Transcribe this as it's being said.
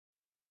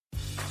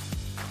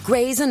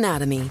Grey's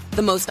Anatomy,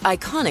 the most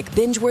iconic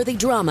binge-worthy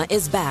drama,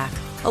 is back,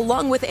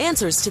 along with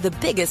answers to the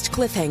biggest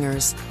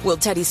cliffhangers. Will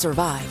Teddy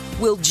survive?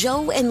 Will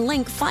Joe and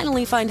Link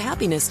finally find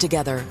happiness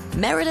together?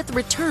 Meredith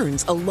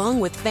returns along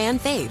with fan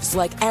faves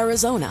like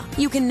Arizona.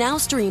 You can now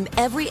stream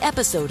every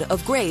episode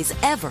of Grey's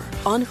ever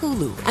on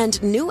Hulu, and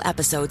new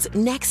episodes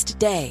next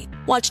day.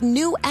 Watch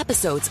new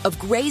episodes of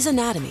Grey's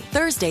Anatomy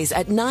Thursdays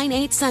at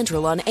 9/8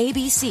 Central on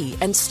ABC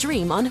and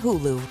stream on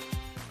Hulu.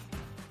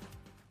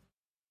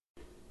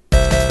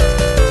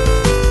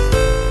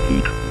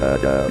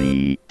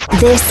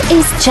 This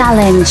is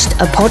Challenged,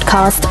 a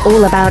podcast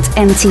all about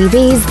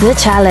MTV's The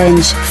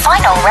Challenge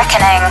Final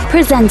Reckoning,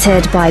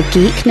 presented by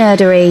Geek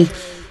Nerdery.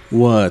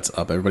 What's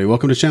up, everybody?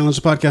 Welcome to Challenge,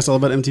 the podcast all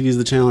about MTV's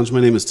The Challenge.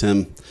 My name is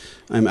Tim.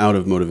 I'm out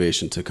of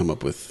motivation to come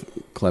up with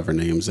clever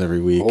names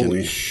every week.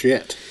 Holy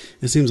shit.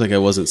 It seems like I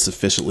wasn't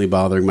sufficiently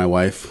bothering my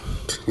wife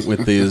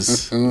with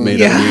these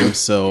made-up names,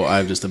 so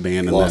I've just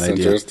abandoned Lost that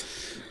idea. interest.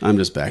 I'm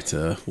just back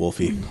to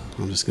Wolfie.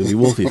 I'm just going to be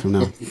Wolfie from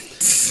now.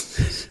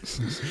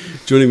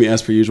 Joining me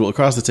as per usual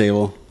across the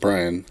table,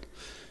 Brian.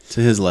 to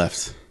his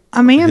left,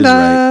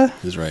 Amanda.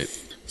 his right.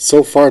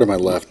 So far to my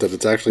left that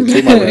it's actually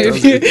to my right.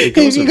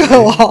 If you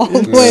go all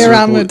the way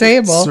around the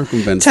table,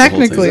 circumvents the whole thing.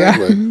 technically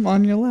Exactly. I'm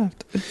on your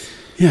left.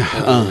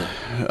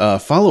 Yeah.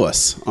 Follow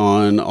us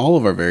on all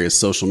of our various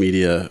social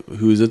media,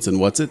 who's its and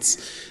what's its.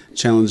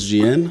 Challenge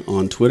GN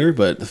on Twitter,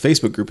 but the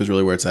Facebook group is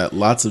really where it's at.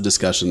 Lots of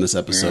discussion this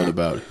episode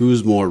about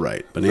who's more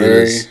right.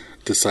 Very Bananas.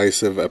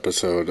 decisive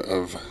episode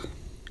of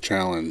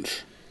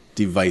Challenge.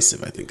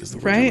 Divisive, I think, is the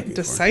word. I'm Right? looking for.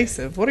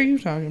 Decisive. What are you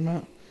talking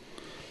about?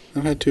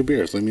 I've had 2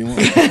 beers. Leave me alone.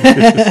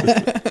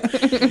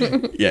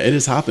 Yeah, it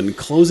is hopping.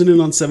 Closing in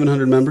on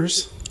 700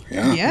 members.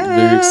 Yeah. Yeah.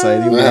 Very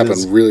exciting. That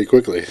happened really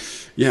quickly.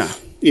 Yeah.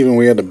 Even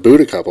we had to boot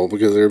a couple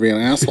because they were being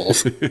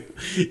assholes.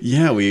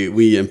 Yeah,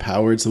 we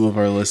empowered some of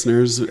our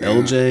listeners.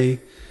 LJ,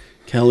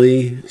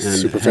 Kelly, and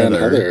Superfan Heather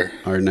Heather.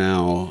 are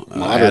now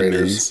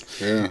Moderators.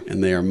 admins. Yeah.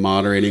 And they are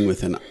moderating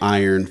with an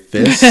iron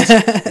fist.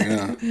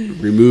 Yeah.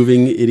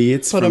 Removing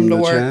idiots Put from 'em to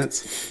the work.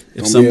 chats.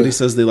 If Don't somebody be a-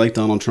 says they like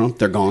Donald Trump,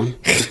 they're gone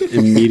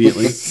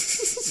immediately.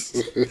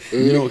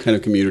 You know what kind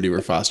of community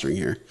we're fostering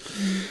here.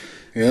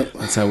 Yep.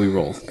 That's how we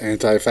roll.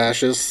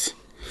 Anti-fascists.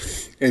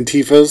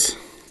 Antifas.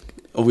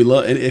 Oh, we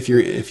love. And if you're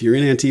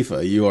in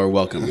Antifa, you are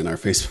welcome in our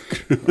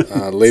Facebook group.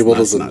 Labeled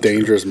That's as a not true.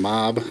 dangerous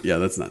mob. Yeah,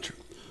 that's not true.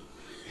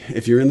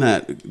 If you're in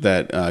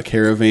that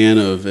caravan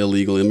of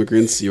illegal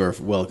immigrants, you are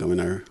welcome in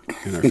our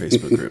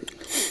Facebook group.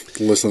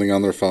 Listening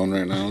on their phone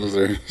right now as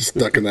they're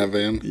stuck in that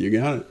van. You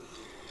got it.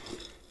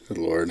 Good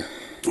Lord.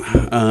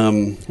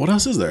 What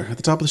else is there at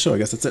the top of the show? I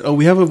guess that's it. Oh,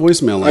 we have a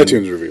voicemail line.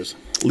 iTunes reviews.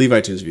 Leave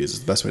iTunes reviews. It's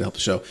the best way to help the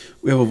show.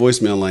 We have a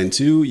voicemail line,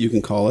 too. You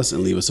can call us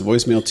and leave us a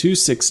voicemail,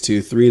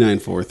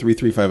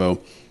 262-394-3350.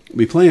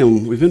 We play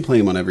them. We've been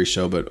playing them on every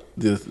show, but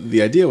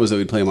the idea was that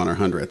we'd play them on our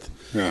 100th.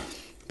 Yeah.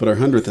 But our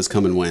 100th has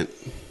come and went.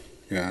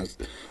 Yeah.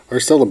 Our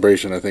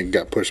celebration, I think,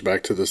 got pushed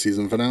back to the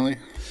season finale.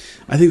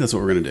 I think that's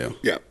what we're going to do.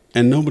 Yeah.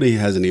 And nobody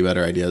has any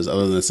better ideas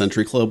other than the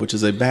Century Club, which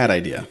is a bad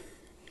idea.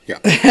 Yeah.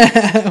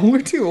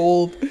 We're too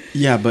old.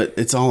 Yeah, but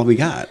it's all we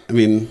got. I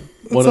mean,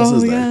 what That's else all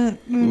is we there? got.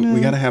 I know. We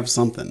got to have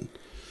something.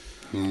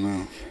 I don't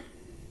know.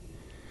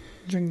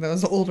 Drink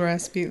those old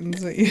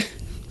Rasputins that you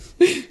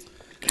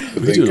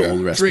We do an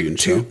old Rasputin drink.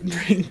 show.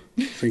 Drink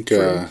I think,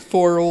 for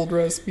 4 old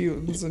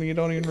Rasputins and you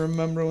don't even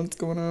remember what's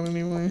going on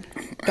anymore.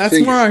 That's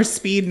think- more our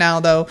speed now,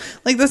 though.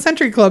 Like, the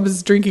Century Club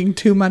is drinking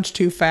too much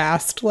too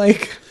fast.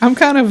 Like, I'm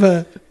kind of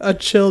a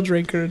chill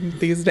drinker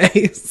these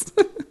days.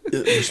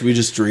 Should we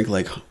just drink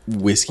like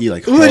whiskey,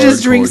 like We'll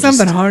just drink hardcore,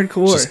 something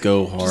hardcore. Just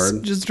go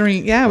hard. Just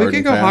drink. Yeah, Hard we could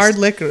and go fast. hard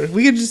liquor.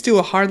 We could just do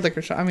a hard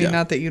liquor shot. I mean, Yeah.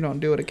 not that you don't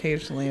do it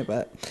occasionally,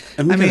 but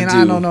And we I mean, gotta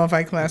I do- don't know if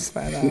I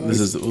classify that. This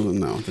as,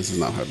 is this is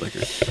not hard liquor.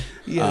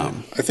 yeah.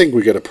 I think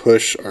we got to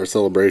push our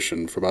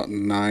celebration for about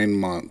 9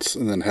 months,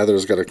 and then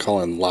Heather's got to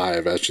call in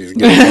live as she's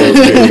getting those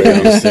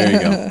videos. There you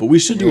go. But we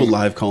should do a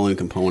live call-in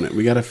component.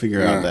 We got to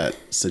figure out that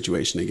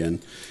situation again.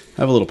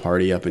 Have a little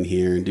party up in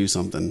here and do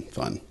something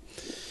fun.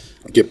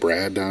 Get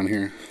Brad down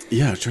here.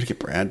 Yeah, try to get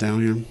Brad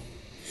down here.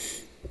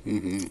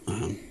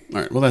 All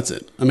right. Well, that's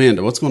it.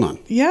 Amanda, what's going on?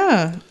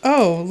 Yeah.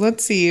 Oh,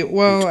 let's see.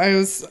 Well, I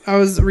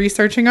was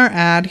researching our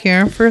ad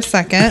here for a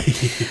second.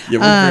 Yeah,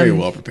 we're very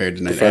well prepared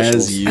tonight, as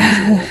professionals.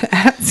 usual.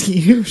 As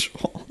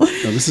usual.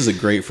 No, this is a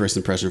great first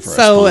impression for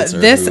So our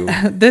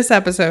sponsor. this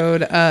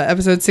episode,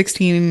 episode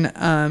 16,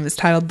 is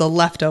titled "The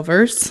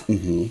Leftovers,"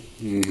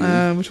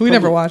 which we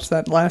never watched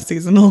that last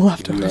season. The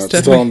Leftovers. No, it's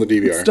did still we? on the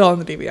DVR. It's still on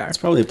the DVR.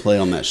 probably a play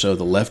on that show,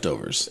 The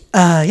Leftovers.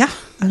 Yeah,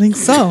 I think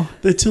so.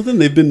 Until then,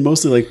 they've been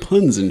mostly like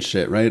puns and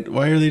shit, right?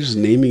 Why are they just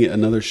naming it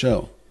another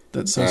show?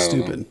 That's so I don't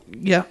stupid.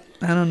 Yeah,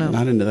 I don't know.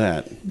 Not into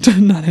that.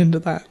 Not into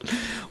that.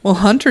 Well,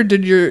 Hunter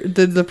did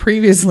the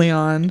previously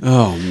on.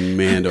 Oh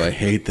man, do I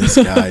hate this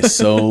guy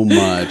so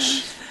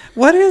much.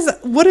 What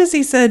is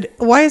he said?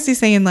 Why is he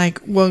saying like,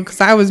 well,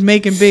 because I was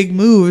making big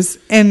moves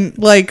and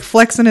like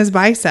flexing his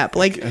bicep?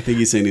 Like, I think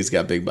he's saying he's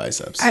got big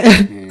biceps.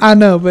 I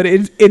know, but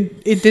it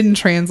didn't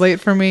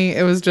translate for me.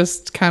 It was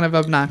just kind of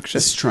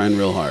obnoxious. Just trying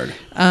real hard.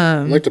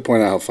 I'd like to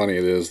point out how funny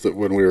it is that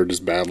when we were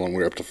just battling, we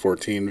were up to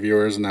 14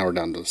 viewers, and now we're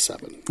down to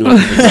 7.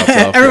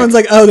 Everyone's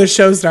like, oh, the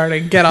show's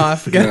starting. Get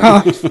off. Get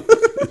off.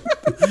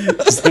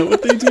 Is that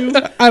what they do?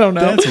 I don't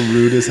know. That's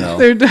rude as hell.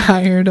 They're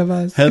tired of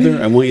us.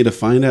 Heather, I want you to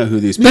find out who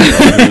these people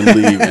are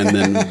who leave and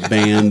then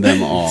ban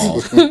them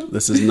all.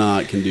 This is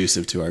not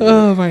conducive to our group.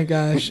 Oh my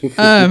gosh.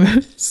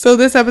 So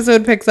this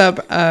episode picks up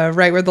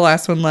right where the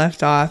last one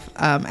left off,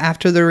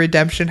 after the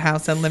Redemption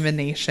House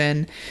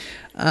elimination.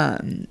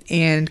 And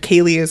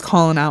Kaylee is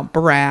calling out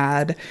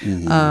Brad.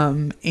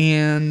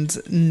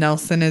 And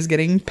Nelson is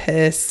getting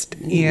pissed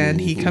and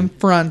he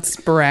confronts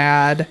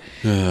Brad.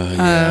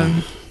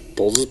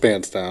 Pulls his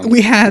pants down.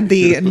 We had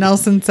the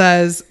Nelson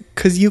says,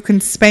 "'Cause you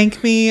can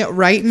spank me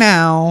right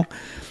now."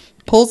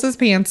 Pulls his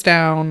pants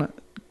down,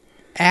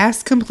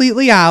 ass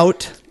completely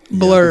out,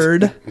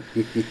 blurred.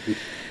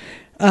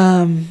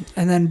 And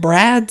then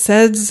Brad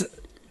says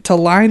to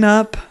line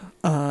up,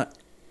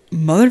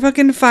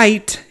 motherfucking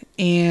fight,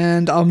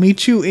 and I'll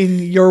meet you in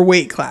your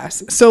weight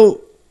class.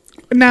 So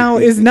now,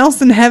 is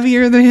Nelson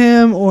heavier than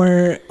him,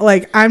 or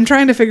like I'm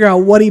trying to figure out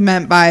what he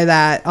meant by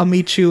that? I'll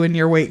meet you in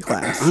your weight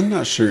class. I'm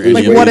not sure any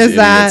Like, of what these is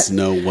that? idiots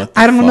know what the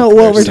I don't fuck know what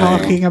they're we're saying.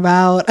 talking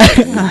about.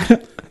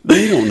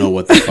 They don't know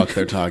what the fuck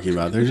they're talking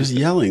about. They're just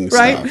yelling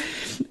Right?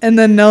 stuff. And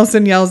then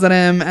Nelson yells at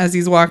him as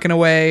he's walking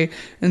away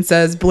and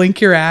says, "Blink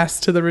your ass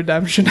to the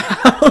Redemption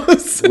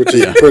House." Which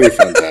is pretty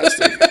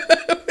fantastic.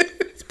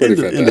 It's pretty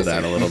fantastic. Into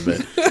that a little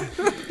bit.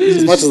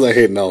 As much as I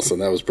hate Nelson,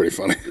 that was pretty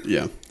funny.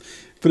 Yeah.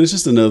 But it's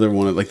just another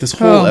one of, like, this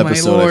whole Oh, my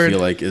episode, I Lord. feel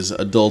like, is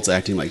adults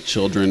acting like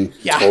children.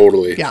 Yeah.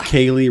 Totally. Yeah.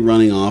 Kaylee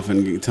running off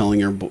and telling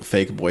her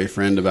fake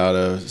boyfriend about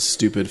a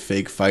stupid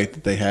fake fight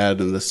that they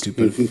had in the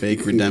stupid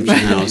fake Redemption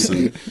House,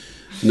 and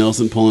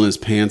Nelson pulling his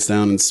pants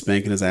down and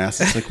spanking his ass.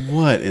 It's like,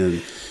 what?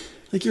 And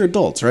like, you're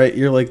adults, right?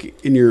 You're like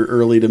in your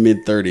early to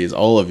mid 30s,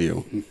 all of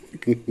you.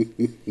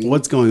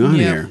 What's going on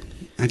Yeah. here?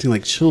 Acting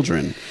like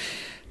children.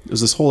 It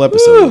was this whole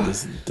episode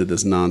that did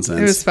this nonsense.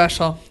 It was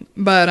special.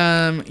 But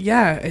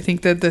yeah, I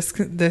think that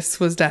this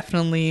was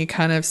definitely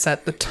kind of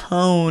set the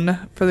tone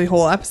for the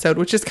whole episode,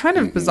 which is kind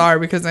of bizarre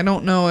because I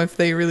don't know if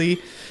they really,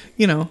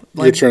 You're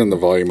like, turning the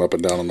volume up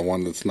and down on the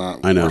one that's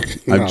not. I know.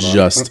 working I out on.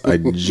 just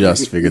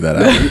figured that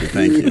out.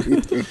 Thank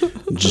you.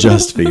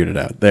 Just figured it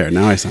out. There.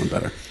 Now I sound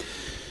better.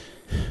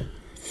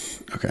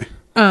 Okay.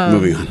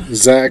 Moving on.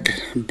 Zach,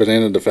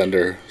 Banana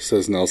Defender,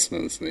 says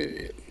Nelson is an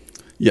idiot.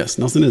 Yes,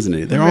 Nelson is an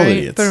idiot. They're all right?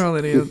 idiots. They're all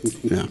idiots.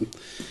 Yeah.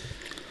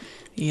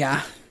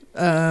 Yeah.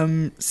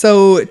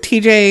 So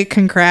TJ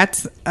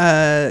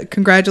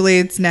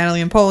congratulates Natalie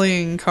and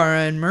Polly and Cara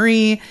and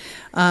Marie,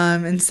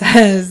 and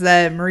says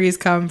that Marie's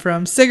come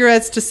from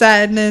cigarettes to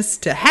sadness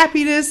to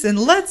happiness, and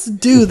let's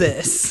do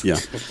this. Yeah.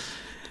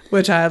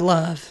 Which I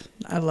love.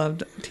 I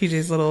loved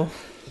TJ's little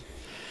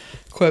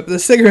quip, the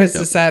cigarettes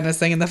to sadness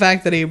thing, and the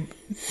fact that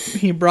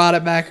he brought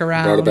it back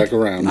around. Brought it back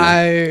around.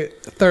 I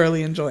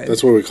thoroughly enjoyed.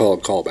 That's what we call a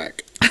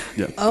callback.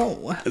 Yeah.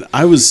 Oh.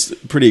 I was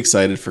pretty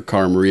excited for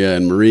Cara Maria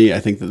and Marie. I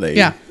think that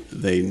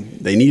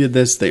they needed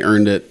this. They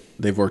earned it.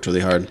 They've worked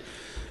really hard.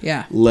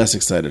 Yeah. Less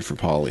excited for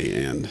Polly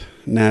and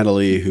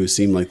Natalie, who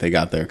seemed like they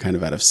got there kind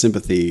of out of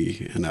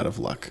sympathy and out of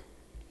luck.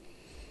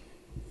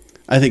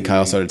 I think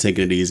Kyle started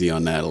taking it easy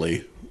on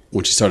Natalie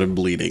when she started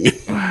bleeding.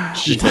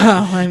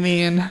 Well, I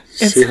mean,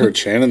 See her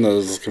chanting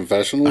those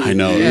confessionals? I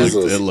know.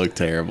 Jesus. It looked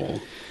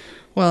terrible.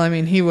 well, I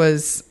mean, he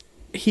was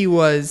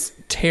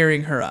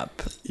tearing her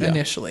up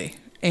initially,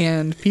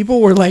 and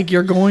people were like,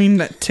 "You're going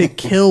to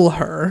kill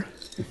her,"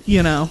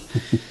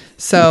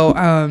 So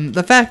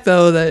the fact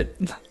though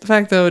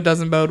it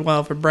doesn't bode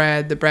well for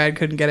Brad that Brad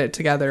couldn't get it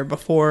together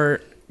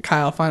before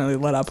Kyle finally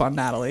let up on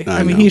Natalie.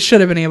 I mean, know. he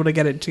should have been able to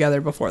get it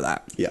together before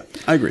that. Yeah,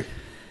 I agree.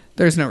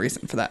 There's no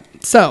reason for that.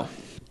 So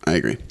I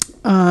agree.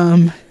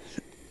 then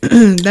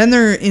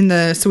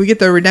so we get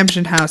the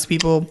Redemption House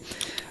people.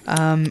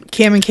 Cam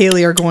and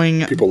Kaylee are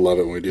going. People love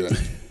it when we do that.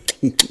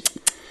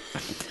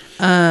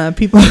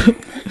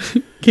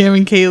 Cam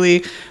and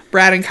Kaylee,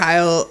 Brad and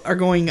Kyle are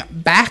going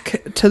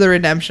back to the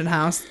Redemption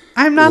House.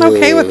 I'm not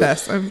okay with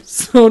this. I'm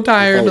so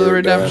tired of the we were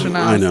Redemption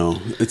done. House. I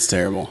know. It's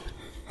terrible.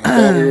 I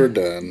thought we were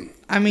done.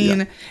 I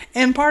mean,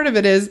 and part of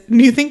it is, do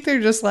you think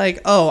they're just like,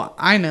 oh,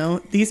 I know,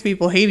 these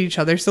people hate each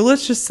other, so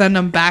let's just send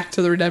them back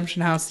to the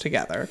Redemption House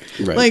together.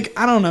 Right. Like,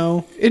 I don't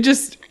know.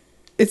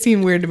 It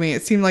seemed weird to me.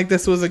 It seemed like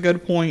this was a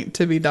good point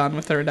to be done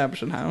with the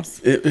Redemption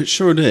House. It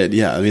sure did.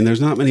 Yeah. I mean, there's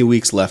not many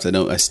weeks left.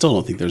 I still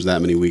don't think there's that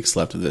many weeks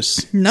left of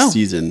this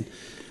season.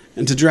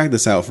 And to drag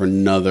this out for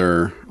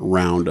another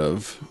round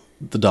of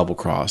the double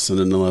cross and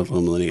another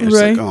elimination, it's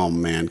Right. like, oh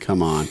man,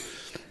 come on.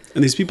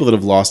 And these people that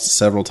have lost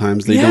several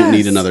times, they don't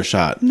need another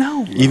shot.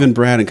 No. Even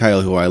Brad and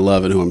Kyle, who I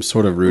love and who I'm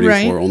sort of rooting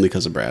Right. for only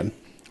because of Brad,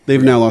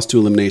 they've now lost 2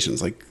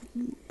 eliminations. Like,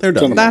 they're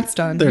done. That's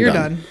done. They're You're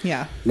done. done.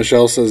 Yeah.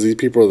 Michelle says these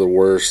people are the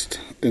worst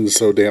and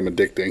so damn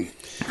addicting.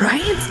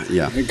 Right?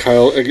 Yeah.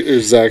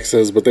 And Zach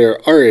says, but they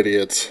are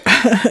idiots.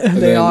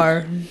 They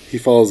are. He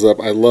follows up,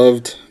 I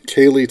loved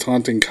Kaylee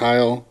taunting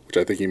Kyle, which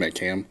I think he meant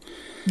Cam,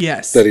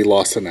 Yes. that he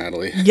lost to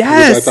Natalie.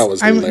 Yes. Which I thought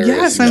was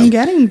hilarious. I'm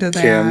getting to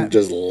that. Cam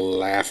just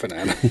laughing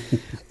at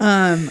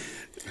him.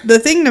 The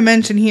thing to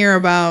mention here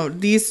about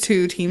these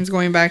two teams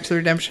going back to the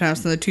Redemption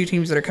House and the two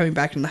teams that are coming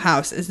back to the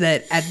house is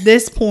that at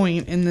this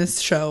point in this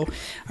show,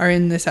 or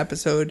in this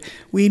episode,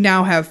 we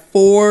now have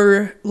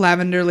 4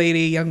 Lavender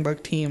Lady Young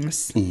Buck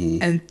teams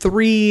and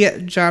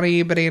 3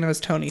 Johnny Bananas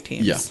Tony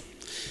teams. Yeah.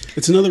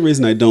 It's another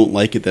reason I don't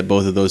like it that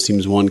both of those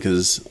teams won,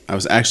 because I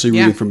was actually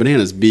rooting for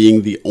Bananas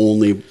being the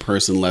only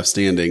person left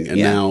standing, and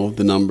now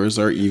the numbers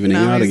are evening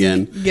Now out he's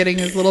again. getting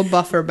his little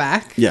buffer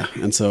back. Yeah,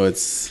 and so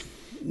it's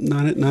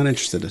not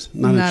interested.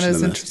 Not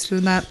as interested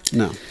in that.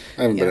 No.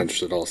 I haven't been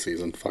interested all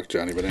season. Fuck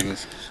Johnny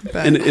Bananas. But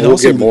And it We'll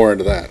also get more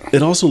into that.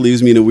 It also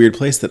leaves me in a weird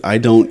place that I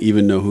don't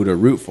even know who to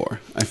root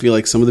for. I feel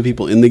like some of the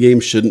people in the game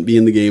shouldn't be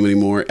in the game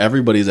anymore.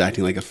 Everybody's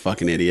acting like a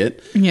fucking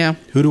idiot. yeah,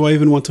 Who do I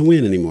even want to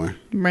win anymore?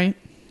 right.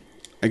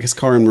 I guess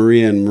Cara and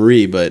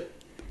Marie, but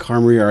Cara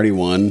and Marie already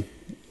won.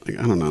 Like,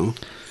 I don't know.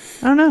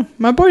 I don't know.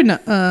 My boy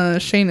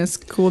Shane has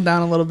cooled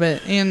down a little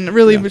bit, and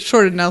really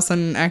short of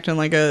Nelson acting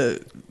like a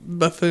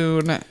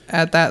buffoon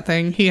at that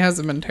thing. He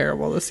hasn't been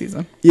terrible this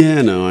season.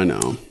 Yeah, no, I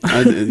know.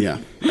 I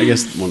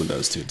guess one of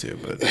those two too.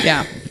 But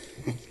Yeah.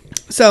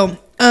 So,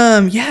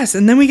 yes,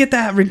 and then we get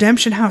that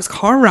Redemption House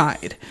car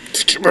ride.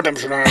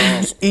 Redemption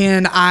House.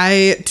 And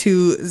I,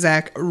 too,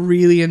 Zach,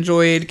 really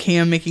enjoyed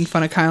Cam making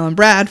fun of Kyle and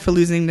Brad for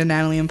losing to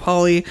Natalie and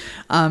Polly.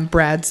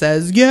 Brad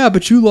says, yeah,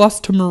 but you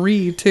lost to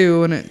Marie,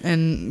 too.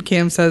 And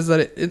Cam says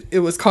that it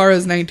was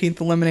Kara's 19th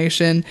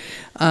elimination.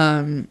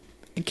 Cam's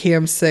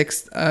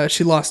 6th.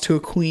 She lost to a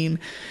queen.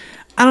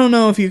 I don't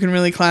know if you can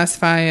really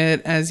classify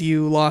it as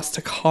you lost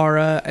to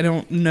Cara. I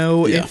don't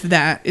know if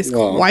that is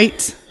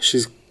quite...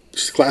 She's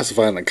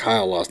classifying that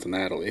Kyle lost to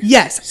Natalie.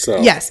 Yes. So,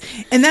 yes.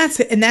 And that's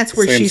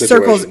where Same she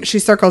situation.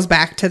 circles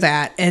back to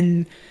that,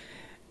 and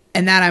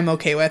that I'm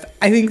okay with.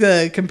 I think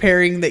the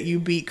comparing that you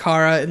beat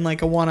Cara in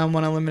like a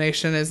one-on-one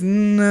elimination is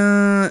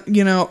or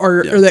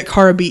that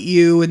Cara beat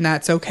you and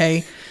that's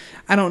okay.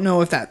 I don't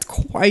know if that's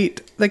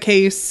quite the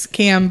case,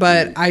 Cam,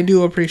 but I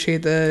do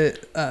appreciate the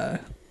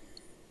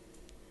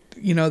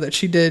that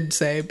she did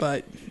say,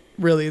 but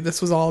really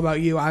this was all about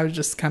you. She was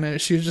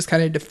just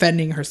kind of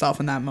defending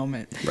herself in that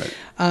moment. right.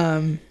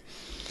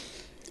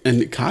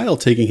 And Kyle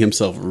taking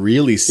himself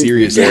really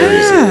seriously.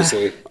 Very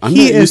seriously. I'm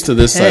He not used is to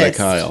this side of pissed.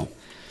 Kyle.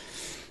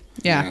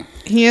 Yeah,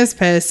 he is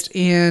pissed,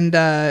 and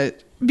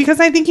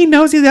because I think he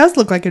knows he does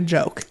look like a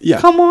joke.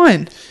 Yeah. Come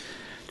on.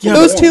 Yeah,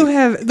 those two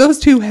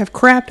have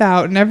crapped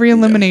out in every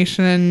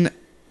elimination.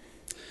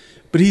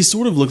 But he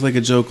sort of looked like a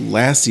joke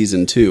last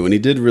season too, and he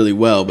did really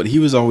well. But he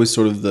was always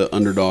sort of the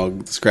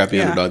underdog, the scrappy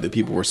underdog that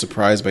people were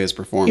surprised by his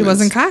performance. He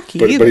wasn't cocky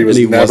But either. he was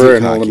And he never wasn't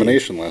in cocky.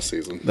 elimination last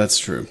season. That's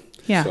true.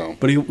 yeah. So.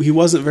 But he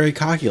wasn't very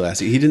cocky last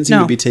season. He didn't seem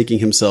No. to be taking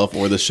himself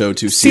or the show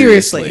too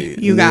Seriously.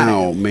 seriously. You got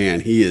now, man,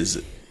 he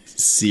is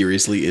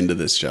seriously into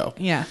this show.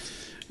 Yeah.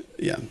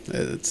 Yeah,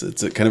 it's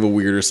a kind of a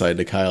weirder side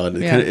to Kyle,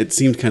 and Yeah. it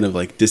seemed kind of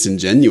like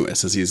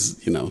disingenuous as he's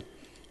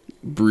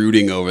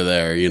brooding over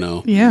there.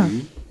 Yeah.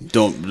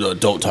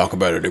 Don't talk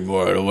about it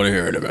anymore. I don't want to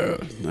hear it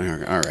about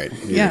it. All right,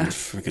 Yeah.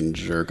 freaking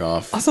jerk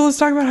off. Also, let's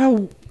talk about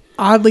how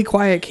oddly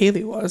quiet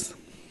Kaylee was.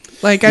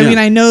 Like, I Yeah. mean,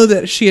 I know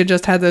that she had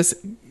just had this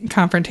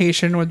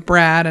confrontation with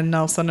Brad and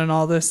Nelson and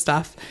all this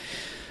stuff,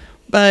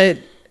 but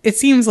it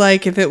seems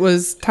like if it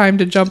was time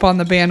to jump on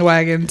the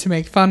bandwagon to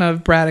make fun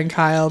of Brad and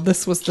Kyle,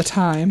 this was the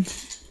time.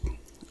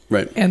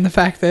 Right. And the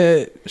fact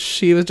that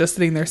she was just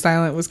sitting there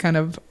silent was kind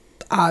of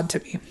odd to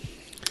me.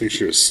 I think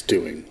she was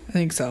stewing. I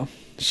think so.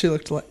 She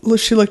looked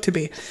to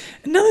be.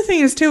 Another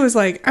thing is too is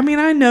like, I mean,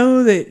 I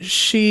know that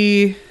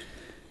she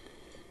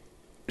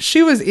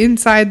was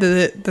inside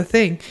the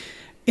thing,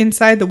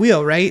 inside the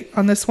wheel, right?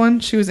 On this one,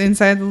 she was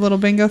inside the little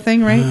bingo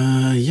thing, right?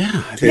 Yeah,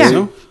 I think yeah,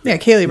 so. yeah,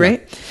 Kaylee,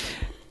 right?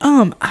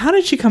 How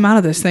did she come out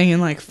of this thing in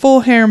like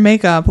full hair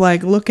makeup,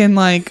 like looking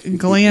like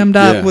glammed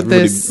up Yeah, with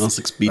everybody this? else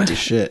looks beat to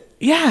shit.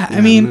 Yeah,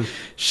 I mean,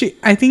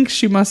 I think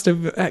she must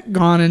have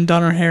gone and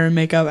done her hair and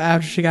makeup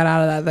after she got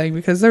out of that thing,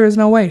 because there is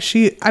no way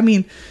she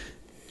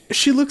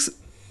looks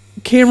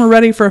camera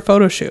ready for a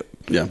photo shoot.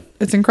 Yeah.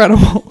 It's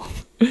incredible.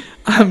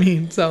 I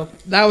mean, so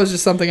that was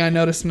just something I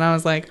noticed, and I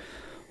was like,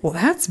 well,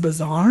 that's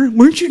bizarre.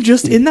 Weren't you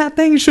just in that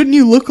thing? Shouldn't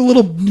you look a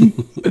little beaten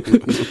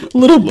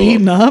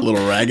up? A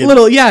little ragged?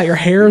 Your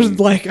hair's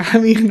like, I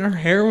mean, her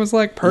hair was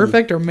like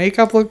perfect. Her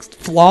makeup looks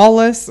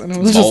flawless. And it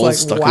was Balls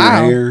just stuck like, in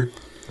wow. her hair.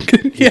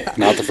 Yeah.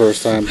 Not the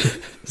first time.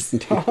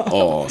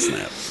 Oh,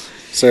 snap.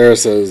 Sarah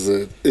says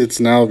that it's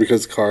now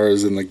because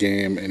Kara's in the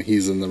game and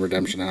he's in the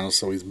Redemption House,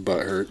 so he's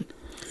butthurt.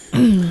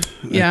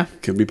 Yeah.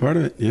 Could be part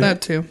of it. Yeah.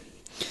 That too.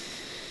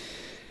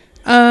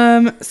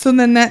 So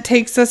then that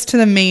takes us to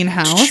the main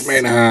house.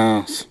 Main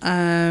house.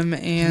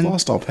 And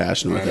Lost all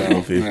passion with I that know,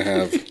 movie. I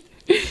have.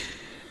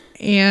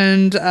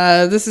 And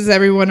this is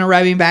everyone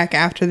arriving back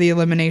after the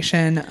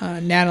elimination.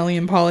 Natalie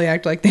and Polly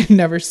act like they've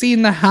never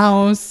seen the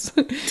house.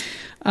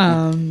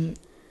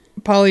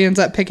 Paulie ends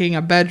up picking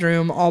a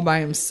bedroom all by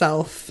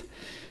himself.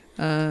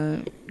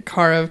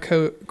 Kara, of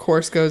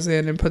course, goes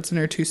in and puts in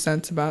her 2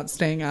 cents about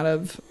staying out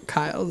of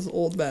Kyle's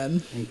old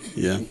bed.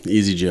 Yeah,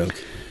 easy joke.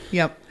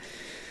 Yep.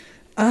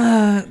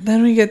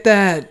 Then we get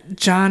that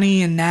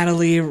Johnny and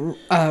Natalie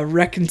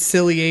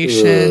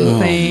reconciliation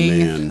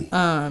thing.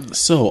 Man.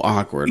 So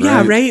awkward, right?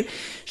 Yeah, right?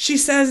 She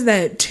says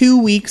that 2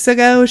 weeks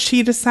ago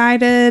she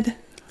decided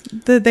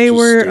that they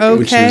were okay.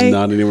 When she was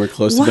not anywhere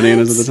close to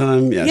Bananas at the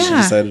time. Yeah, she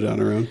Yeah. decided on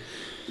her own.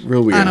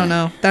 Real weird. I don't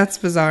know. That's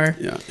bizarre.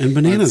 Yeah, and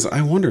Bananas,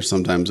 I wonder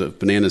sometimes if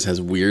Bananas has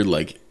weird,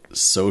 like,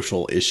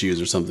 social issues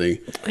or something.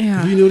 Yeah.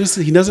 Have you noticed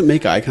that he doesn't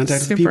make eye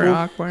contact with Super people?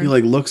 awkward. He,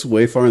 like, looks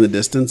way far in the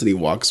distance and he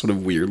walks sort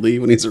of weirdly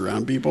when he's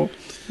around people.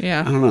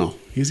 Yeah. I don't know.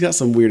 He's got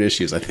some weird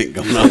issues, I think,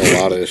 going on.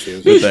 A lot of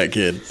issues. With that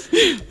kid.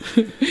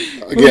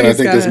 Again, I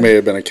think this gotta- may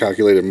have been a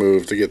calculated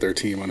move to get their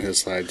team on his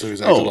side, so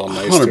he's acted all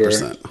nice 100%.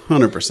 to her.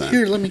 100%.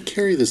 Here, let me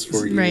carry this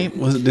for you. Right.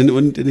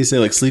 Didn't he say,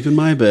 like, sleep in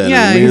my bed?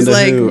 Yeah, or he's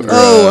Amanda like,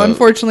 who? Or,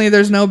 unfortunately,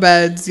 there's no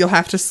beds. You'll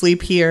have to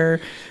sleep here.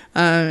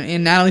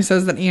 And Natalie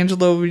says that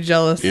Angela will be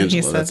jealous. And he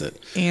Angela, says, that's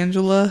it.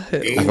 Angela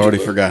who? I've already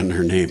forgotten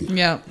her name.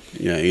 Yeah.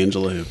 Yeah,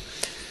 Angela who.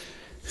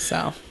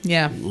 So,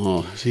 yeah.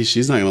 Oh,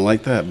 she's not going to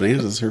like that.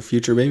 Bananas is her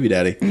future baby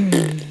daddy.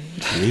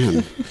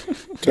 Man.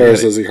 Tara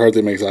says he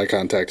hardly makes eye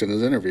contact in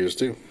his interviews,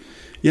 too.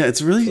 Yeah,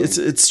 it's really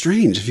it's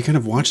strange. If you kind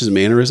of watch his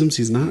mannerisms,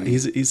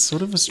 he's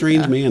sort of a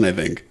strange man, I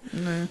think.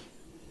 I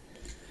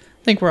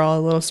think we're all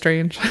a little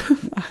strange.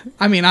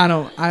 I mean,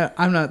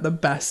 I'm not the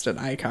best at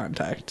eye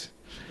contact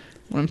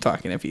when I'm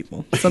talking to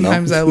people.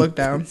 Sometimes I look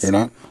down. You're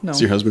not? No. Is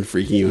your husband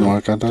freaking you No out?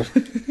 eye contact?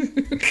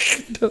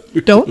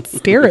 Don't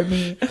stare at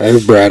me. I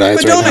have Brad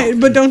eyes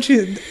But don't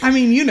you? I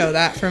mean, you know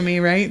that from me,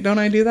 right? Don't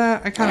I do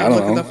that? I kind I of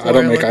look don't at know. the floor. I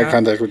don't make look eye up.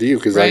 contact with you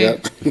because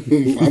Right.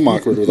 I'm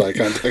awkward with eye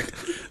contact.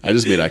 I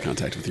just made eye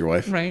contact with your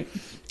wife. Right.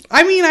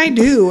 I mean, I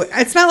do.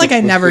 It's not like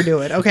I never do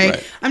it. Okay.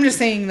 Right. I'm just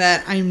saying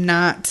that I'm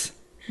not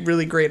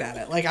really great at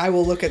it. Like I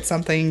will look at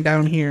something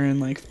down here and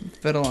like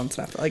fiddle on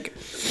stuff. Like,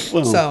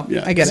 Well, so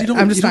yeah. I get 'Cause it. you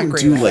I'm just you not don't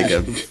great. do at like it.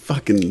 a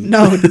fucking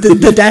No,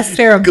 the desk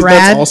stare of 'cause Brad.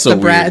 that's also the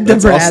Brad. weird. The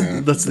That's,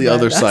 Brad. that's the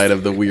other side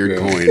of the weird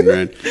coin,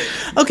 right?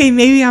 Okay,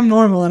 maybe I'm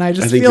normal and I I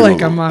just think feel you're like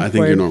normal. I'm awkward. I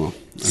think you're normal.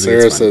 I think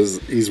Sarah it's fine. says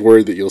he's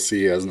worried that you'll see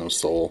he has no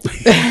soul.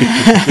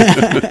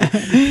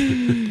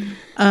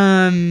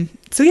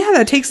 So yeah,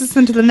 that takes us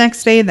into the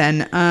next day then.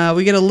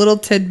 We get a little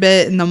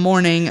tidbit in the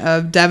morning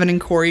of Devin and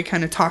Corey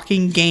kind of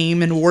talking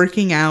game and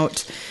working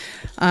out.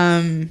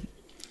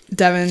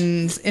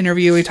 Devin's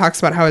interview, he talks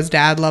about how his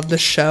dad loved the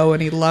show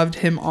and he loved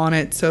him on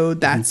it. So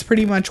that's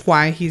pretty much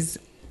why he's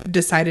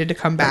decided to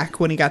come back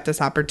when he got this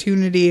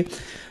opportunity.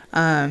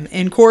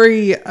 And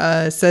Corey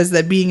says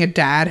that being a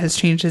dad has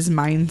changed his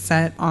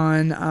mindset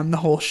on the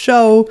whole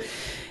show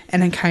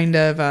and then kind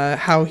of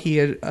how he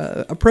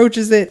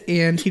approaches it.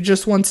 And he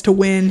just wants to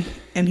win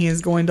and he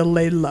is going to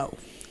lay low.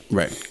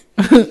 Right.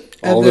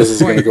 All this is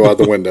going to go out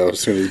the window as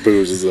soon as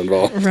booze is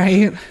involved.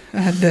 Right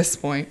at this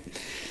point.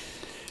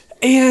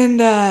 And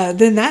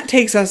then that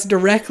takes us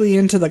directly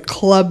into the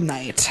club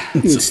night.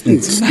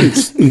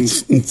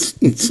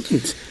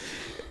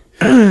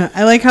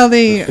 I like how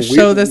they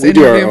show this we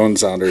do interview. our own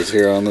sounders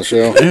here on the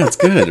show. Yeah, it's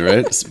good,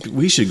 right?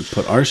 We should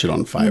put our shit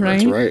on Fiverr.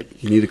 Right. Right.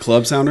 You need a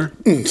club sounder?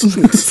 We're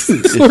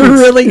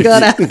really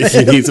good at If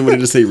it. you need somebody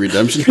to say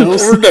Redemption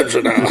House?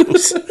 Redemption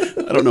House.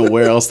 I don't know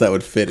where else that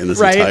would fit in this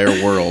Right.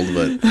 entire world,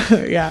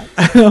 but Yeah,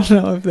 I don't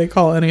know if they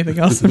call anything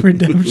else a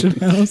redemption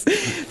house.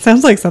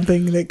 Sounds like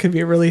something that could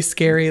be really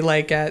scary,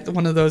 like at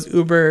one of those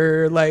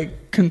uber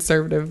like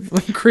conservative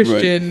like,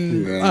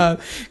 Christian Right. Yeah.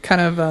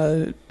 kind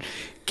of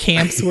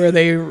camps where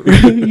they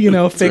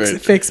fix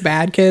right. fix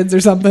bad kids or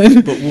something.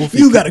 But Wolfie-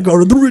 you got to go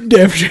to the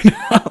redemption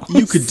house.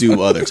 you could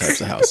do other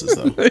types of houses,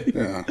 though.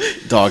 Yeah.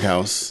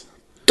 Doghouse,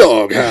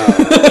 Dog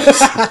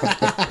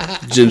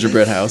house.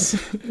 gingerbread house.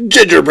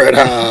 Gingerbread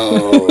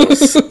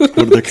house. What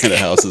other kind of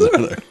houses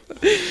are there?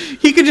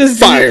 He could just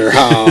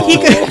Firehouse. He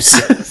could, I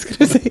was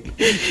gonna say,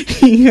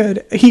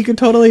 he could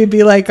totally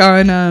be like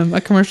on a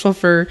commercial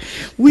for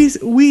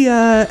we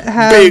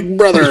have Big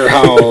Brother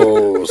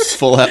house.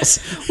 Full house.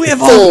 we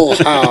have all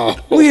Full house.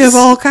 we have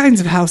all kinds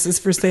of houses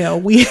for sale.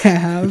 We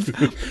have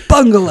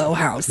bungalow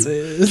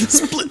houses,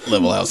 Split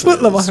level houses.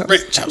 Split level house.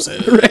 Ranch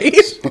houses.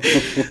 right?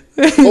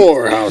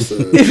 Four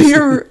houses.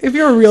 If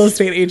you're a real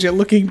estate agent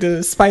looking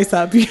to spice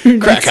up your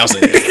Crack next,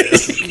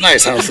 houses.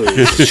 Nice houses.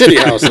 Shitty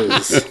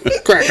houses.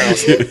 Crack houses.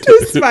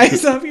 to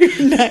spice up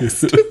your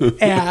next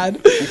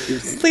ad,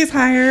 please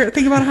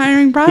think about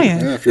hiring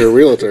Brian. Yeah, if you're a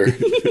realtor.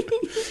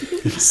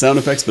 Sound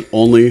effects, but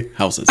only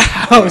houses.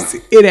 House.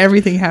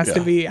 Everything has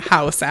to be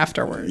house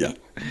afterward. Yeah.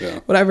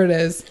 Yeah. Whatever it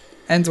is,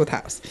 ends with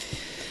house.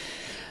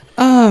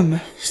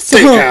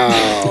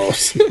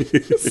 Steakhouse.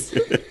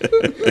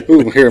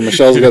 Ooh, here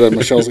Michelle's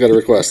got a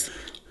request.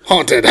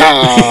 Haunted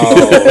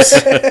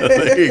house.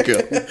 There you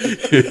go.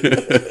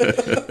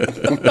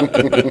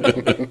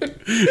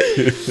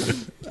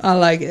 I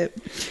like it.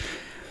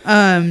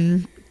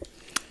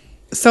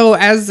 So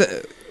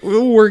as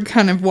we're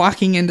kind of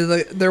walking into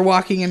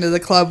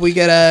the club. We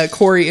get a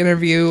Corey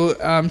interview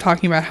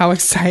talking about how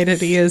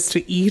excited he is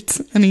to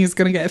eat, and he's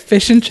going to get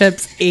fish and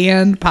chips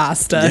and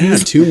pasta. Yeah,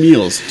 2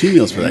 meals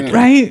for that kid.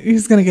 Right?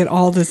 He's going to get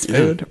all this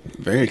food.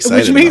 Very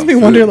excited. Which makes me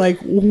wonder, like,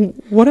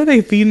 what are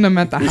they feeding him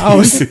at the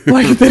house?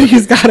 Like, that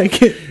he's got to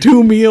get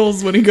 2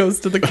 meals when he goes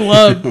to the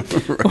club.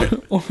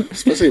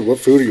 Especially what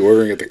food are you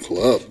ordering at the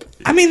club?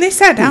 I mean, they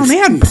sat down. They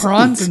had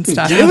prawns and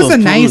stuff. Yeah, it was those a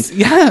nice,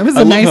 prawns. it was a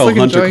I nice love how looking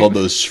Hunter joint. called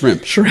those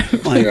shrimp.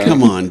 Like,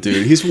 come on,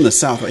 dude. He's from the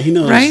South. He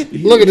knows. Right?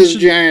 Look at this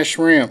giant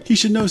shrimp. He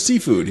should know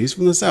seafood. He's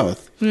from the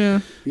South.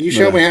 Yeah. You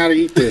show me how to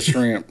eat this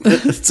shrimp.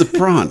 It's a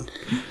prawn.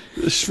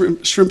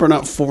 Shrimp are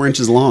not 4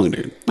 inches long,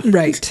 dude.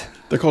 Right.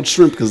 They're called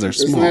shrimp because they're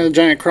Isn't small. that a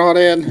giant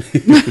crawdad?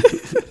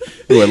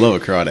 Ooh, I love a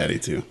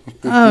crawdaddy too.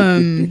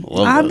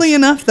 Oddly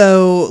enough,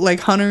 though, like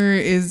Hunter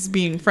is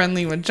being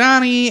friendly with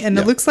Johnny, and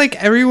it looks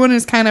like everyone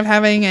is kind of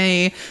having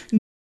a.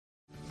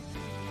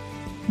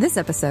 This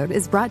episode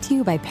is brought to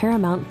you by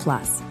Paramount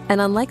Plus.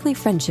 An unlikely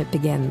friendship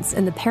begins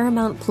in the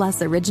Paramount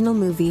Plus original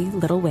movie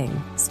Little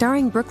Wing,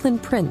 starring Brooklyn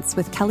Prince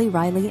with Kelly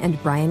Riley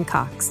and Brian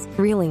Cox.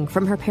 Reeling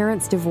from her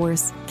parents'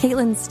 divorce,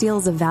 Caitlin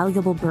steals a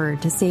valuable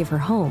bird to save her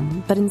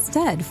home, but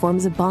instead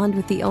forms a bond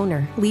with the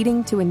owner,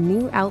 leading to a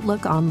new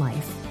outlook on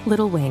life.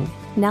 Little Wing,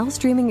 now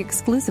streaming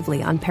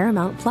exclusively on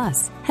Paramount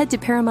Plus. Head to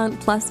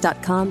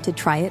ParamountPlus.com to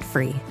try it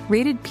free.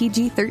 Rated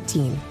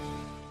PG-13.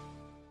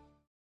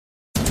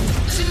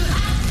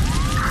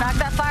 Knock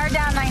that fire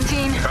down,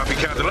 19. Copy,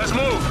 Captain. Let's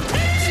move.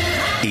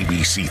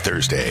 ABC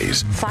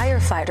Thursdays.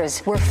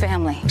 Firefighters, we're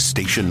family.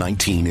 Station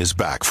 19 is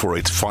back for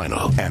its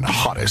final and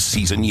hottest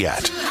season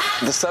yet.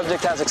 The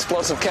subject has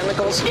explosive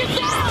chemicals.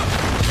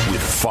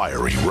 With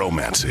fiery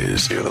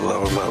romances. You're the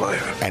love of my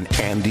life. And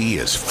Andy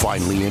is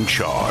finally in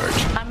charge.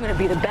 I'm going to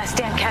be the best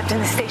damn captain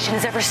the station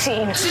has ever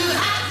seen.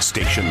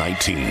 Station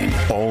 19.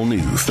 All new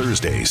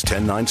Thursdays,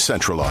 10/9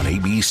 Central on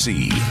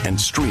ABC and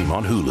stream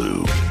on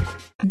Hulu.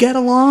 Get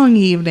along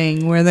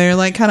evening where they're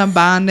like kind of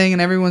bonding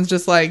and everyone's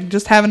just like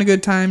just having a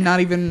good time, not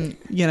even,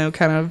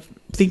 kind of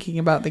thinking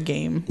about the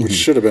game. Which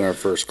should have been our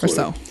first clue. Or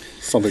so.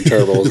 Something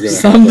terrible is going to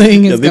happen.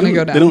 Something is going to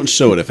go down. They don't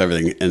show it if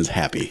everything ends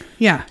happy.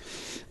 Yeah.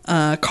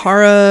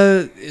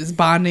 Kara is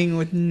bonding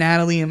with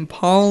Natalie and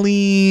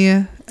Polly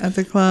at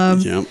the club.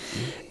 Yep.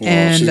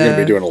 Well, she's going to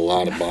be doing a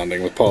lot of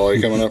bonding with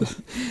Polly coming up.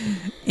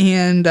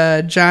 And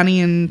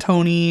Johnny and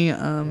Tony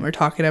are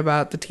talking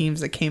about the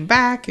teams that came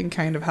back and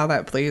kind of how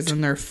that plays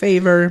in their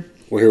favor.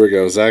 Well, here we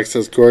go. Zach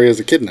says Corey has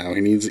a kid now.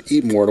 He needs to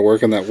eat more to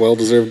work on that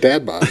well-deserved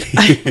dad bod.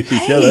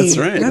 Yeah, that's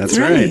right. That's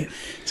right.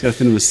 He's got to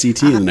fit in with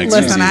CT in the next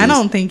few Listen, seasons. I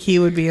don't think he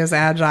would be as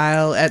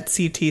agile at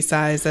CT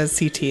size as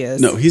CT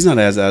is. No, he's not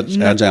as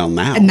agile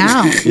now.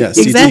 Now. Yeah,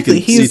 exactly.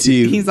 CT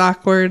He's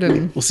awkward.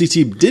 And well,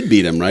 CT did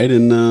beat him, right,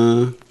 in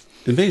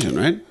Invasion,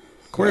 right?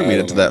 Corey made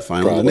it to that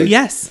final, didn't he?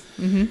 Yes.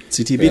 Mm-hmm.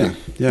 CT beat him.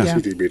 Yeah.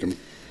 CT beat him.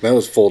 That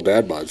was full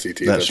dad bod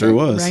CT. That sure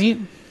was. Right?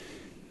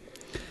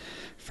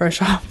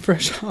 Fresh off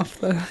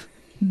the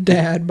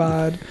dad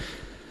bod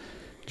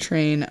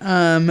train.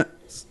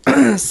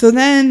 So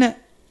then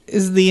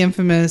is the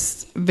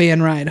infamous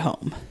van ride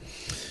home.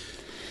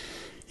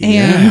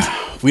 And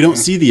we don't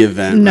see the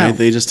event, right?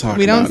 They just talk about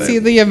it. We don't see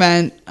the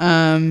event.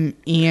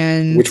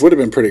 And which would have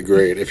been pretty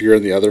great if you're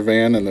in the other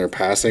van and they're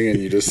passing and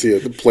you just see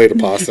a plate of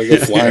pasta go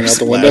flying out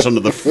the window. Splash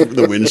onto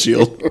the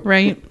windshield.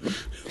 Right.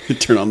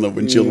 Turn on the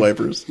windshield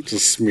wipers.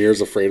 Just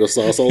smears Alfredo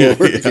sauce all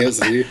over. You can't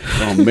see.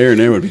 Oh,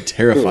 marinara would be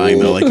terrifying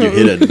though. Like you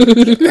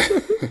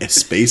hit a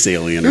space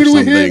alien or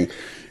something.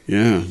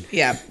 Yeah.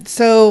 Yeah.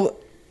 So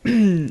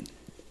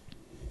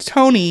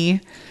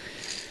Tony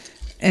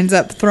ends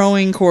up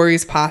throwing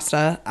Corey's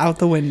pasta out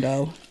the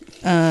window.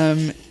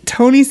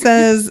 Tony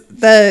says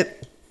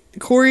that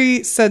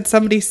Corey said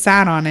somebody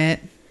sat on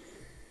it,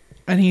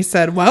 and he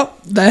said, "Well,"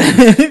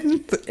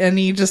 then, and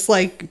he just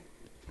like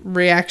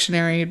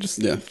reactionary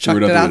just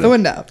chucked it out the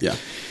window. Yeah.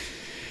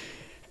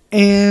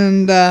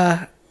 And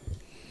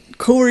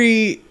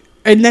Corey,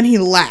 and then he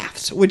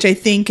laughed, which I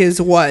think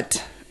is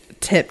what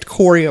tipped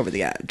Corey over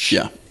the edge.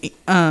 Yeah.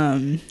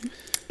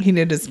 He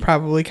did his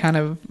probably kind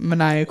of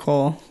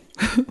maniacal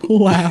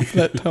laugh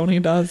that Tony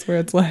does, where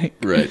it's like,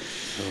 right.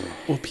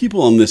 Well,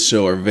 people on this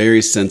show are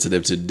very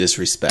sensitive to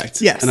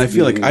disrespect. Yes. And I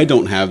feel like I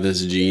don't have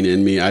this gene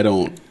in me.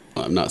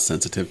 I'm not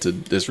sensitive to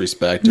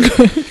disrespect.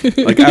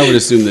 Like I would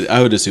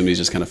assume he's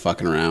just kind of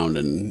fucking around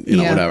and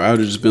whatever. I'd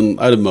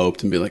have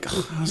moped and be like,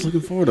 oh, I was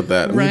looking forward to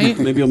that. Right.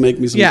 Maybe he'll make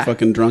me some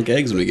fucking drunk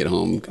eggs when we get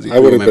home. I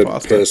would have been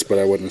pissed, but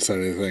I wouldn't have said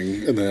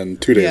anything. And then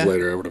 2 days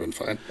later, I would have been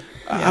fine.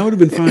 I would have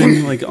been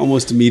fine like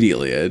almost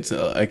immediately. It's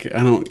like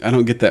I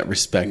don't get that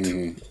respect.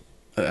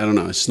 I don't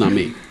know. It's just not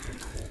me.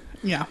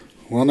 yeah.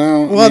 Well,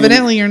 now. Well,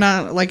 evidently you're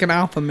not like an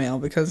alpha male,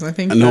 because I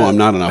think no, I'm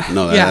not an alpha.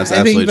 No, that's I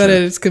absolutely think that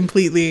true. it's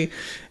completely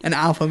an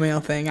alpha male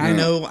thing.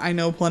 Yeah. I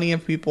know plenty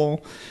of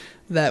people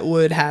that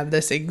would have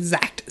this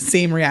exact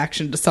same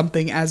reaction to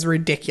something as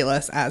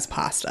ridiculous as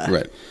pasta.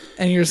 Right.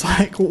 And you're just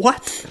like,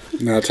 what?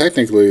 Now,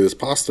 technically, this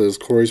pasta is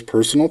Corey's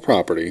personal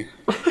property.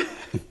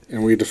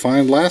 And we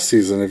defined last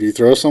season, if you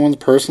throw someone's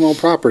personal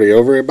property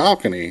over a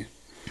balcony,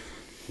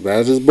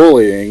 That is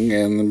bullying,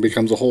 and then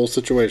becomes a whole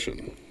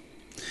situation.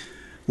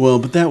 Well,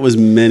 but that was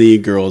many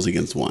girls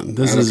against one.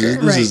 This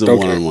is a Don't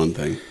one-on-one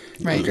thing.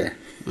 Right. Okay.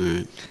 All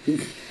right.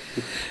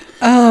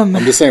 I'm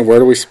just saying, where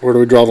do we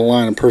draw the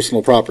line on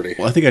personal property?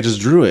 Well, I think I just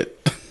drew it.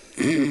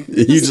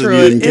 you Screw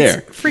it. didn't care.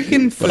 It's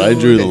freaking food. But I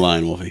drew the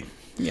line, Wolfie.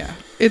 Yeah,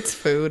 it's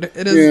food.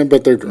 It is. Yeah,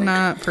 but they're drunk.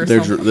 Not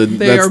personal. They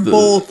that's are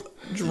both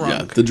drunk.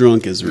 Yeah, the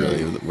drunk is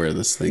really where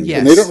this thing. Yes.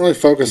 And they don't really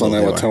focus on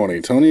that Well, with they are.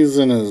 Tony. Tony's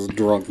in his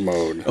drunk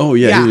mode. Oh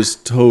yeah, Yeah. he was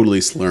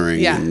totally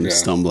slurring and Yeah.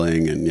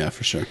 stumbling, and yeah,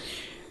 for sure.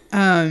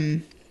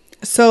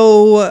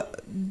 So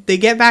they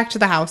get back to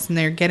the house and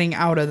they're getting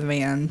out of the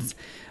vans.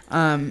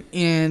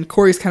 And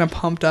Corey's kind of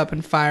pumped up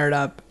and fired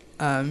up,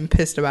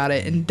 pissed about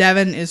it. And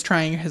Devin is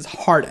trying his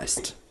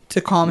hardest to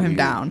calm him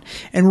down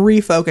and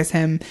refocus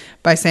him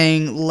by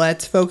saying,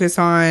 let's focus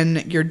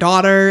on your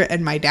daughter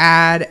and my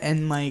dad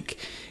and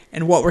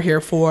what we're here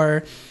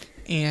for,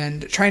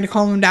 and trying to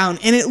calm him down.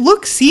 And it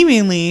looks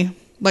seemingly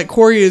like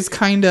Corey is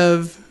kind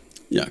of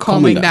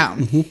calming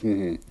down.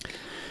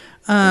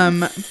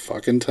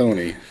 Fucking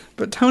Tony.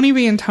 But Tony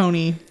being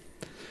Tony,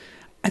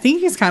 I think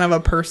he's kind of a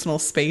personal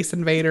space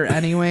invader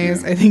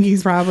anyways. I think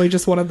he's probably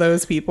just one of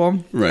those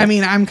people. Right. I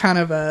mean, I'm kind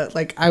of a,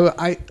 like,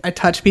 I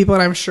touch people,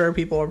 and I'm sure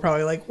people are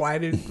probably like, why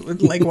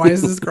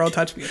does this girl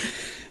touch me?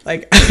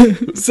 Like,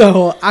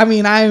 so, I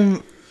mean,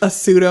 I'm a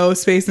pseudo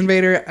space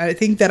invader. I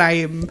think that I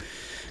am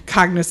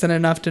cognizant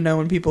enough to know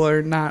when people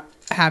are not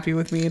happy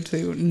with me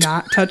to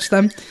not touch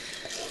them.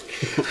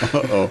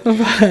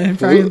 But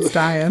Brian's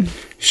dying.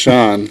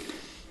 Sean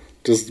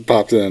just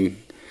popped in,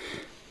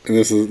 and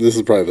this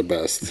is probably the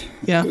best.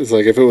 Yeah. It's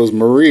like if it was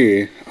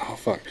Marie, oh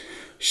fuck,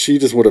 she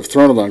just would have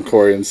thrown it on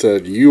Corey and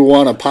said, "You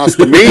want a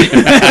pasta meat?"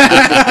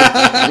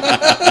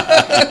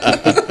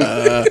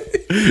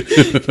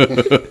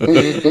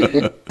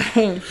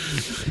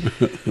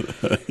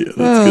 Yeah,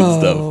 that's good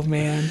stuff. Oh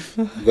man.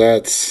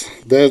 That's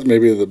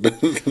maybe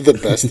the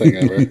best thing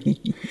ever.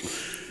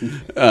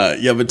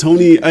 Yeah, but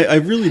Tony, I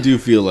really do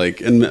feel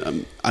like,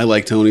 and I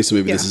like Tony, so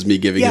maybe this is me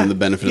giving him the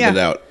benefit of the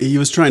doubt. He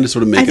was trying to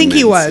sort of make I think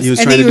amends. he was. He was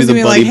I trying think to he do was the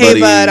gonna be buddy like, hey,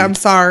 buddy, bud, I'm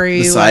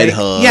sorry. the side like,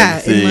 hug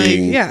And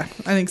thing. I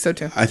think so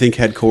too. I think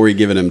had Corey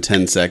given him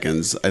 10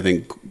 seconds, I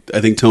think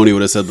Tony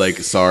would have said like,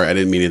 "Sorry, I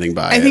didn't mean anything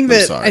by it. I think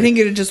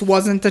it it just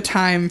wasn't the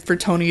time for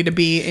Tony to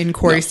be in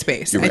Corey's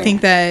space. you're I right.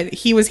 think that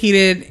he was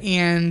heated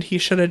and he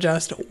should have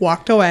just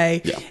walked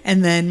away, Yeah.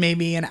 and then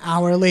maybe an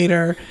hour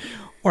later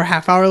or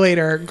half hour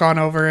later gone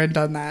over and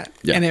done that.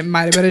 Yeah. And it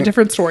might have been a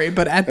different story.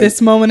 But at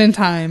this moment in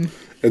time,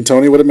 And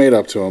Tony would have made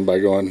up to him by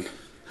going,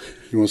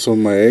 "You want some of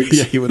my eggs?"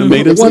 Yeah, he would have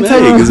made him some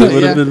eggs. It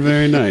would have been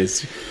very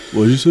nice.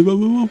 What did you say about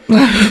my mom?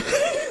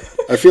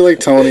 I feel like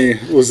Tony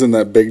was in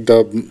that big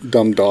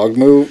dumb dog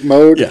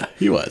mode. Yeah,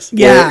 he was.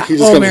 yeah. Where he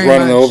just comes very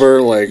running much.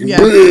 over like,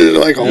 Yeah.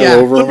 like all Yeah.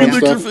 over Let him me and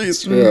lick your stuff.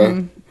 face.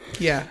 Yeah.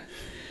 Yeah.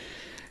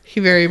 He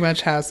very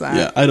much has that.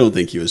 Yeah, I don't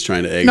think he was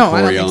trying to egg No,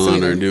 I don't Corey think so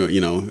on or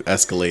either.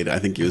 escalate. I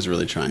think he was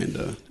really trying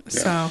to.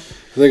 So, I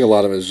think a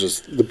lot of it is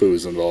just the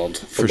booze involved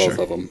for both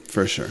sure. of them.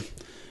 For sure.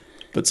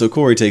 But so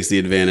Corey takes the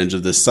advantage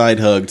of this side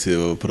hug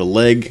to put a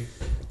leg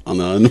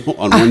on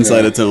one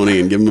side of Tony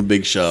and give him a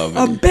big shove. a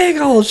and big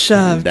old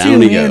shove. down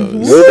too, he man.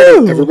 goes.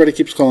 Woo! Everybody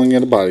keeps calling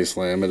it a body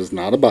slam. It is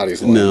not a body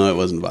slam. No, it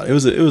wasn't a body. It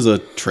was a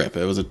trip.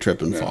 It was a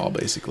trip and fall,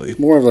 basically.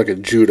 More of like a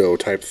judo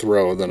type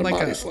throw than a Like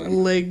body a slam.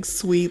 leg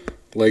sweep.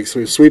 Leg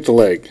sweep the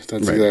leg.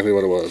 That's Right. exactly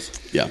what it was.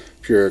 Yeah,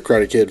 If you're a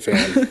Karate Kid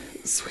fan,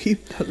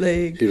 Sweep the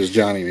leg. he was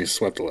Johnny and he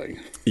swept the leg.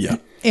 yeah,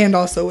 And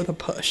also with a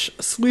push.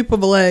 A sweep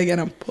of a leg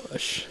and a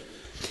push.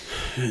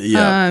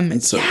 yeah.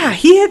 And so, Yeah,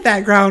 he hit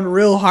that ground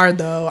real hard,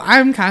 though.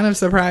 I'm kind of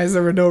surprised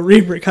there were no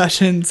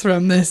repercussions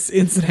from this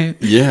incident.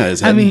 yeah, his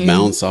head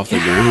bounced off the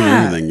ground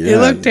and everything. Yeah, It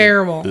looked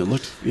terrible. It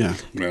looked, yeah.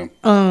 Yeah.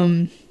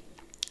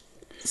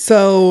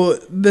 So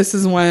this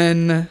is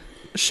when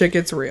shit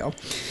gets real.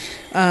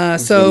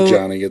 So When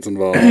Johnny gets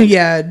involved.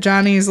 yeah,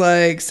 Johnny's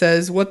like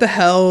says, "What the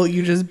hell?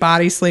 You just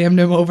body slammed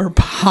him over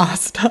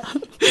pasta,"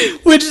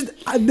 which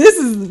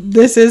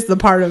this is the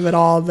part of it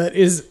all that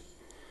is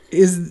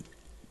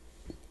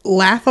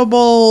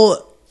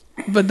laughable,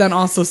 but then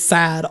also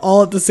sad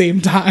all at the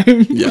same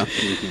time. Yeah.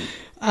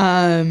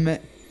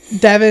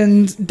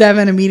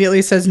 Devin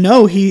immediately says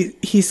no.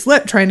 He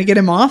slipped trying to get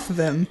him off of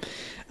him.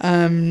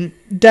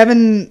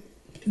 Devin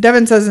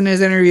says in his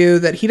interview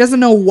that he doesn't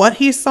know what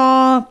he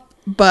saw,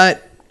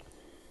 but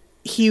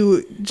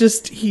he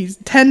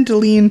tend to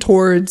lean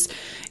towards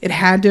it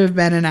had to have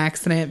been an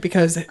accident,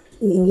 because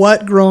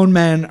what grown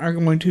men are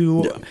going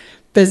to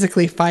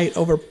physically fight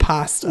over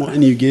pasta? Well,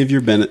 and you give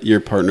your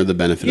partner the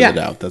benefit of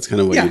the doubt. That's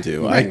kind of what you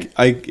do. Right.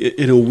 I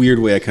in a weird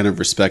way, I kind of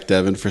respect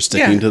Devin for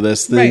sticking to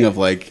this thing of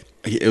like,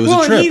 it was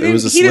a trip. It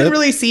was a slip. He didn't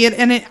really see it.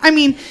 And I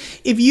mean,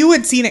 if you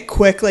had seen it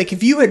quick, like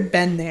if you had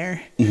been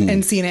there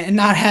and seen it and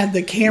not had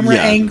the camera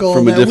angle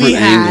from a that different we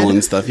had, angle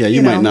and stuff. Yeah,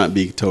 you might not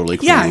be totally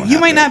clear. Yeah, on what you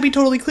might happened. not be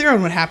totally clear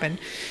on what happened.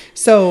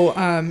 So,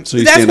 So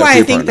you that's stand up why for I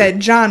your think partner. that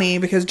Johnny,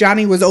 because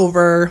Johnny was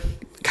over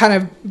kind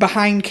of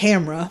behind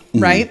camera,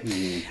 right?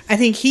 I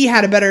think he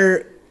had a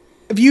better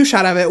view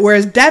shot of it,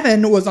 whereas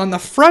Devin was on the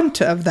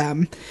front of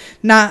them,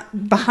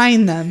 not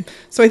behind them.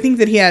 So I think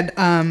that he had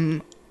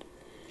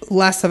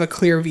less of a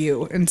clear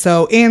view. And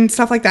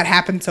stuff like that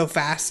happened so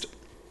fast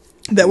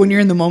that when you're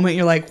in the moment,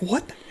 you're like,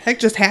 what the heck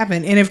just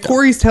happened? And if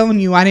Corey's telling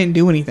you I didn't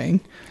do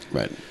anything,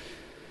 right?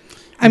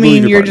 I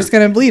mean, you're just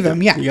going to believe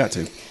him. Yeah. You got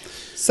to.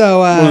 So,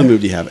 what other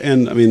move do you have?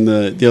 And I mean,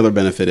 the other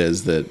benefit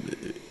is that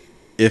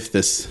if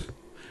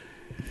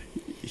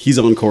he's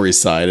on Corey's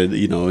side,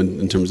 you know,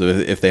 in terms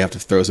of if they have to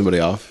throw somebody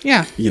off.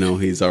 Yeah. You know,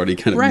 he's already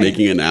kind of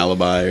making an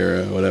alibi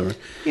or whatever.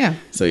 Yeah.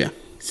 So, yeah.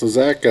 So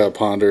Zach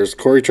ponders,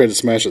 Corey tried to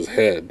smash his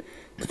head.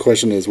 The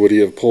question is, would he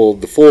have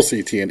pulled the full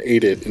CT and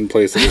ate it in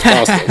place of his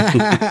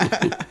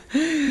costume?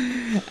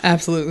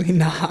 Absolutely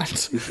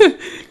not.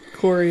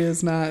 Corey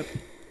is not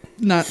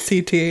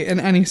CT in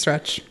any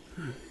stretch.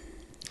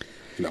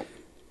 No.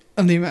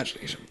 Of the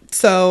imagination.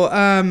 So,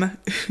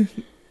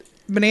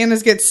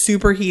 Bananas gets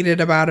super heated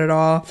about it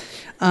all.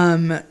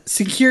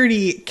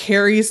 Security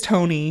carries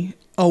Tony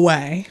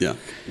away. Yeah.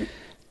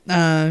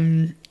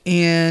 And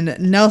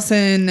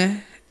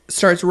Nelson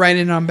starts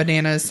writing on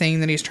Bananas,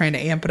 saying that he's trying to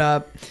amp it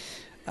up.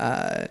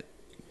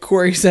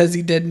 Corey says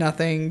he did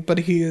nothing, but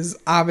he is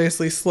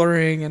obviously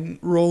slurring and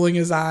rolling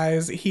his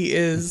eyes. He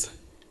is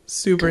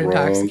super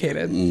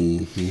intoxicated.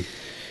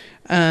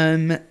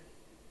 Mm-hmm.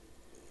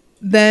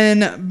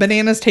 Then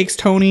Bananas takes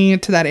Tony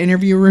to that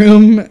interview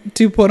room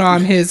to put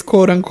on his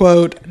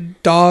quote-unquote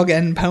dog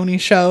and pony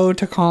show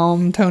to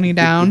calm Tony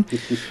down,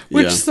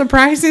 which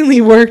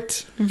surprisingly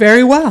worked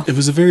very well. It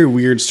was a very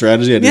weird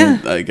strategy. I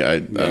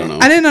don't know.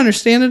 I didn't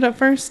understand it at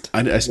first.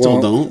 I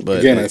still don't, but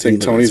again, I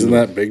think Tony's in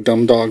that big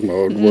dumb dog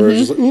mode where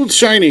it's just like, ooh, it's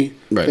shiny.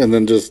 Right. And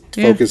then just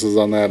focuses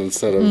on that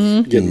instead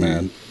of getting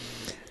mad.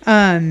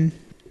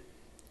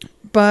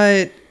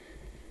 But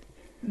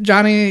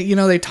Johnny, you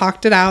know, they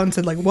talked it out and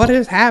said, like, what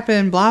has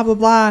happened, blah, blah,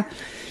 blah.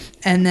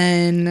 And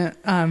then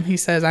he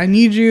says, I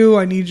need you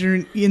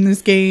in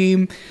this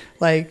game.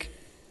 Like,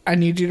 I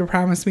need you to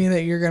promise me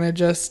that you're going to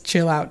just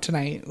chill out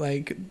tonight.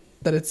 Like,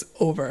 that it's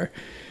over.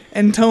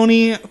 And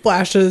Tony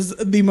flashes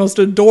the most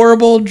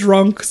adorable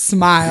drunk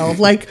smile.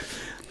 Like,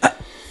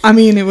 I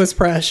mean, it was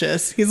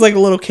precious. He's like a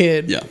little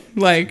kid. Yeah.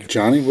 Like,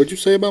 Johnny, what'd you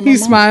say about my mom? He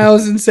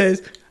smiles and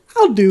says,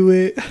 I'll do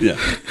it. Yeah.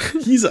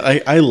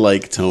 I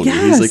like Tony.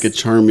 Yes. He's like a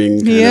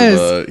charming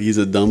he's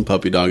a dumb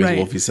puppy dog, as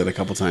Wolfie said a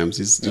couple times.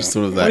 He's just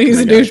sort of that. When he's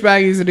a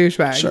douchebag, he's a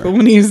douchebag. Sure. But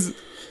when he's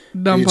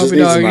dumb puppy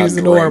dog, he's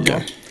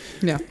adorable.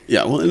 Yeah.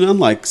 Yeah, well, and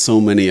unlike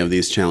so many of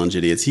these challenge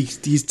idiots,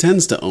 he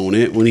tends to own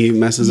it when he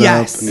messes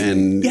up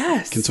and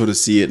can sort of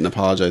see it and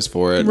apologize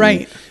for it.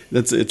 Right.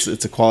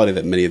 It's a quality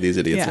that many of these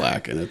idiots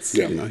lack, and it's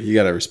you know, you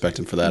got to respect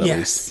him for that at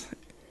least.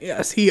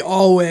 Yes, he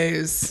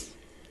always,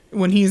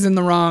 when he's in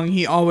the wrong,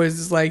 he always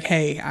is like,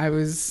 hey, I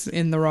was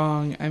in the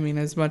wrong. I mean,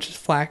 as much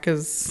flack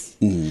as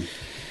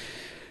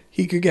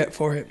he could get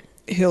for it,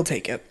 he'll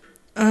take it.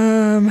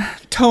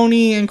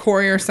 Tony and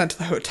Corey are sent to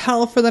the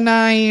hotel for the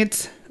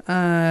night.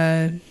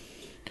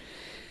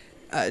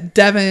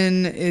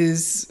 Devin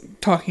is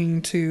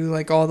talking to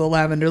like all the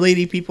Lavender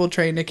Lady people,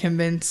 trying to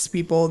convince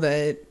people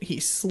that he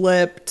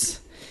slipped.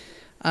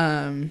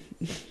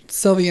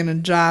 Sylvian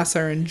and Joss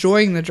are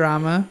enjoying the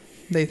drama.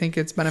 They think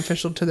it's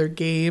beneficial to their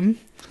game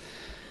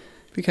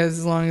because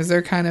as long as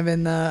they're kind of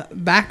in the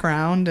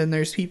background and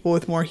there's people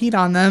with more heat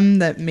on them,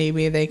 that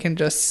maybe they can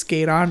just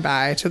skate on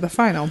by to the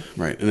final.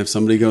 Right. And if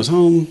somebody goes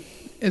home,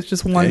 it's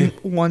just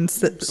one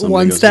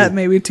step,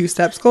 maybe 2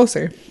 steps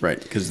closer. Right,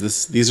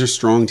 because these are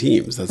strong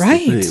teams. That's the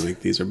thing.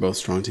 Like, these are both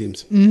strong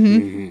teams.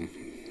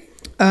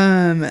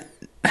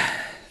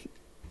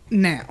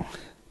 Now,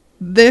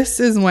 this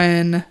is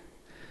when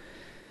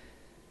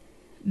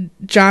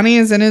Johnny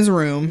is in his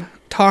room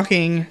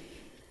talking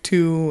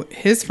to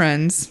his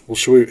friends. Well,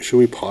 should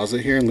we pause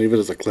it here and leave it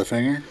as a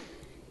cliffhanger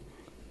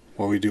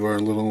while we do our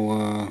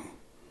little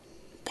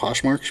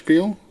Poshmark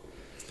spiel?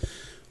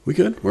 We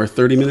could. We're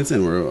 30 minutes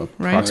in. We're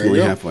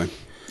approximately halfway.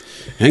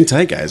 Hang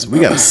tight, guys. We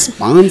got a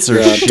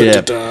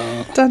sponsorship.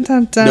 Dun,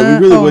 dun, dun. No,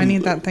 we really would, I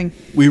need that thing.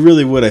 We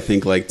really would, I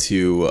think, like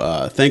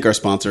to thank our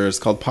sponsor. It's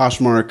called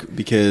Poshmark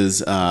because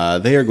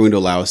they are going to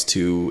allow us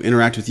to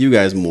interact with you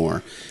guys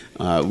more.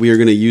 We are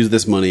going to use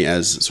this money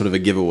as sort of a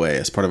giveaway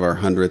as part of our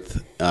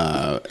 100th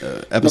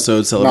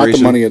episode celebration. Not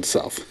the money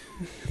itself.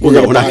 We're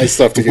not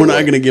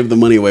going to give the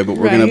money away, but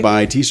we're going to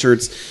buy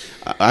T-shirts.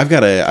 I've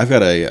got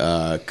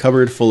a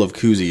cupboard full of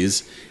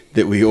koozies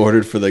that we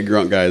ordered for the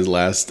Grunt Guys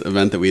last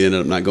event that we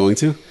ended up not going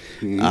to.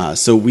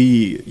 So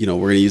we're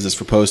going to use this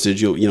for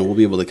postage. We'll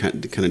be able to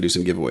kind of do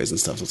some giveaways and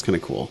stuff. So it's kind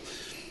of cool.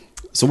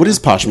 So what is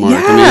Poshmark?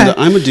 Yeah. Amanda,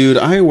 I'm a dude.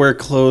 I wear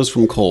clothes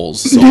from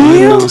Kohl's, so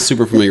I'm not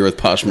super familiar with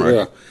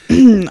Poshmark.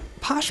 Yeah.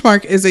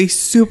 Poshmark is a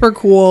super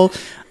cool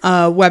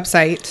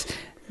website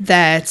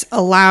that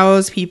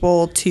allows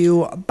people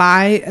to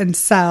buy and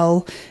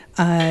sell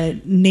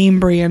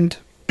name brand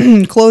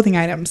clothing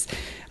items.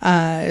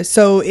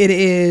 So it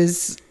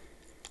is.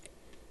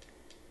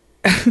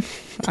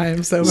 I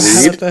am so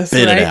bad at this.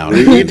 Spit it out.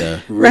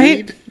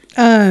 Right?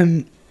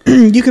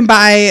 You can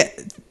buy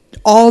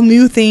all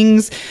new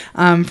things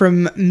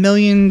from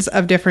millions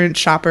of different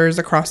shoppers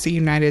across the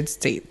United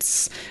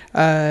States.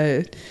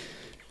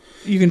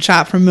 You can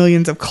shop from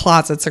millions of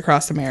closets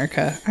across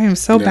America. I am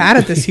so bad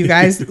at this, you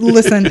guys.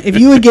 Listen, if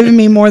you had given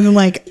me more than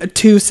like a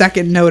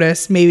 2-second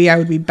notice, maybe I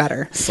would be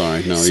better.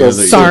 Sorry, no.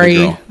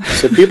 Sorry.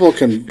 So people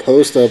can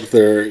post up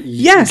their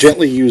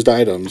gently used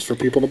items for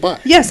people to buy.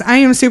 Yes, I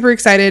am super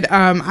excited.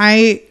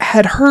 I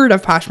had heard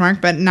of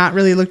Poshmark, but not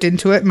really looked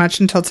into it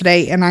much until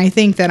today. And I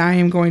think that I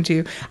am going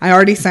to. I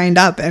already signed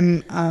up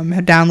and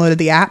have downloaded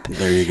the app.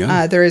 There you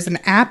go. There is an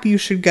app you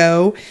should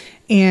go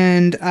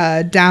and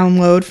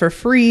download for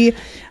free.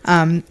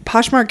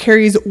 Poshmark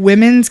carries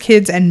women's,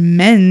 kids, and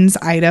men's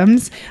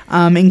items,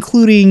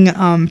 including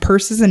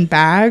purses and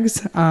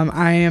bags.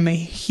 I am a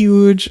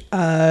huge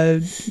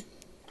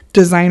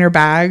designer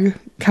bag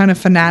kind of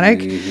fanatic.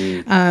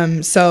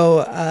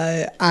 So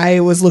I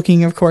was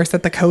looking, of course,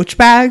 at the Coach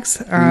bags.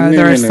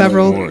 There are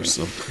several.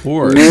 Of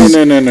course. No.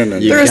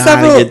 You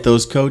gotta get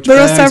those Coach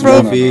bags.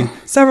 There are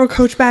several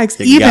Coach bags.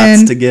 You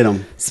got to get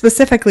them.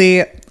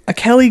 Specifically, a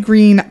Kelly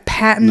Green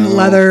patent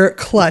leather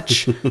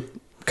clutch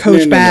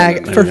Coach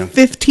bag for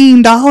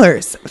 $15.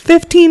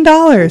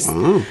 $15.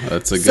 Wow,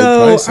 that's a good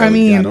price.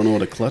 I don't know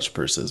what a clutch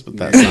purse is, but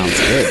that sounds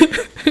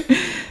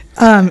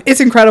good.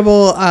 It's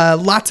incredible.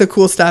 Lots of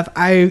cool stuff.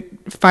 I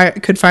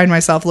could find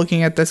myself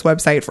looking at this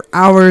website for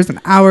hours and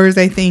hours,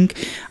 I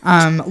think,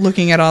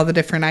 looking at all the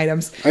different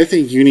items. I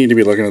think you need to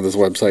be looking at this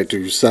website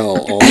to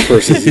sell all the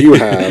purses you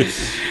have.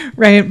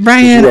 Right,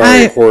 Brian, you are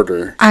a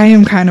hoarder. I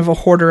am kind of a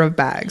hoarder of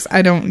bags.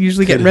 I don't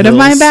usually get rid of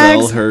my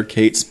bags. Sell her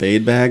Kate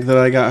Spade bag that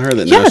I got her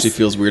that now she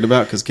feels weird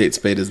about because Kate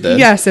Spade is dead?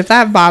 Yes, if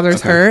that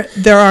bothers her.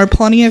 There are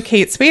plenty of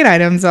Kate Spade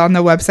items on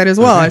the website as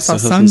well. I saw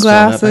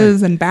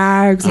sunglasses and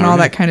bags and all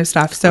that kind of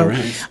stuff. So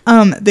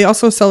they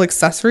also sell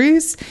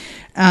accessories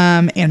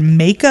and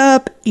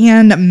makeup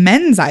and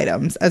men's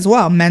items as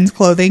well. Men's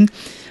clothing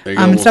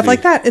and stuff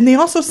like that. And they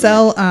also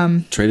sell...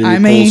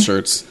 Trading Kohl's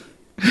shirts.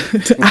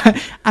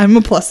 I'm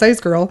a plus size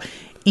girl,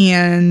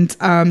 and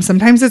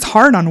sometimes it's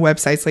hard on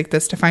websites like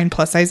this to find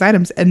plus size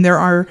items, and there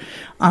are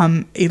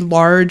a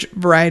large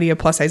variety of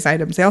plus size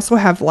items. They also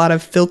have a lot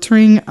of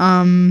filtering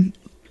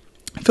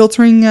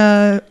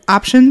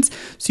options,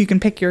 so you can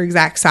pick your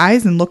exact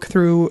size and look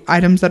through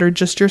items that are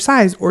just your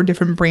size or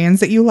different brands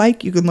that you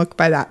like. You can look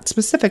by that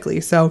specifically.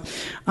 So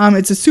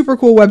it's a super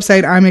cool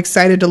website. I'm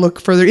excited to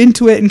look further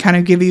into it and kind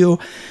of give you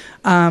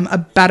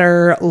a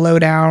better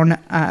lowdown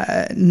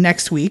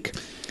next week.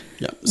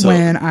 Yeah, so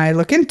when I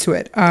look into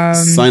it.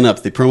 Sign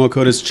up. The promo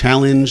code is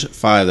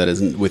Challenge5. That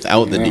is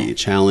without the D.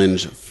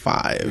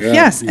 Challenge5. Yeah,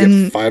 yes.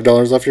 And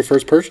 $5 off your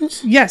first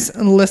purchase? Yes.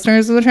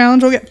 Listeners of the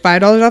challenge will get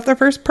 $5 off their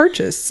first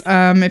purchase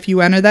if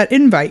you enter that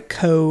invite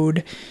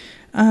code.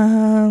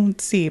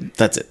 Let's see.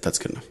 That's it. That's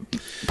good enough.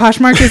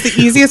 Poshmark is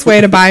the easiest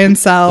way to buy and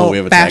sell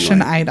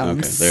fashion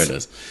items. Okay, there it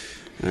is.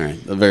 All right.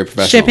 Very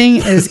professional. Shipping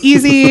is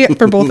easy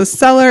for both the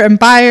seller and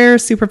buyer.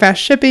 Super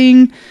fast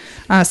shipping.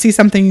 See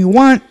something you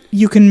want,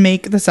 you can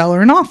make the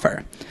seller an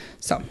offer.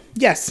 So,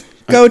 yes,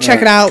 go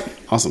check it out.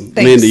 Awesome. Thanks.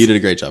 Amanda, you did a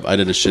great job. I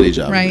did a shitty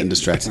job and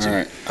distracted you. All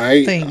right.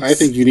 I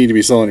think you need to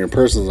be selling your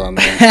purses on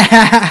there.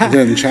 And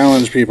then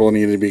challenge people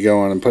need to be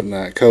going and putting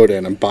that code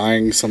in and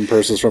buying some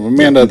purses from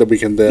Amanda that we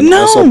can then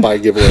also buy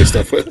giveaway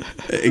stuff with.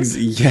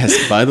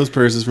 Yes, buy those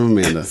purses from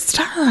Amanda.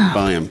 Stop.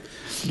 Buy them.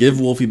 Give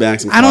Wolfie back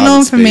some. I don't know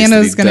if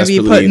Amanda's going to be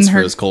putting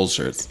her Kohl's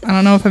shirts. I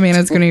don't know if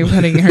Amanda's going to be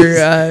putting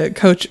her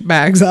Coach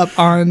bags up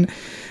on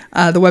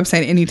the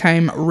website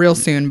anytime real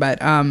soon, but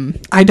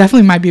I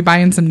definitely might be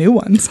buying some new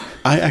ones.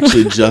 I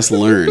actually just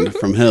learned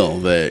from Hill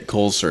that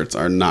Kohl's shirts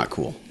are not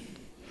cool,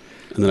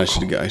 and then I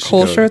should go.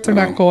 Kohl's shirts are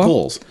not cool.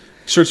 Kohl's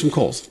shirts from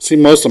Kohl's. See,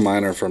 most of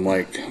mine are from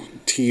like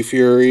T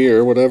Fury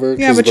or whatever.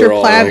 Yeah, but your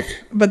plaid,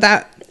 but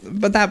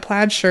that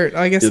plaid shirt,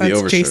 I guess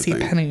that's J.C.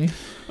 Penney.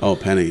 Oh,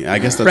 Penny. I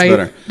guess that's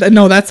better.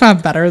 No, that's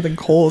not better than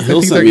Kohl's.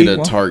 Hill sent me to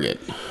Target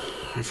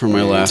for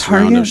my last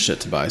round of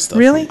shit to buy stuff.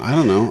 Really? I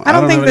don't know. I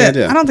don't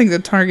think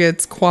that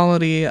Target's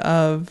quality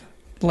of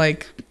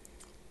like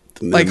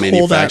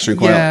manufacturing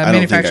quality. Yeah,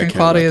 manufacturing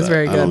quality is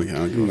very good. I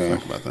don't give a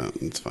fuck about that.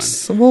 It's fine.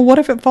 So, well, what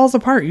if it falls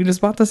apart? You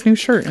just bought this new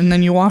shirt and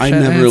then you wash it. I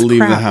never leave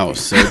the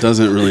house, so it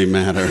doesn't really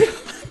matter.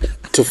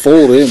 To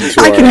fold into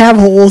I can have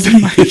holes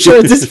in my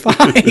shirts. It's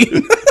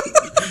fine.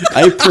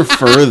 I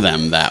prefer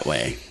them that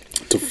way.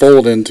 To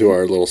fold into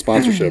our little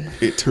sponsorship.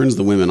 It turns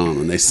the women on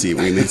when they see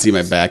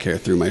my back hair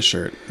through my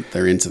shirt.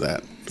 They're into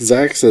that.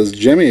 Zach says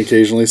Jemmy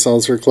occasionally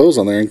sells her clothes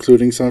on there,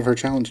 including some of her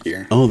challenge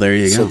gear. Oh, there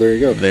you go. So there you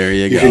go. There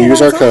you go. You can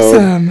use our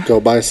code. Go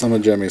buy some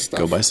of Jemmy's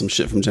stuff. Go buy some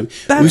shit from Jemmy.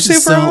 That's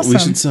super awesome. We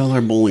should sell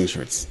our bowling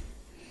shirts.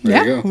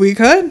 There you go. We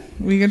could.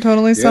 We could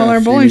totally sell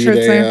our bowling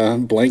shirts there.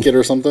 Blanket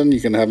or something,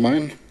 you can have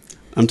mine.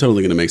 I'm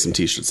totally going to make some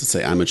T-shirts that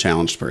say "I'm a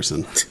challenged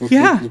person."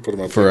 Yeah, put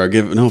them up for our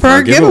giveaway.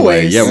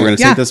 Giveaways. Yeah, we're going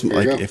to take this.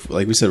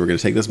 Like we said, we're going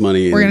to take this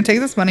money. We're going to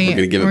take this money. We're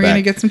going to give it back. We're going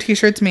to get some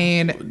T-shirts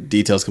made.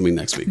 Details coming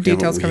next week.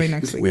 Coming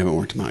next week. We haven't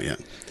worked them out yet.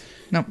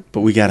 No,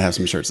 but we got to have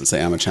some shirts that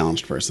say "I'm a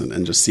challenged person"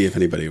 and just see if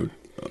anybody would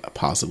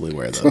possibly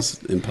wear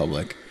those in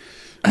public.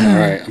 All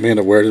right,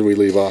 Amanda, where did we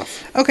leave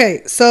off?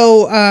 Okay,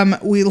 so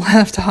we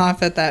left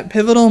off at that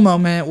pivotal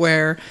moment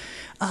where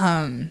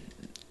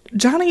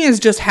Johnny is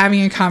just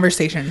having a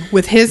conversation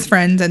with his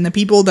friends and the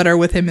people that are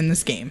with him in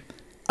this game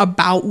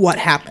about what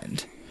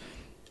happened.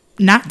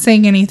 Not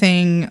saying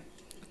anything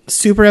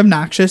super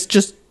obnoxious,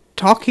 just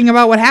talking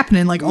about what happened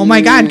and like, oh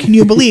my God, can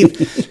you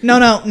believe?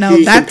 No.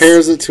 He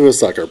compares it to a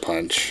sucker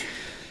punch.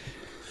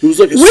 It was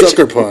like a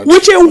sucker punch.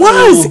 Which it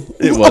was.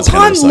 It was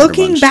Upon kind of a sucker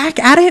looking punch. back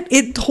at it,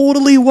 it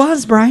totally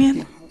was,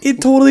 Brian. It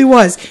totally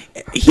was.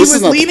 This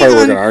is not the part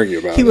we're gonna argue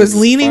about. He was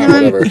It's leaning fine,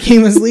 on. whatever. He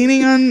was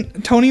leaning on.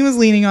 Tony was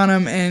leaning on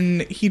him,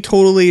 and he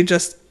totally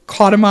just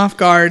caught him off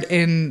guard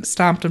and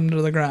stomped him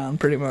to the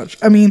ground. Pretty much.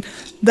 I mean,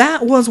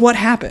 that was what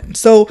happened.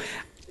 So,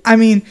 I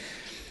mean,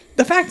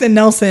 the fact that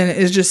Nelson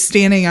is just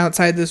standing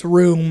outside this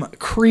room,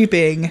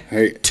 creeping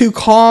to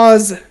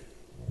cause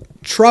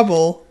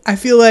trouble, I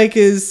feel like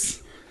is.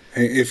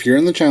 Hey, if you're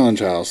in the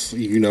challenge house,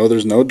 you know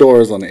there's no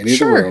doors on any of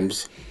the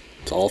rooms.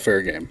 It's all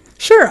fair game.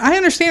 Sure, I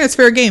understand it's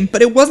fair game,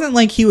 but it wasn't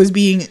like he was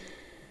being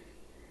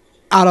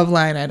out of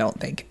line, I don't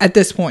think, at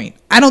this point.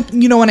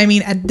 You know what I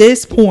mean? At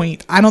this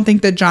point, I don't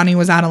think that Johnny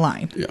was out of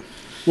line. Yeah.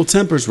 Well,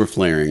 tempers were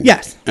flaring.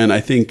 Yes. And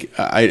I think,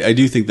 I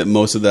do think that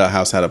most of the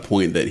house had a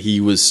point that he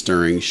was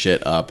stirring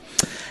shit up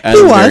at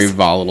a very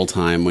volatile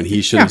time when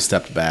he should have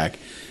stepped back.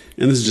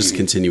 And this is just a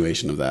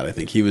continuation of that. I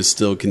think he was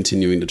still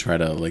continuing to try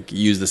to like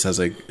use this as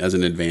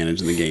an advantage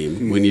in the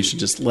game when you should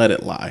just let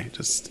it lie.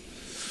 Just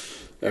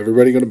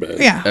everybody go to bed.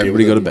 Yeah.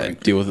 Everybody go to bed.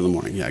 Deal with it in the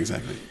morning. Yeah,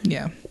 exactly.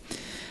 Yeah.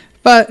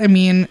 But I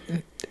mean,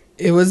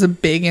 it was a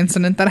big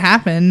incident that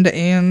happened,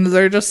 and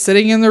they're just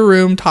sitting in the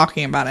room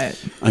talking about it.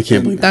 I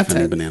can't believe that's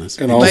it. it. Bananas.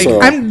 And also,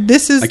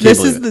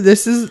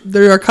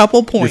 there are a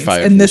couple points,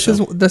 and this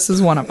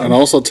is one of them. And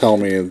also tell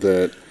me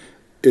that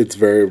it's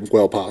very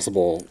well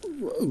possible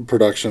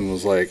production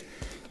was like,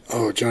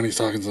 oh, Johnny's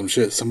talking some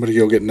shit. Somebody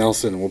go get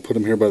Nelson, and we'll put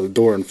him here by the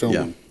door and film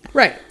him.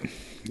 Right.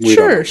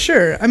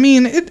 Sure. I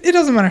mean, it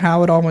doesn't matter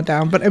how it all went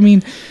down, but I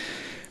mean,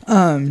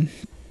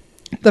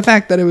 the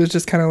fact that it was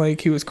just kind of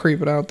like he was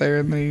creeping out there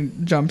and then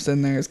he jumps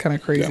in there is kind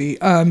of crazy.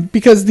 Yeah.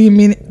 Because the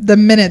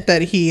minute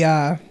that he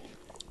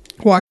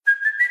walked.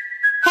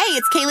 Hey,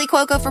 it's Kaylee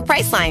Cuoco for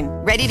Priceline.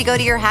 Ready to go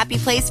to your happy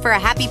place for a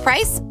happy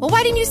price? Well,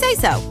 why didn't you say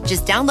so?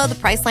 Just download the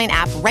Priceline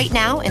app right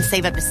now and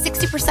save up to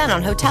 60%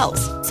 on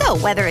hotels. So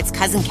whether it's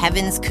Cousin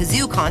Kevin's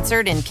Kazoo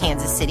Concert in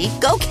Kansas City,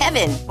 go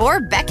Kevin, or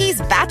Becky's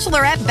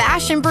Bachelorette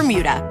Bash in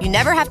Bermuda, you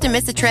never have to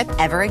miss a trip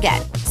ever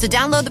again. So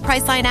download the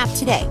Priceline app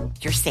today.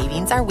 Your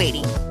savings are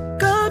waiting.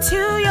 Go to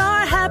your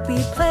happy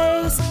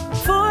place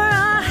for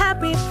a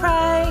happy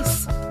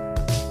price.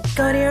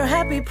 Go to your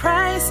happy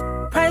price,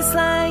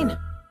 Priceline.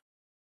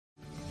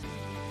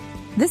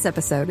 This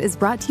episode is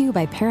brought to you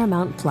by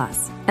Paramount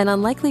Plus. An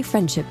unlikely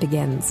friendship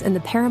begins in the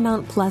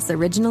Paramount Plus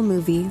original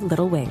movie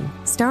Little Wing,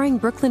 starring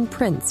Brooklyn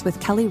Prince with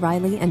Kelly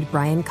Riley and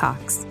Brian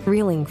Cox.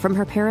 Reeling from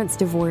her parents'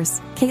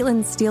 divorce,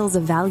 Caitlin steals a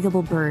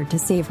valuable bird to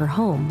save her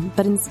home,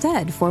 but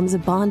instead forms a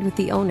bond with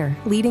the owner,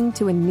 leading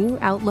to a new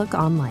outlook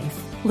on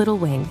life. Little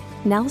Wing,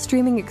 now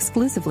streaming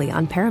exclusively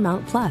on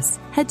Paramount Plus.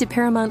 Head to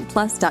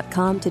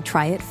ParamountPlus.com to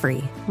try it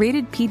free.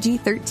 Rated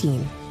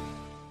PG-13.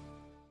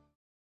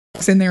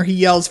 In there, he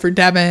yells for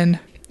Devin.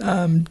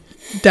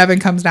 Devin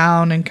comes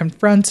down and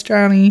confronts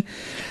Johnny.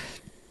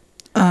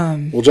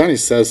 Well, Johnny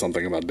says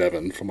something about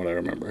Devin, from what I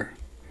remember.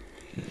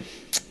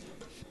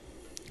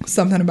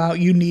 Something about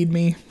you need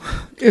me.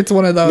 It's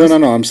one of those.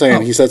 No. I'm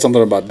saying he said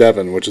something about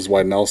Devin, which is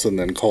why Nelson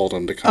then called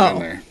him to come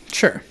in there.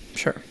 Sure.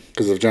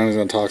 Because if Johnny's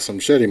going to talk some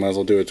shit, he might as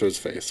well do it to his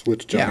face,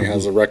 which Johnny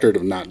has a record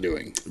of not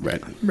doing.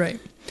 Right.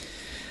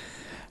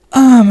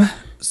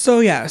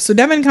 So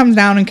Devin comes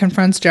down and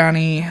confronts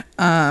Johnny.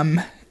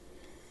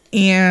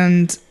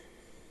 And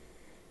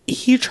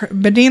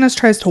Bananas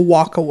tries to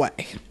walk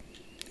away,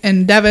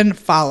 and Devin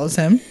follows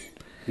him,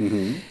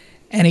 and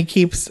he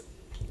keeps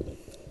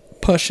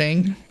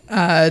pushing.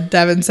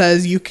 Devin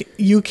says,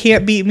 "You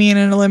can't beat me in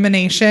an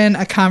elimination,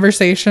 a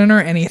conversation,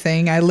 or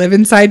anything. I live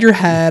inside your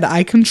head.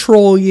 I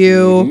control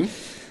you."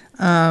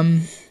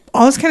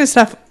 All this kind of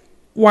stuff,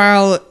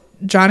 while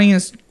Johnny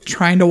is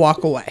trying to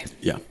walk away.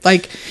 Yeah.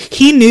 Like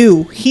he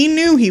knew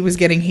he was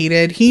getting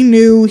heated. He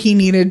knew he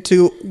needed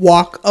to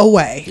walk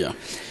away. Yeah.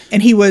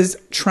 And he was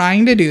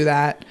trying to do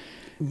that.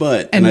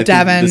 But and I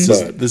Devin,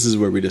 think this is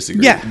where we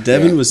disagree. Yeah.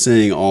 Devin was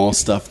saying all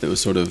stuff that was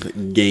sort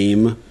of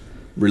game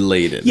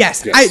related.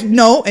 Yes. I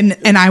know,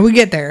 and I would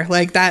get there.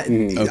 Like that.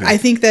 Okay. I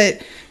think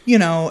that,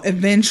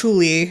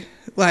 eventually,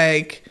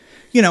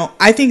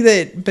 I think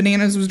that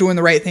Bananas was doing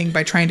the right thing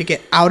by trying to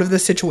get out of the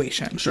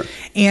situation. Sure.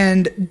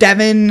 And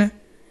Devin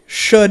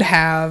should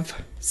have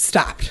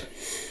stopped.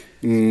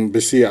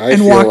 But see, I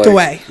feel walked like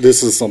away.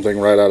 This is something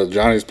right out of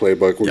Johnny's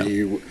playbook where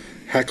you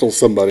heckle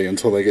somebody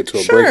until they get to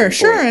a breaking point.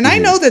 Sure. And I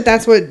know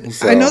that's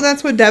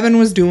what Devin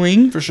was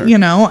doing. For sure.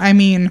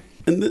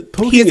 And the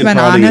poking and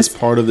prodding is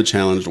part of the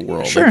challenged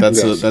world. Sure. Like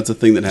that's a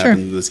thing that happens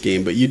in this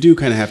game. But you do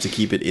kind of have to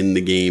keep it in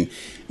the game.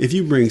 If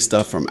you bring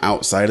stuff from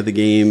outside of the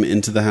game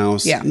into the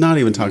house, not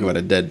even talk about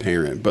a dead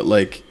parent, but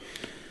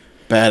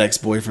bad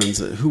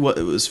ex-boyfriends.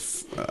 It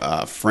was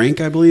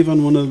Frank, I believe,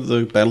 on one of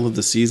the Battle of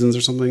the Seasons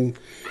or something.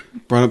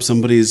 Brought up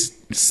somebody's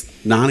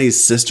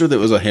Nani's sister that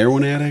was a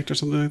heroin addict or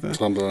something like that.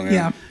 Something,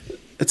 Yeah.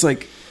 It's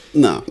like,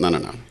 no.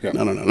 Yeah.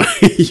 No.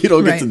 You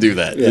don't get to do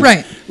that. Yeah.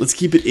 Right. Let's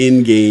keep it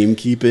in game.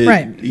 Keep it,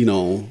 Right.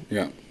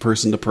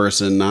 person to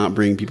person, not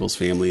bring people's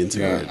family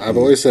into it. I've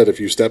always said if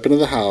you step into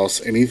the house,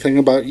 anything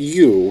about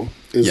you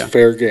is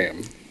fair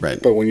game.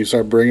 Right. But when you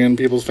start bringing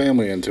people's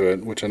family into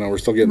it, which I know we're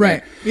still getting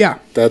Right. there, Yeah.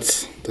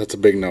 that's a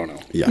big no-no.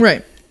 Yeah.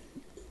 Right.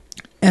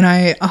 And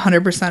I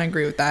 100%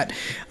 agree with that.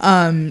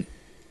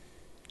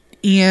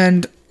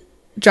 And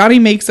Johnny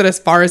makes it as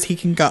far as he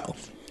can go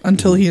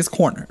until he is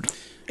cornered.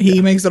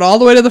 He makes it all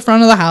the way to the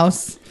front of the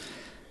house,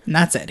 and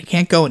that's it. He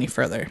can't go any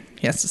further.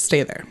 He has to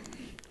stay there.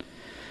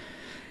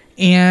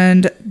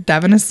 And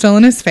Devin is still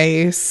in his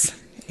face,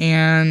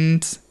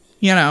 and,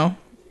 Johnny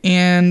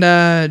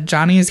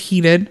is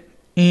heated,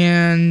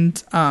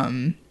 and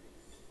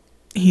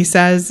he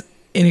says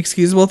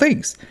inexcusable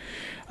things.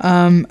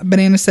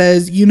 Banana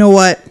says, "You know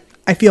what?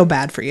 I feel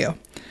bad for you.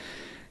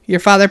 Your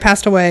father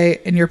passed away,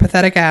 and your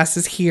pathetic ass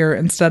is here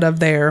instead of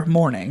there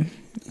mourning.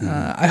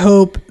 I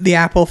hope the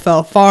apple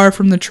fell far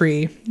from the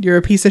tree. You're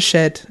a piece of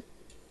shit,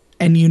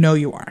 and you know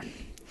you are."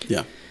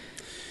 Yeah.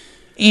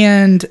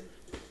 And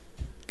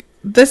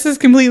this is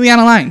completely out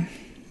of line.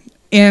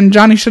 And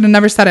Johnny should have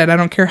never said it. I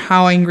don't care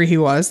how angry he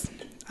was.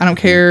 I don't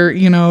care,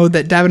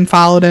 that Devin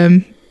followed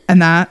him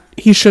and that.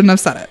 He shouldn't have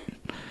said it.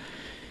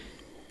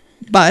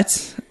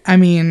 But, I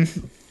mean,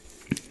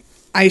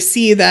 I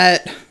see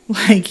that,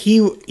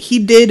 he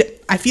did,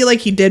 I feel like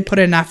he did put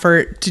an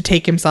effort to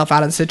take himself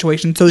out of the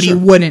situation so that he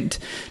wouldn't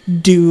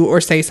do or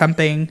say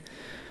something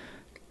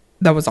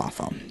that was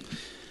awful.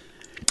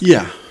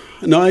 Yeah.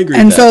 No, I agree.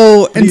 And with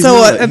that. and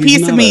so a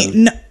piece of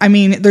me, I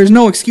mean, there's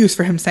no excuse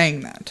for him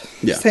saying that.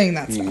 Yeah. Saying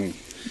that stuff.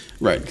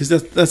 Right, because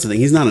that's the thing.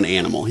 He's not an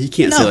animal. He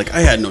can't say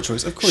I had no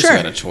choice. Of course, you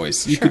had a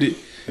choice. You could,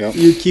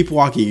 you keep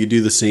walking. You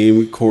do the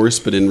same course,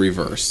 but in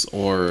reverse,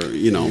 or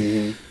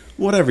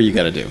whatever you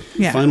got to do.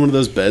 Yeah. Find one of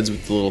those beds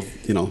with the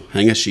little,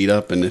 hang a sheet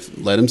up, and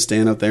let him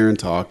stand up there and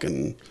talk,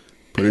 and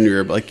put in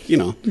your ear,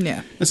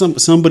 Yeah.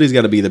 Somebody's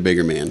got to be the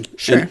bigger man.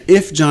 Sure. And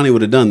if Johnny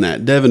would have done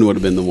that, Devin would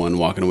have been the one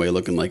walking away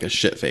looking like a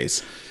shit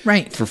face.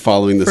 Right. For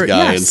following this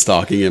guy and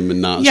stalking him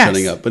and not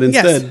shutting up. But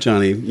instead,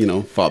 Johnny,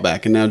 fought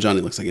back, and now Johnny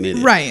looks like an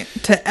idiot. Right.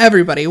 To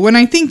everybody. When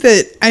I think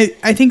that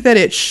I think that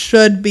it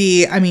should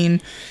be, I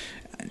mean,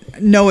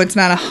 no, it's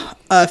not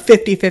a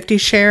 50-50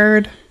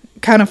 shared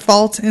kind of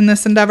fault in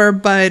this endeavor,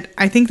 but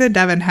I think that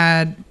Devin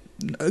had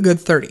a good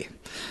 30%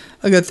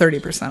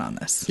 on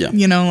this. Yeah.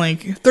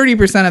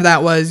 30% of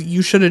that was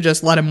you should have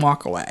just let him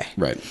walk away.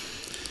 Right.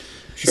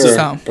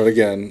 Sure. But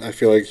again, I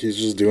feel like he's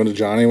just doing to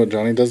Johnny what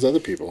Johnny does to other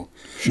people.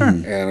 Sure.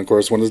 And of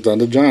course, when it's done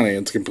to Johnny,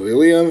 it's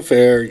completely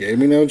unfair. Gave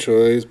me no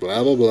choice,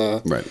 blah, blah,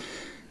 blah. Right.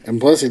 And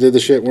plus, he did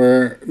the shit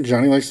where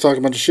Johnny likes to talk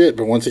a bunch of shit,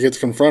 but once he gets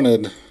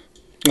confronted,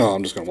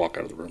 I'm just going to walk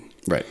out of the room.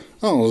 Right.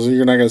 Oh, so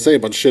you're not going to say a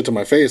bunch of shit to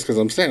my face because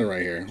I'm standing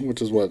right here,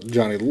 which is what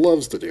Johnny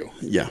loves to do.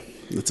 Yeah.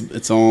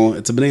 It's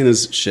a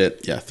Bananas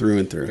shit, through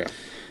and through. Yeah.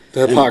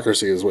 The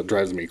hypocrisy is what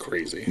drives me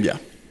crazy. Yeah.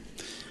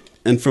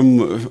 And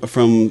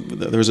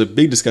there was a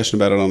big discussion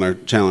about it on our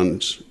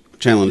challenge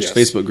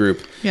Facebook group.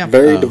 Yeah.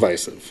 Very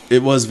divisive.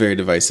 It was very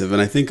divisive,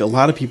 and I think a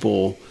lot of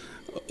people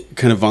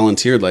kind of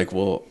volunteered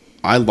well,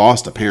 I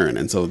lost a parent,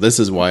 and so this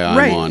is why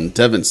I'm on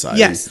Devin's side.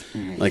 Yes.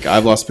 And, I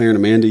lost a parent,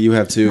 Amanda, you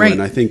have too,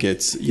 and I think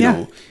it's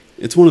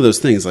it's one of those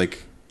things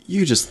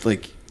you just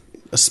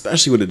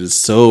especially when it is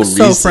so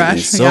recent fresh,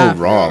 and so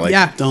raw.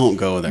 Don't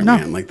go there, No.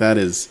 man.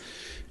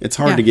 It's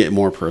hard to get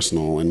more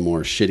personal and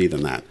more shitty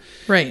than that.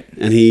 Right.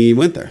 And he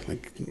went there.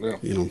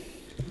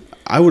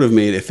 I would have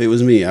made, if it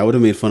was me, I would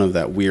have made fun of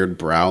that weird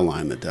brow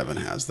line that Devin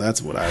has.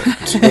 That's what I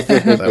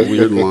would that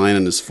weird line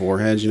on his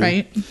forehead,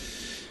 Right.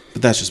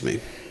 But that's just me.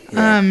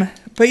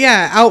 But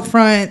out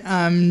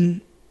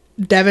front,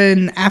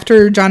 Devin,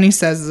 after Johnny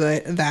says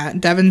that,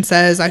 Devin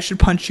says, "I should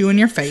punch you in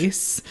your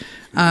face."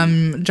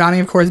 Johnny,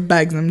 of course,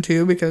 begs him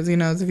to because he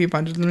knows if he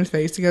punches him in his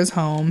face, he goes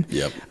home.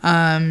 Yep.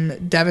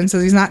 Devin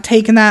says he's not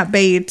taking that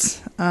bait.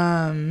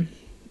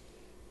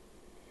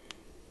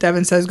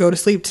 Devin says, "Go to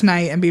sleep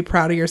tonight and be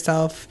proud of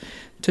yourself,"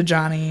 to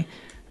Johnny.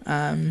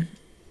 And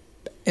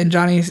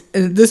Johnny,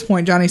 at this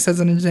point, Johnny says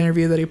in his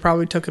interview that he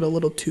probably took it a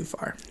little too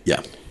far.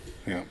 Yeah.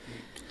 Yeah.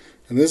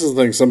 And this is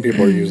the thing some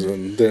people are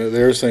using.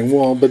 They're saying,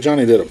 well, but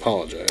Johnny did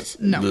apologize.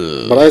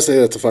 No. But I say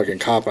that's a fucking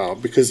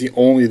cop-out because he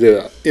only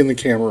did it in the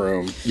camera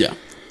room. Yeah.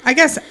 I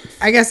guess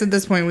at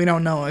this point we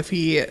don't know if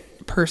he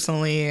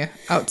personally,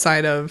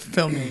 outside of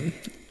filming,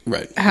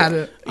 had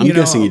a. I'm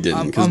guessing he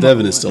didn't because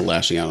Devin is still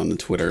lashing out on the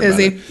Twitter. Is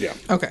he? Yeah.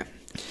 Okay.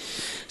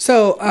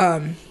 So,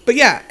 but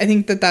I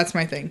think that's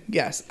my thing.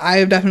 Yes, I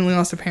have definitely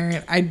lost a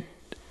parent.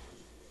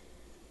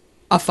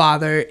 A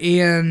father,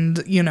 and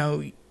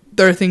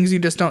there are things you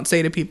just don't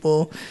say to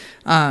people,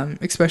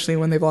 especially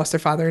when they've lost their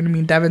father. And I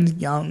mean, Devin's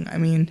young. I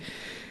mean,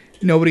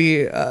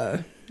 nobody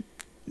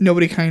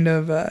kind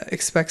of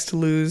expects to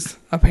lose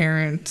a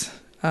parent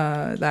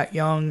that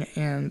young,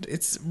 and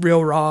it's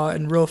real raw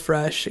and real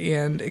fresh,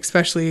 and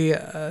especially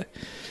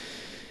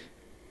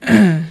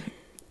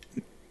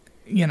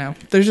you know,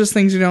 there's just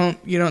things you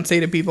don't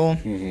say to people.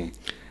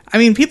 I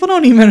mean, people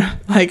don't even,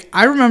 like,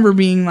 I remember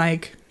being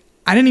like,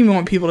 I didn't even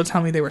want people to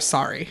tell me they were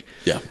sorry.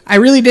 Yeah. I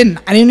really didn't.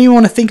 I didn't even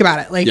want to think about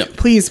it. Like,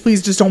 please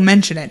just don't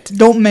mention it.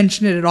 Don't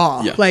mention it at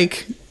all. Yeah.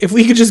 Like, if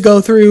we could just go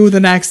through the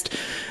next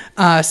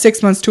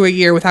 6 months to a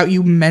year without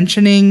you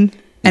mentioning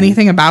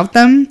anything about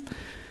them,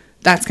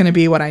 that's going to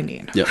be what I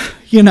need. Yep.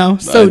 You know?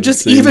 So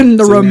just even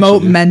the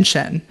remote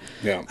mention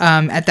Yeah.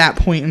 at that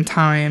point in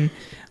time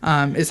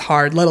is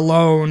hard, let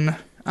alone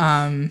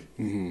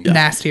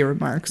nasty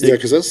remarks. Yeah,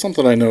 because that's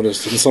something I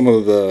noticed in some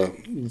of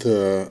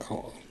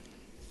the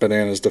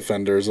Bananas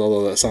defenders,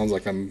 although that sounds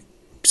like I'm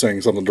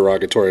saying something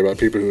derogatory about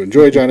people who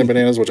enjoy Johnny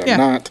Bananas, which I'm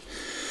not.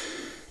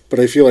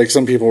 But I feel like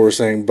some people were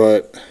saying,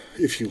 but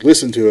if you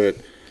listen to it,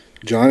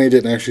 Johnny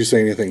didn't actually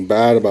say anything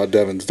bad about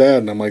Devin's dad.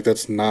 And I'm like,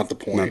 that's not the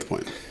point. Not the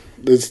point.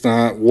 It's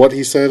not what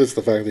he said. It's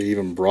the fact that he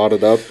even brought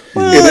it up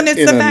in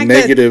a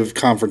negative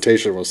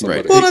confrontation with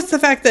somebody. Well, it's the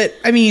fact that,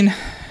 I mean,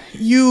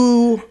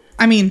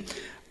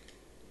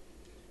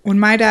 when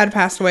my dad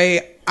passed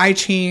away, I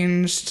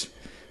changed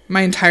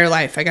my entire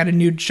life. I got a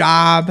new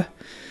job.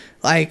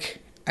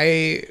 Like,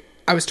 I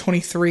was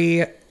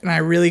 23 and I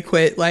really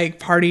quit, like,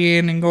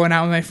 partying and going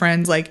out with my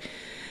friends. Like,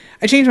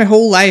 I changed my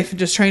whole life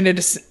just trying to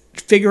just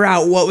figure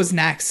out what was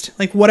next.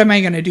 Like, what am I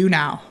going to do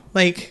now?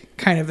 Like,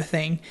 kind of a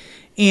thing.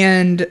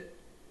 And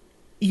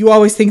you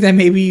always think that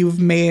maybe you've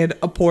made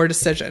a poor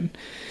decision.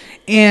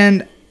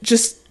 And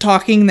just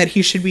talking that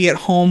he should be at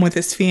home with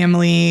his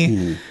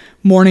family,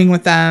 mourning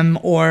with them,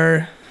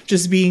 or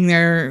just being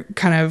there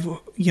kind of,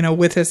 you know,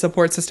 with his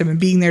support system and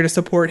being there to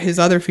support his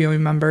other family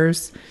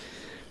members.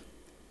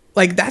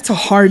 Like, that's a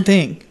hard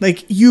thing.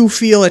 Like, you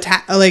feel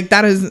attacked. Like,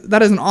 that is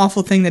an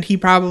awful thing that he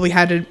probably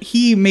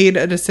he made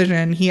a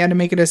decision. He had to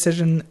make a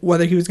decision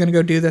whether he was going to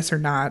go do this or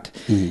not.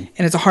 And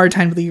it's a hard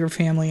time to leave your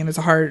family, and it's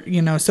a hard,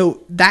 you know,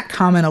 so that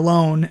comment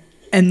alone,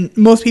 and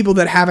most people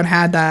that haven't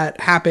had that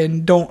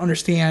happen don't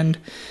understand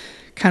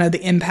kind of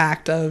the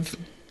impact of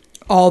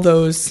all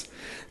those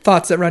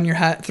thoughts that run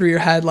through your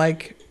head.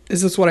 Like,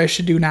 is this what I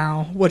should do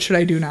now? What should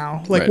I do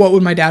now? Like, what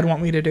would my dad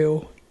want me to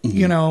do?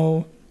 You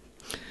know,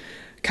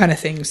 kind of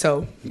thing.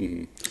 So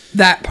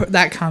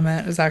that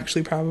comment is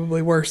actually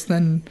probably worse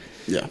than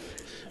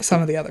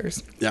some of the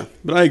others. Yeah,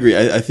 but I agree.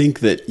 I think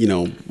that, you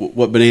know,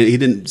 what Banana, he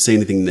didn't say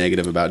anything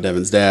negative about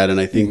Devin's dad, and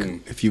I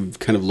think if you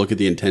kind of look at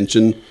the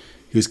intention,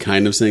 he was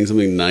kind of saying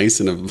something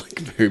nice and a like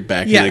very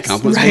backhanded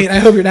compliment. Right. I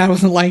hope your dad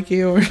wasn't like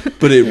you.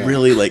 But it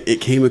really, like,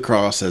 it came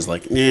across as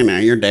like, nah,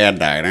 your dad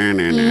died.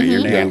 Nah,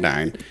 your dad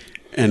died.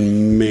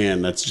 And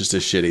man, that's just a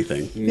shitty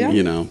thing.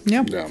 You know?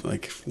 Yeah.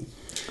 Like,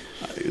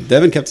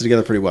 Devin kept it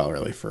together pretty well,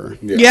 really, for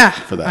that.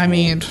 For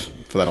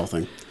that whole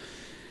thing.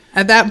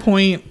 At that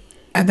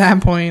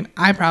point,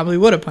 I probably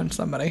would have punched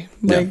somebody.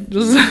 Like,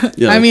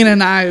 I mean,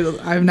 and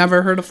I've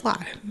never heard a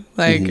fly.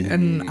 Like,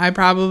 and I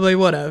probably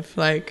would have.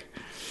 Like,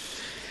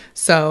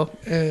 so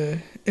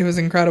it was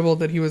incredible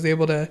that he was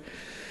able to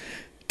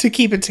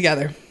keep it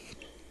together.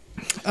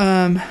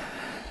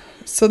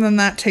 So then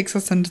that takes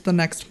us into the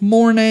next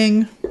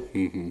morning.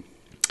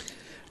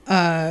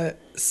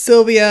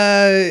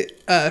 Sylvia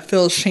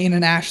fills Shane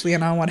and Ashley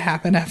in on what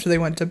happened after they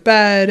went to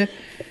bed.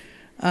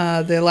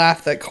 They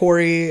laugh that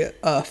Corey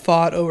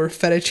fought over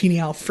fettuccine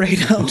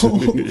Alfredo.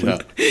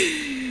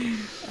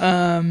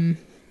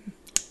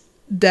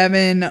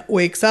 Devin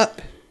wakes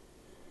up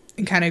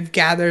and kind of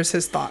gathers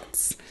his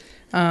thoughts.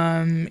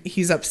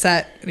 He's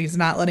upset and he's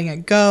not letting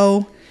it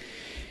go.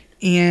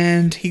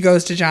 And he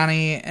goes to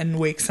Johnny and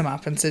wakes him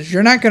up and says,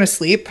 "You're not going to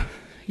sleep.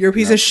 You're a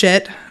piece of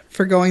shit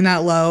for going that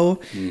low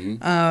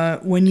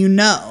when you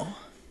know."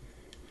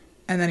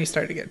 And then he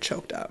started to get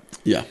choked up.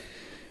 Yeah.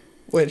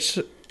 Which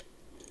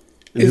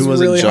is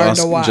really hard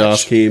to watch.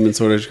 Josh came and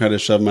sort of tried to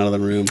shove him out of the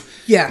room.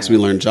 Yeah. So we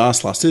learned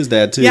Josh lost his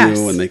dad too. Yes.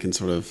 And they can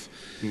sort of...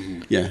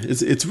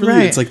 it's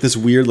really it's like this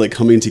weird like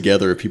coming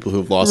together of people who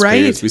have lost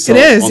parents. We saw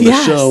it on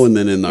the show and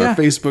then in our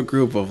Facebook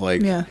group of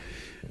like...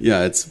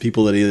 it's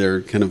people that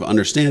either kind of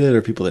understand it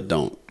or people that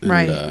don't.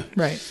 And,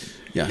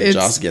 Yeah,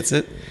 Joss gets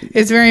it.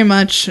 It's very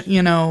much,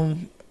 you know,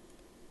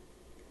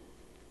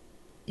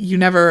 you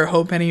never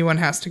hope anyone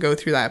has to go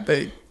through that,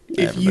 but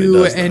if you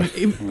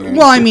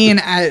well, I mean,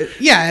 at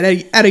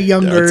a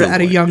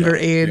younger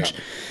age,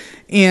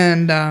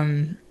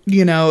 and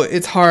you know,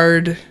 it's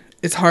hard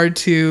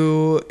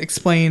to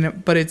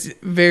explain, but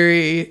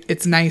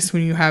it's nice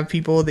when you have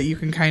people that you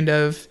can kind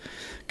of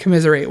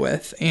commiserate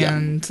with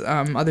and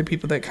other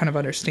people that kind of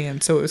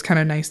understand. So it was kind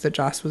of nice that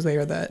Joss was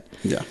there.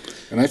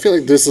 And I feel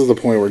like this is the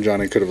point where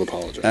Johnny could have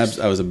apologized.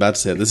 I was about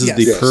to say this is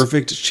the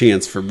perfect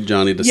chance for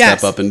Johnny to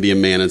step up and be a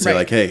man and say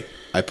like, "Hey,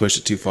 I pushed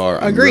it too far.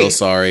 I'm real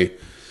sorry."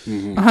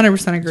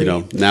 100% agree. You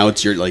know, now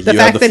it's your, like, The you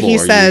have fact the that he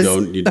floor. says,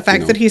 the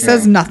fact that he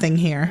says nothing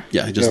here.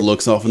 Yeah, he just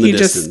looks off in the He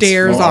distance. just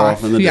stares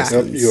off. in the Yeah.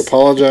 distance. You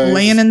apologize.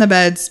 Laying in the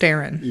bed,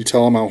 staring. You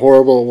tell him how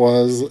horrible it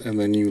was, and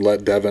then you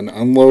let Devin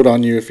unload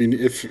on you if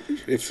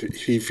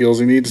he feels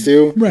he needs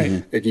to.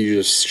 Right. And you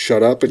just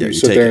shut up and Yeah, you you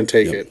sit take there it. and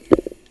take Yep.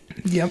 it.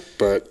 Yep.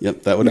 But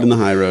that would have been the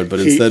high road. But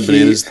He- instead, he-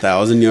 Bananas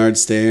 1,000-yard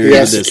stare. He in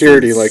asked the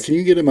security, distance. like, can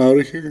you get him out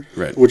of here?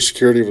 Right. Which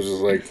security was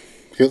just like,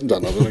 he hasn't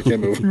done nothing. I can't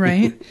move.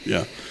 Right.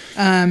 Yeah.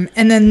 And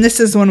then this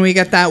is when we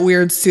get that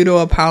weird pseudo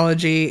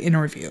apology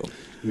interview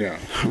Yeah.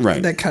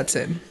 Right. that cuts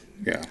in.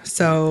 Yeah.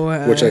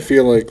 So, Which I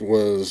feel like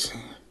was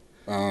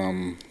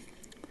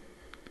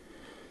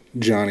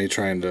Johnny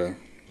trying to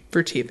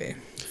for TV.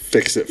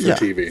 fix it for Yeah,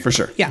 TV. for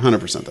sure. Yeah.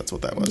 100% that's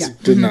what that was. Yeah.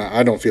 Did not.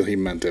 I don't feel he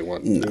meant it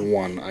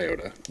one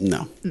iota.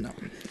 No.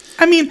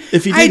 I mean,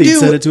 If he did, I he'd do,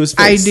 said it to his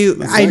face. I do.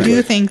 That's I do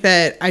exactly.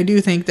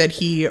 think that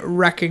he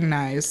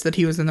recognized that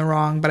he was in the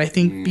wrong. But I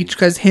think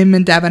because him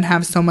and Devin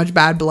have so much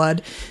bad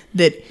blood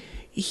that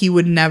he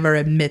would never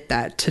admit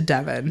that to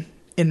Devin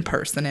in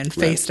person and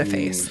face to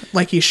face,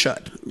 like he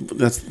should.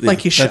 Like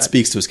he should. That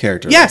speaks to his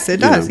character. Yes,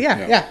 it you does. know.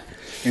 Yeah.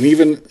 And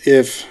even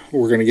if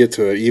we're going to get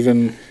to it,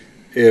 even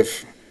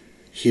if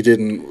he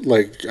didn't,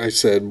 like I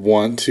said,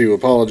 want to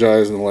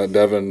apologize and let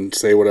Devin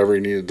say whatever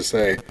he needed to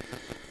say,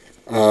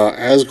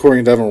 as Corey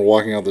and Devin were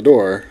walking out the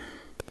door,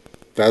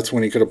 that's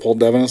when he could have pulled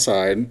Devin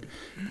aside.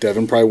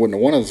 Devin probably wouldn't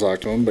have wanted to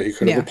talk to him, but he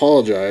could have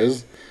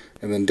apologized,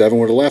 and then Devin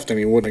would have left him.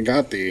 He wouldn't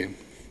have got the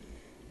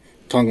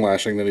tongue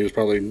lashing that he was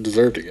probably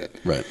deserved to get.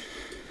 Right.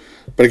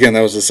 But again,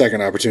 that was the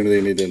second opportunity,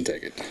 and he didn't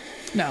take it.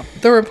 No,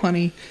 there were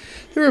plenty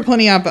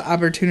of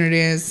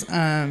opportunities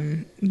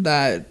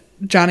that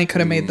Johnny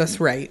could have made this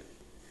right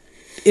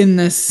in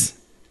this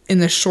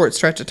short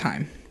stretch of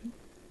time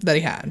that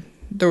he had.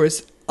 There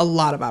was a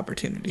lot of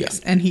opportunities,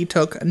 and he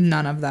took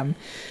none of them.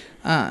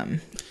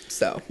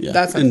 So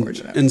that's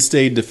unfortunate. And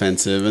stayed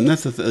defensive, and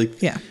that's the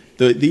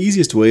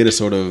easiest way to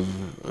sort of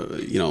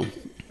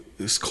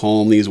just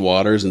calm these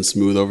waters and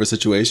smooth over a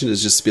situation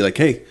is just to be like,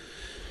 hey,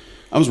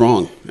 I was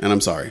wrong, and I'm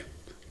sorry.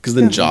 Because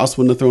then Joss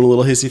wouldn't have thrown a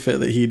little hissy fit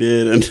that he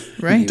did,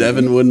 and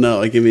Devin wouldn't have.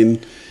 Like, I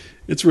mean,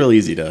 it's real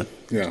easy to,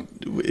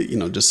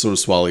 just sort of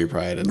swallow your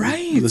pride, and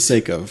for the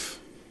sake of,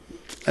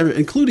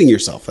 including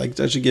yourself. Like,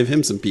 that should give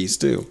him some peace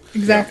too.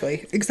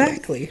 Exactly.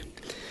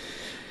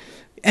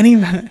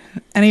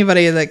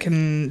 Anybody that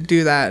can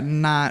do that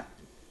and not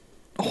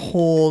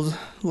hold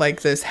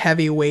like this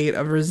heavy weight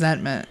of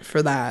resentment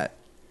for that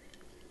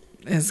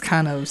is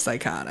kind of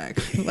psychotic.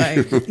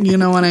 Like, you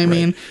know what I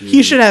mean?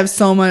 He should have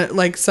so much,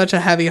 like, such a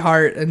heavy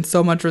heart and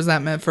so much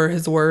resentment for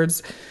his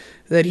words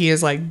that he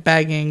is like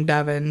begging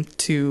Devin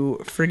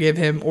to forgive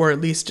him, or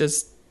at least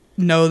just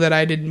know that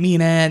I didn't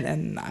mean it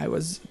and I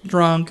was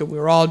drunk and we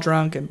were all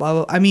drunk and blah,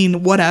 blah. I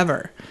mean,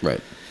 whatever.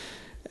 Right.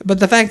 But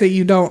the fact that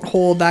you don't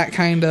hold that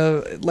kind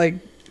of, like,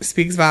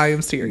 speaks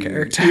volumes to your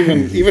character.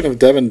 Even if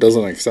Devin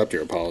doesn't accept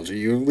your apology,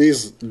 you at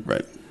least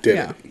did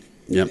it.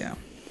 Yep. Yeah.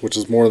 Which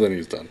is more than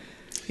he's done.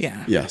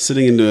 Yeah. Yeah.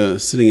 Sitting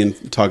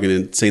and talking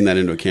and saying that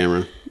into a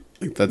camera,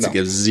 like,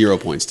 gives 0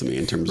 points to me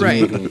in terms of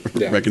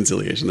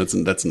reconciliation. That's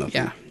nothing.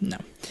 Yeah. No.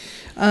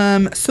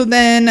 So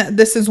then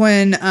this is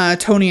when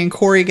Tony and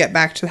Corey get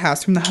back to the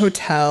house from the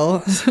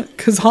hotel,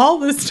 because all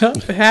this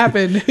stuff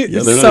happened. They're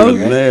not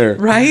even there.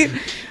 Right?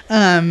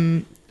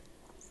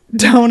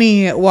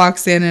 Tony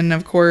walks in, and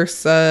of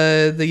course,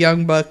 the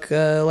Young Buck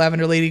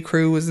Lavender Lady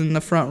crew was in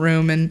the front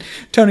room, and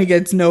Tony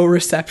gets no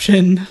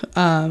reception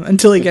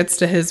until he gets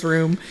to his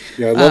room.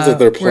 Yeah, I love that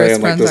they're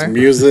playing like this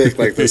music,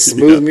 like this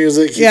smooth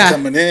music. He's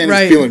coming in,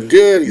 he's feeling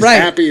good, he's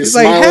happy, he's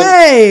smiling. Like,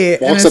 hey!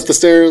 Walks up the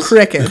stairs.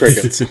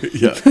 Crickets.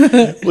 Yeah.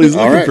 Well, he's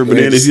looking for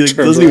Bananas. He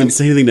doesn't even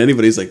say anything to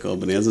anybody. He's like, oh,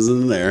 Bananas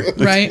isn't there.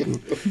 Right.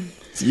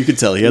 So you could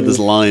tell he had this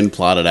line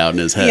plotted out in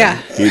his head. Yeah.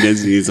 He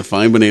needs to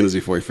find Bananas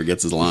before he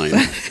forgets his line.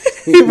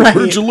 Right.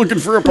 Heard you looking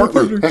for a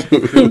partner.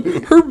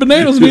 Her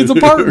Bananas needs a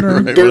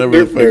partner. Right,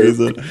 whatever the fuck he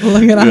said.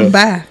 Look at I'm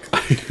back.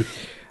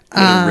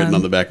 Written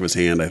on the back of his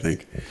hand, I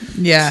think.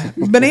 Yeah.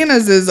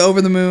 Bananas is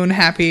over the moon,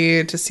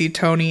 happy to see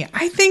Tony.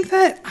 I think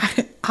that,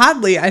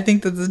 oddly,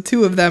 the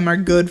two of them are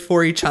good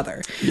for each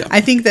other. Yeah.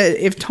 I think that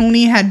if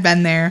Tony had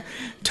been there,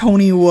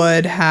 Tony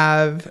would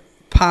have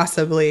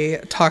possibly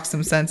talked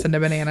some sense into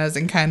Bananas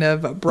and kind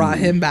of brought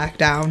him back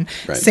down.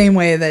 Right. Same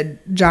way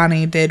that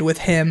Johnny did with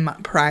him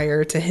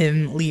prior to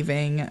him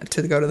leaving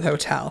to go to the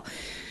hotel.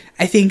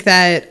 I think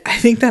that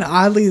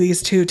oddly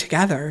these two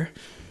together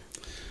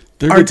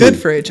are good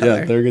for each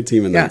other. Yeah, they're a good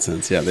team in that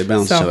sense. Yeah, they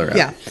balance each other out.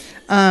 Yeah.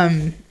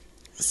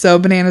 So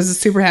Bananas is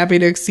super happy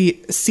to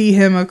see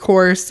him, of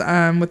course,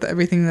 with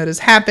everything that has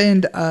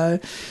happened.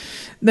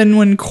 Then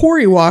when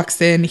Corey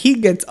walks in, he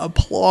gets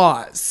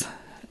applause,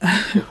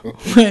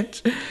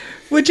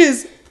 which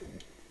is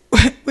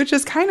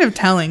kind of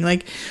telling.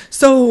 Like,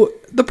 so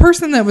the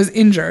person that was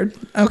injured,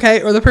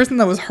 okay, or the person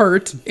that was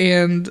hurt,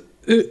 and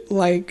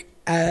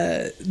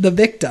the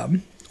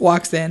victim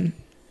walks in,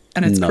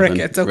 and it's nothing.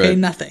 crickets. Okay, right.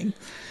 Nothing.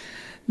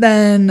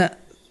 Then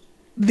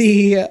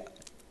the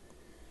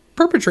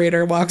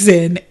perpetrator walks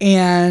in,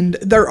 and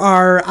there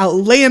are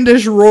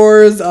outlandish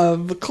roars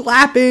of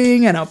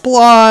clapping and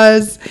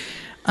applause.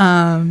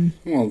 Well,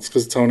 it's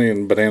because Tony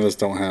and Bananas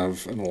don't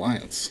have an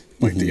alliance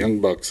like the Young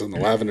Bucks and the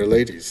Lavender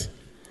Ladies.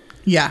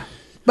 Yeah,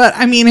 but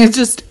I mean,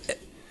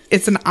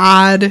 it's an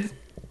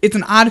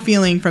odd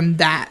feeling from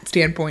that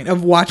standpoint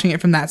of watching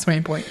it from that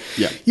standpoint.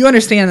 Yeah, you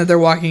understand that they're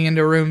walking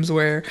into rooms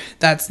where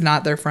that's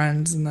not their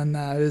friends, and then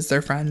that is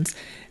their friends,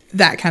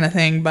 that kind of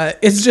thing. But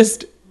it's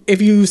just,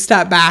 if you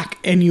step back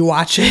and you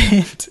watch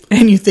it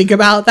and you think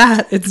about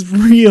that, it's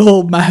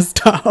real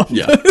messed up.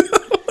 Yeah,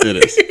 it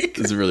is.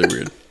 It's really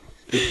weird.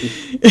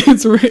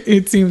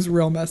 It seems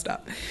real messed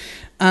up.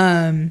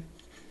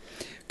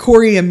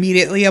 Corey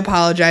immediately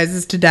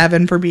apologizes to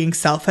Devin for being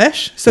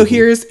selfish. So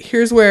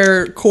here's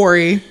where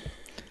Corey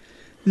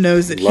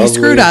knows that he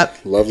screwed up.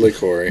 Lovely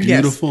Corey.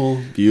 Yes.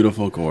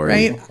 Beautiful Corey.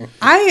 Right?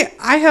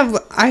 I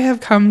have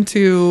come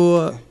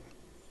to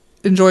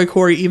enjoy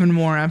Corey even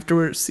more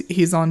after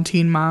he's on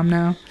Teen Mom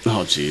now.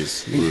 Oh,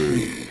 jeez.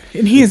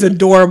 And he is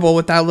adorable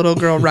with that little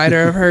girl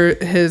writer of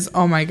his.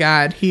 Oh my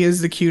God, he is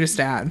the cutest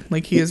dad.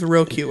 Like, he is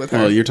real cute with her.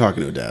 Well, you're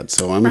talking to a dad,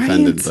 so I'm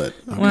offended, but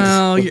okay.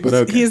 Well, but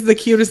okay. He's the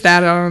cutest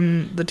dad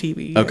on the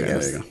TV. Okay, I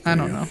guess. there you go. I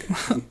don't know.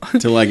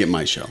 Till I get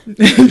my show.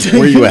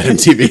 Where you at,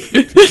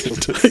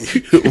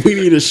 MTV? We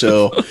need a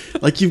show.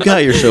 Like, you've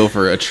got your show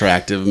for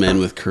attractive men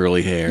with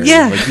curly hair.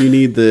 Yeah. Like, you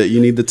need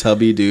the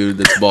tubby dude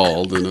that's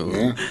bald,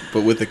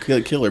 but with a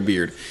killer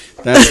beard.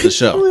 That's the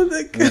show.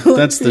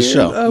 That's the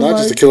show. Oh, not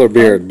just a killer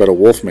beard, but a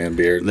Wolfman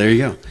beard. There you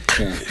go.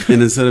 Yeah.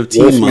 And instead of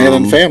Teen Wolfman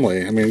Mom and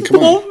Family. I mean,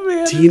 come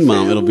on. Teen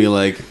Mom, it'll be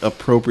like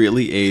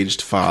appropriately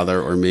aged father,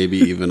 or maybe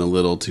even a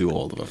little too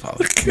old of a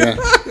father. Yeah.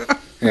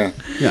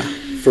 Yeah.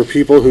 For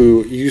people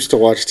who used to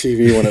watch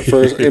TV when it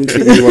first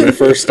MTV when it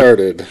first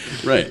started.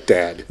 Right.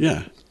 Dad.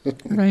 Yeah.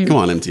 Right. Come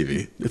on,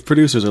 MTV. If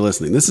producers are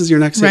listening, this is your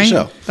next hit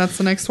show. That's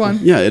the next one.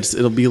 Yeah,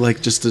 it'll be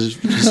like just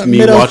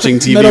me watching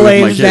TV with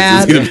my kids.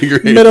 Dad, it's gonna be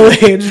great.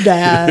 Middle-aged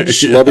dad.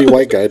 Schlubby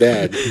white guy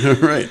dad.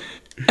 Right.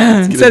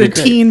 Instead of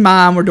Teen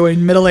Mom, we're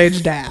doing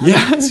middle-aged dad.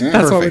 Yeah, that's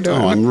perfect. what we're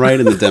doing. Oh, I'm right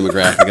in the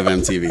demographic of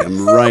MTV.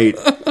 I'm right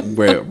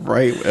where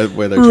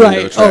they're trying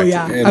to attract. Oh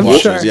yeah, I'm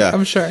watchers. sure. Yeah.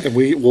 I'm sure. And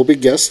we'll be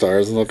guest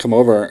stars, and they'll come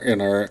over, and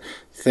our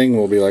thing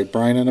will be like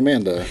Brian and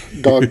Amanda,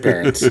 dog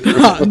parents.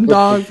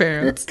 Dog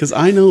parents. Because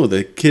I know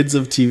the kids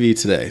of TV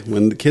today,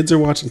 when the kids are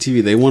watching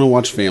TV, they want to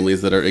watch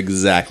families that are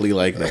exactly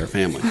like their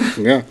family.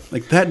 Yeah.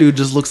 Like, that dude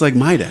just looks like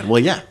my dad.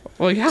 Well, yeah.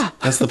 Well, yeah.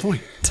 That's the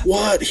point.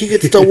 What? He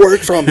gets to work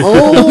from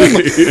home?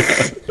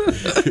 That's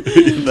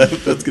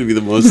going to be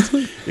the most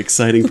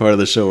exciting part of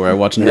the show, where I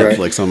watch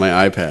Netflix on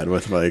my iPad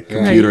with my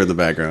computer in the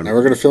background. Now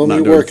we're going to film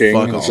you working.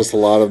 It's just a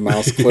lot of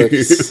mouse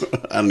clicks.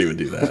 I don't even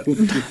do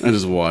that. I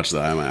just watch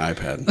that on my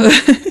iPad.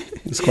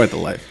 It's quite the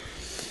life.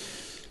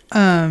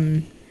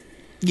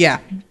 Yeah.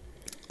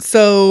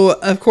 So,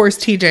 of course,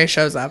 TJ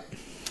shows up.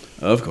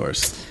 Of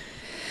course.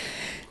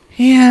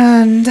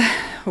 And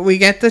we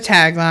get the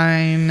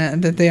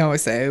tagline that they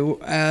always say.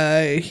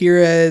 Here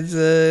is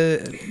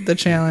the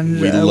challenge.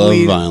 We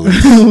love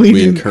violence.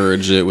 we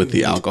encourage it with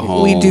the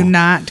alcohol. We do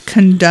not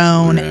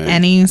condone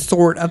any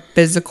sort of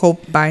physical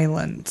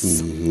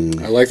violence.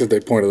 Mm-hmm. I like that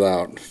they pointed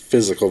out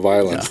physical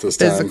violence this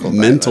time.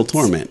 Mental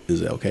torment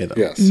is okay, though.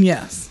 Yes.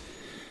 Yes.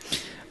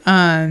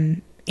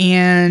 And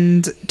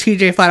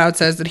TJ flat out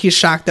says that he's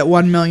shocked that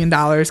 $1 million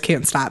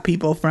can't stop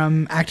people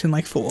from acting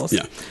like fools.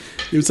 Yeah.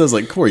 He says,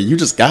 like, Corey, you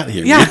just got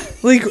here. Yeah.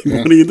 Like,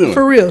 what are you doing?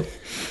 For real.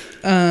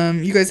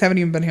 You guys haven't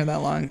even been here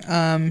that long.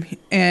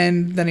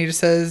 And then he just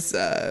says,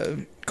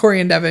 Corey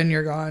and Devin,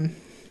 you're gone.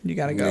 You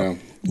gotta go.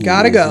 Yeah.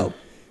 Gotta go.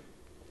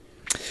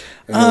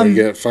 And then we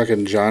get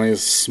fucking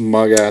Johnny's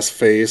smug ass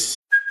face.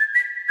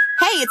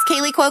 Hey, it's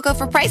Kaylee Cuoco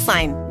for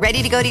Priceline.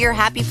 Ready to go to your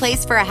happy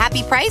place for a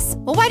happy price?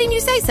 Well, why didn't you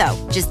say so?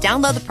 Just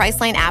download the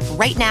Priceline app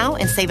right now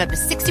and save up to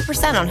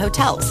 60% on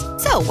hotels.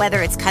 So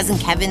whether it's Cousin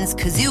Kevin's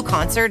Kazoo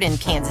Concert in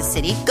Kansas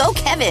City, go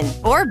Kevin,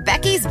 or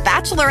Becky's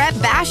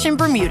Bachelorette Bash in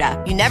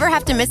Bermuda, you never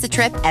have to miss a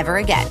trip ever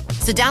again.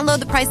 So download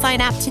the Priceline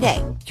app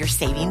today. Your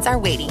savings are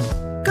waiting.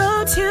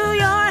 Go to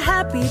your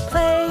happy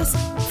place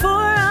for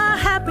a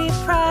happy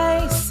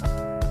price.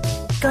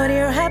 Go to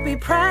your happy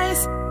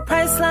price,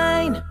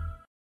 Priceline.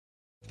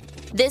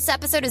 This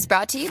episode is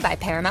brought to you by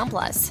Paramount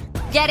Plus.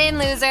 Get in,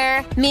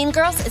 loser! Mean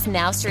Girls is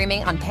now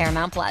streaming on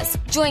Paramount Plus.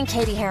 Join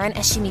Katie Heron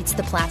as she meets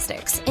the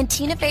plastics in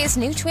Tina Fey's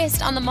new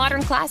twist on the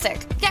modern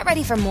classic. Get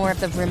ready for more of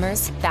the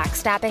rumors,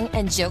 backstabbing,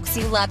 and jokes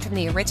you loved from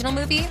the original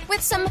movie with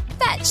some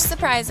fetch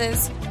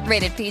surprises.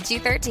 Rated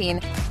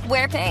PG-13.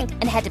 Wear pink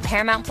and head to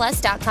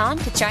ParamountPlus.com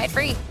to try it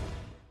free.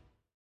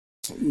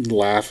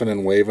 Laughing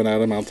and waving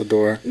at him out the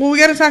door. Well, we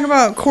got to talk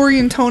about Corey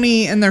and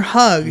Tony and their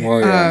hug. Well,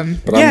 yeah.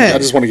 But I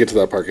just want to get to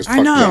that part because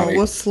I know. Johnny.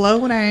 We'll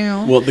slow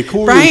down. Well, the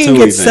Corey Brian and Tony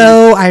gets thing.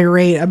 so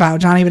irate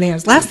about Johnny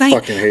Bananas. Last night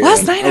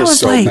I was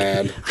so like,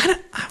 mad.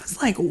 I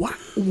was like,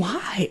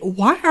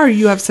 why are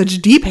you have such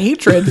deep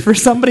hatred for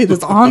somebody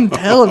that's on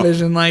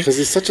television? Like, because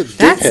he's such a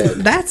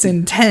dickhead. That's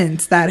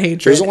intense. That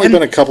hatred. There's only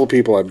been a couple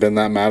people I've been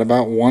that mad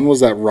about. One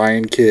was that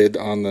Ryan kid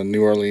on the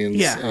New Orleans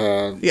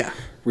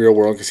real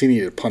world because he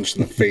needed punched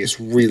in the face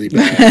really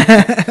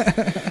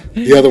bad.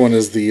 The other one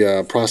is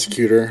the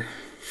prosecutor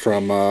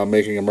from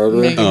Making a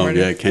Murderer.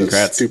 Yeah, Ken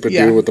Kratz. Stupid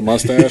dude with the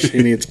mustache.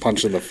 He needs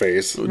punched in the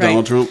face. Right.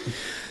 Donald Trump?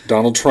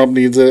 Donald Trump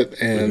needs it,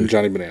 and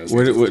Johnny Bananas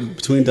needs it.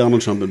 Between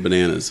Donald Trump and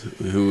Bananas,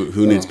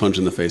 who needs punch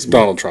in the face more?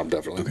 Donald Trump,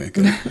 definitely. Okay,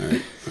 good.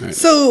 All right.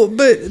 So,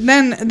 but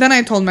then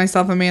I told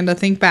myself, Amanda,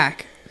 think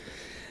back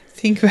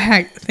to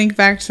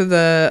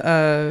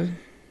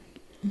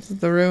the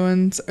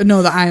ruins.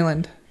 No, the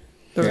island.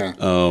 Where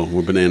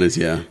Bananas,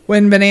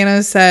 When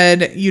Bananas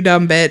said, "You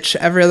dumb bitch,"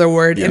 every other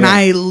word, and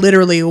I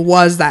literally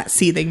was that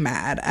seething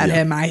mad at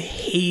him. I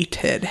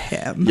hated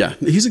him. Yeah,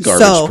 he's a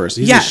garbage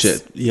person. He's a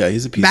shit. Yeah,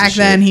 he's a piece of shit. Back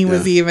then, he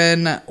was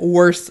even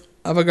worse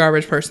of a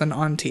garbage person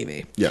on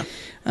TV. Yeah.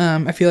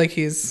 I feel like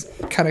he's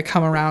kind of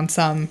come around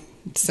some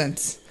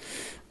since.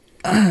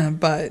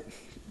 But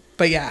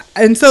yeah.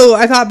 And so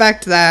I thought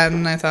back to that,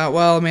 and I thought,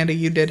 well, Amanda,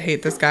 you did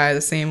hate this guy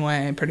the same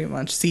way, pretty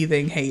much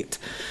seething hate.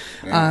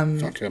 Yeah,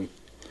 fuck him.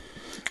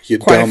 You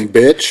dumb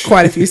bitch.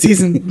 Quite a few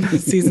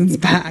seasons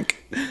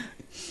back.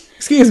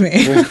 Excuse me.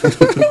 Hey,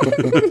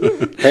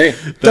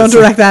 don't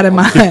direct that in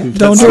my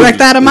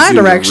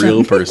direction.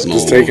 Real personal.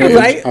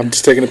 Right? I'm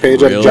just taking a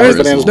page out of Johnny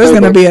Bananas. There's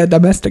going to be a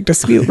domestic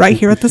dispute right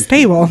here at this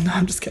table. No,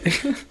 I'm just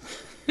kidding.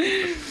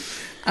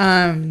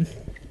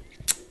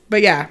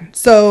 But yeah.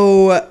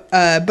 So,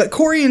 but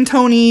Corey and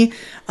Tony,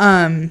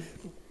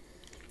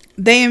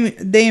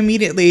 they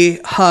immediately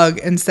hug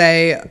and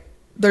say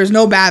there's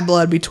no bad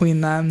blood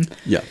between them.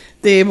 Yeah.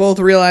 They both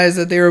realized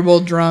that they were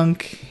both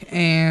drunk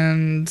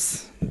and,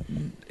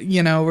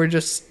 we're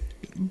just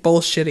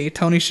bullshitty.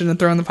 Tony shouldn't have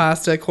thrown the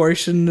pasta. Corey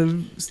shouldn't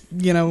have,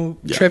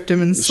 tripped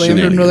him and slammed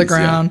him to the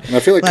ground. Yeah. And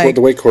I feel like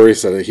the way Corey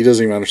said it, he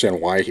doesn't even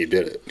understand why he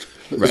did it.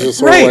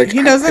 Right.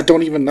 He doesn't. I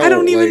don't even know. I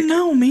don't even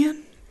know,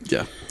 man.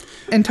 Yeah.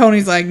 And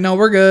Tony's like, no,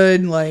 we're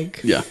good.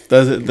 Yeah,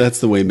 that's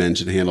the way men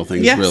should handle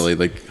things, really.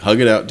 Like,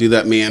 hug it out, do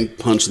that man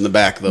punch in the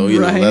back, though.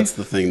 You know, that's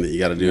the thing that you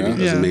got to do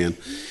as a man.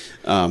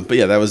 But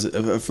yeah, that was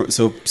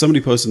so.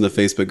 Somebody posted in the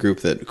Facebook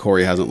group that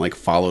Corey hasn't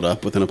followed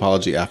up with an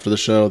apology after the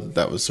show.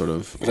 That was sort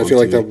of. But I feel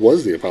like that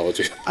was the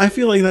apology. I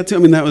feel like that too. I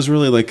mean, that was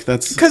really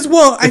that's because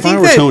if I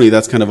were Tony,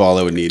 that's kind of all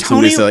I would need.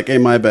 Somebody say "Hey,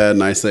 my bad,"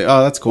 and I say,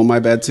 "Oh, that's cool, my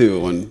bad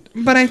too."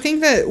 But I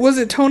think that was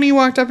it. Tony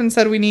walked up and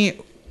said,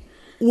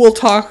 "We'll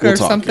talk" or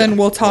something. Yeah.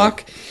 We'll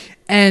talk. Yeah.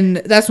 And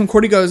that's when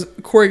Corey goes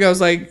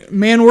like,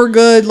 "Man, we're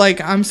good.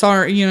 I'm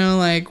sorry.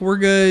 We're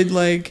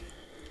good.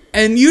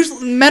 And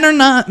usually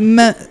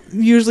men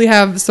usually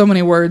have so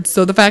many words.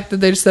 So the fact that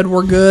they just said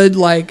we're good,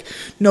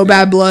 no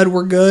bad blood,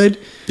 we're good.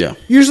 Yeah.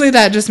 Usually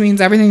that just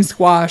means everything's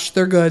squashed.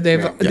 They're good.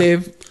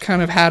 They've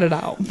kind of had it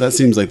out. That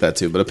seems like that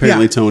too. But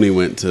apparently Tony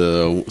went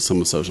to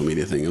some social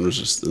media thing and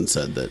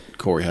said that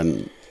Corey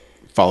hadn't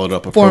followed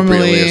up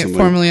appropriately or something.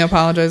 Formally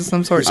apologized of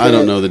some sort. I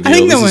don't know the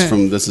deal.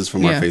 This is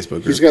from our Facebook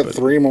group. He's got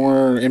 3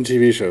 more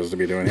MTV shows to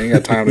be doing. He ain't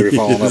got time to be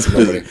following up with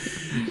nobody.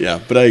 Yeah,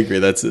 but I agree.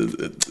 That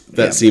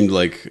seemed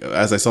like,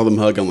 as I saw them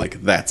hug, I'm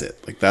like, that's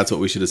it. That's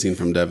what we should have seen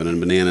from Devin and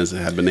Bananas.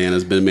 Had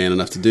Bananas been man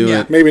enough to do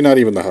it. Maybe not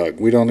even the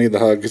hug. We don't need the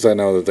hug because I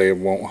know that they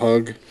won't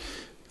hug.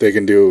 They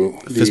can do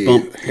fist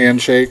bump,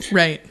 handshake,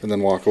 right, and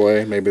then walk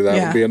away. Maybe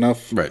that would be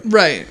enough.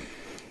 Right.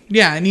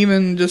 Yeah, and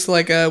even just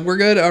we're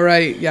good, all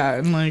right, yeah,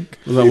 and what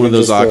about one of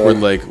those awkward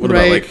what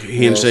about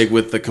handshake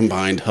with the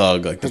combined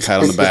hug, the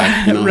pat on the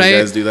back? You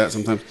guys do that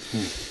sometimes.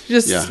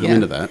 I'm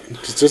into that.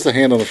 Just a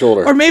hand on the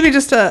shoulder, or maybe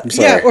just hey,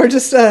 salute.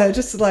 Just a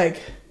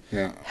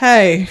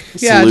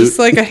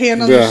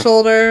hand on the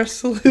shoulder,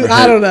 salute.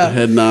 I don't know,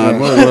 head nod.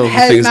 What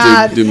head things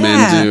nod, do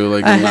men do?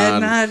 A head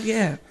nod,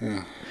 yeah.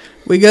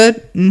 We good?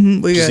 Mm-hmm,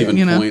 we just good.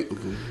 Even point.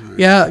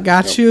 Yeah,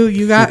 got you.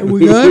 You got. We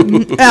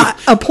good.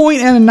 A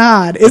point and a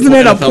nod, isn't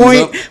it? A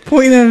point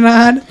and a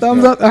nod,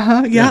 thumbs up.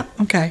 Yeah.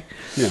 Okay.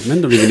 Yeah, men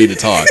don't even need to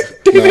talk.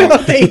 No, they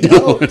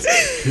don't.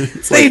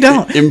 They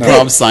don't.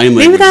 Improv sign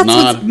language.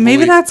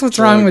 Maybe that's what's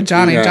wrong with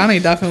Johnny. Yeah. Johnny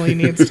definitely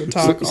needs to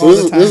talk all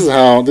the time. This is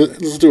how.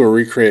 Let's do a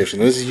recreation.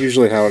 This is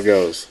usually how it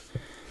goes.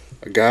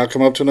 A guy will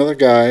come up to another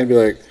guy and be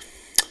like,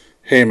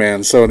 "Hey,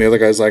 man." So, and the other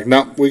guy's like,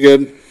 "No, we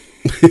good."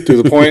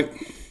 To the point.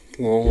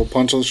 A little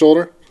punch on the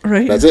shoulder.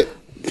 Right. That's it.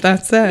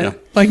 That's it.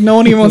 Yeah. No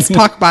one even wants to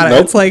talk about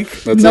it.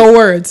 It's That's no it.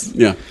 words.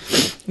 Yeah.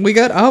 We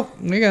good? Oh,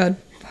 we good.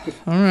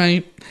 All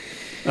right.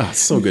 Oh, it's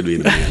so good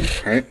being a man.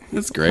 Right?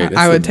 That's great.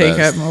 I would take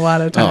it a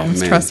lot of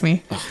times. Trust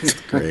me. Oh, that's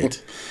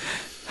great.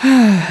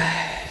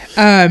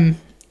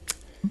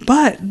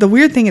 But the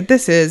weird thing at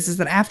this is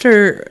that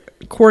after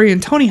Corey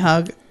and Tony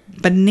hug,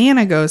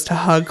 Banana goes to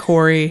hug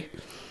Corey,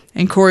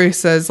 and Corey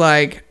says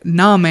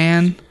 "Nah,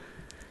 man.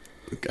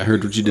 I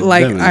heard what you did to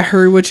Devin. I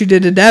heard what you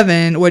did to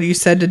Devin, what you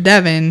said to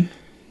Devin.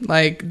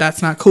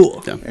 That's not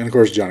cool." Yeah. And of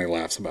course Johnny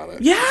laughs about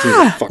it. Yeah. He's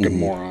a fucking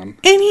moron.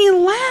 And he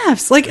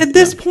laughs. At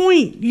this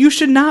point, you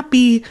should not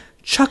be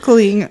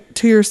chuckling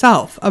to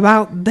yourself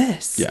about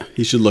this? Yeah,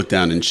 he should look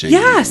down in shame.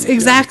 Yes,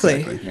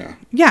 exactly. Yeah.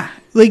 Yeah,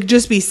 like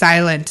just be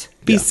silent.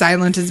 Be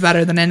silent is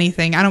better than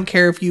anything. I don't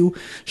care if you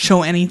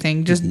show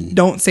anything. Just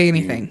don't say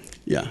anything.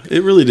 Yeah,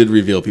 it really did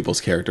reveal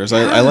people's characters.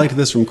 I liked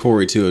this from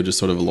Corey too, just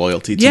sort of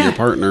loyalty to your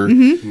partner,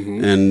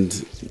 and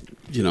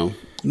you know,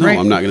 no, Right.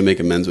 I'm not going to make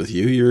amends with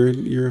you.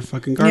 You're a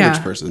fucking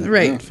garbage person.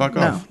 Right? Yeah, fuck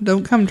no, off.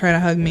 don't come try to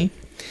hug me.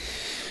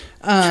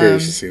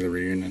 Curious to see the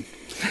reunion.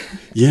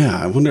 Yeah,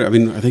 I wonder. I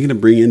mean, are they going to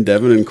bring in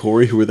Devin and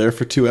Corey, who were there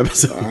for 2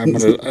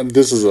 episodes?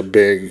 This is a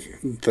big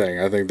thing.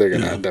 I think they're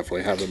gonna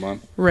definitely have them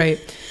on. Right.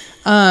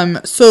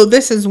 So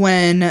this is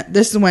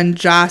when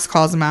Joss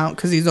calls him out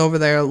because he's over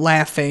there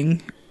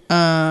laughing.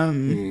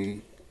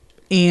 And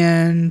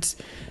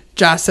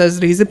Joss says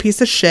that he's a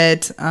piece of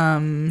shit.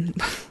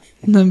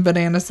 Then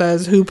Banana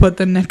says, "Who put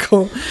the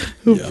nickel?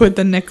 Put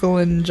the nickel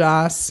in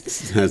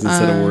Joss?" Hasn't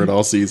said a word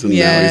all season.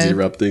 Now he's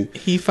erupting.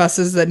 He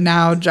fusses that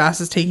now Joss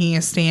is taking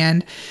a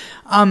stand.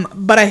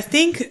 But I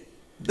think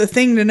the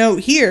thing to note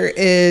here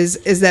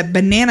is that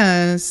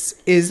Bananas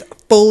is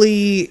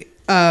fully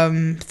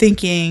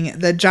thinking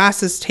that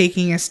Joss is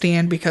taking a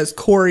stand because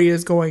Corey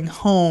is going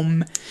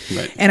home.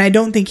 Right. And I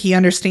don't think he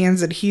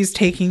understands that he's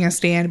taking a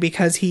stand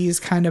because he's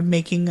kind of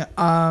making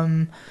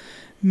a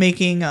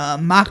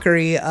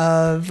mockery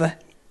of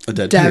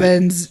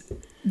Devin's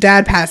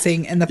dad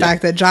passing and the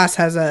fact that Joss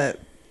has a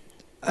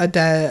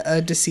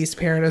deceased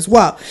parent as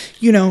well.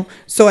 You know,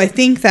 so I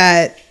think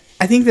that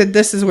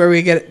this is where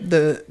we get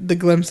the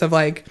glimpse of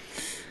like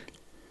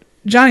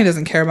Johnny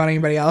doesn't care about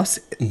anybody else.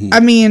 I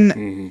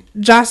mean,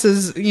 Joss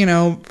has,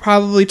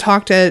 probably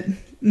talked at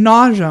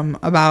nauseum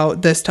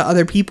about this to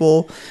other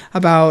people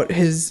about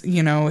his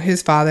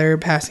father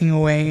passing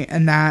away,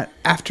 and that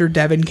after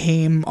Devin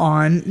came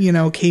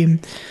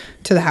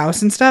to the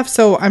house and stuff.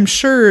 So I'm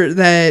sure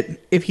that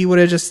if he would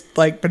have just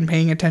like been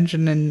paying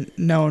attention and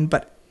known,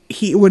 but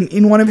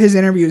in one of his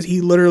interviews, he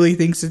literally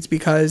thinks it's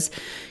because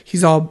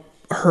he's all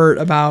hurt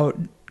about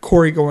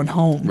Corey going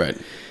home. Right.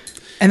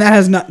 And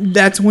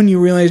that's when you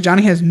realize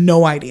Johnny has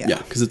no idea.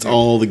 Yeah, because it's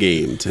all the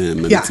game to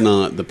him, and it's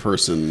not the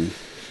person,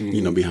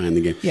 behind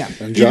the game. Yeah.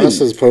 And Joss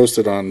has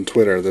posted on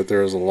Twitter that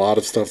there is a lot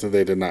of stuff that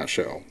they did not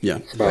show. Yeah.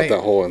 About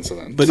that whole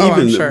incident. But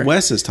even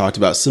Wes has talked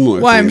about similar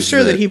things. Well, I'm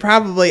sure that he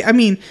probably,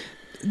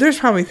 there's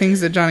probably things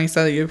that Johnny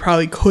said that you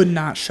probably could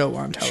not show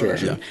on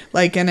television. Sure, yeah.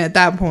 Like, and at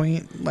that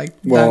point,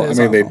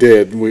 they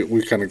did.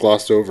 We kind of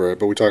glossed over it,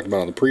 but we talked about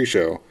it on the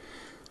pre-show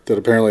that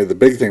apparently the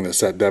big thing that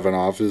set Devin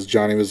off is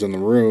Johnny was in the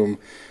room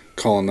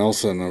calling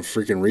Nelson a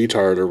freaking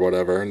retard or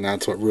whatever, and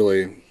that's what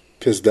really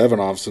pissed Devin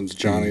off since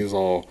Johnny's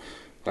all,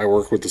 I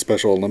work with the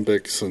Special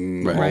Olympics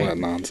and all that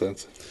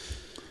nonsense.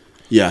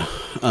 Yeah.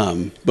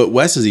 But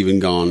Wes has even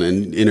gone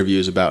in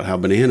interviews about how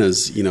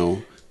Bananas,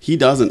 he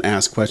doesn't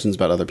ask questions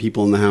about other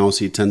people in the house.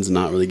 He tends to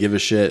not really give a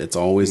shit. It's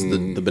always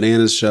the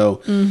Bananas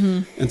show.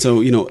 Mm-hmm. And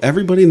so,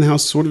 everybody in the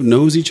house sort of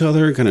knows each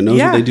other and kind of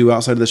knows what they do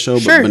outside of the show.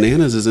 Sure. But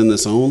Bananas is in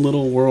this own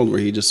little world where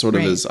he just sort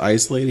of is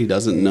isolated. He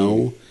doesn't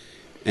know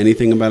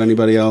anything about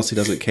anybody else. He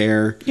doesn't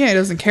care. Yeah, he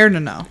doesn't care to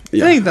know.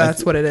 Yeah, I think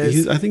that's what it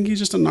is. I think he's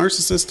just a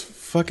narcissist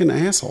fucking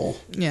asshole.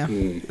 Yeah.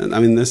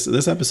 And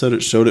this episode,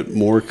 it showed it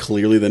more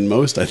clearly than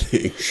most, I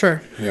think.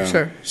 Sure. Yeah.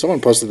 Sure.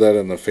 Someone posted that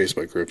in the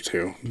Facebook group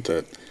too,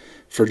 that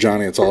for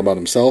Johnny it's all about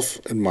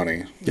himself and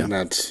money. Yeah. And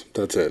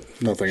that's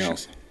it. Nothing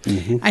else.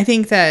 Mm-hmm. I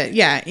think that,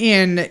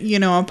 and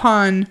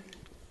upon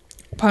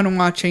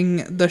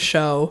watching the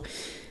show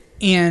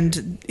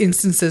and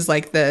instances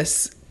like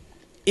this,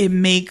 it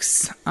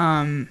makes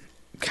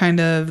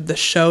kind of the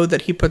show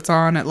that he puts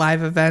on at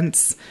live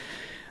events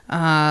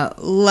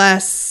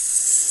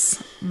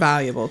less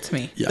valuable to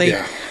me.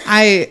 Yeah.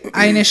 I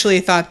initially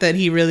thought that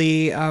he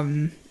really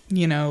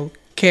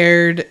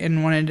cared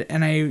and wanted,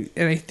 and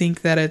I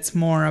think that it's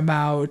more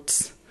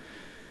about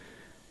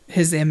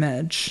his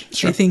image.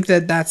 Sure. I think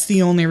that that's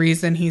the only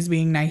reason he's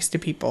being nice to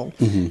people.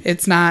 Mm-hmm.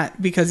 It's not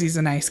because he's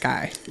a nice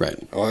guy. Right.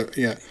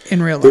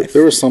 In real life.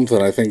 There was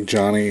something, I think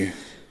Johnny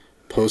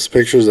posts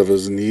pictures of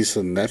his niece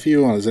and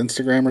nephew on his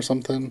Instagram or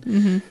something.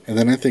 Mm-hmm. And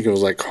then I think it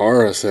was like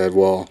Cara said,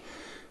 well,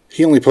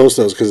 he only posts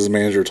those because his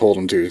manager told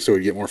him to, so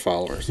he'd get more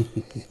followers.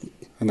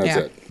 And that's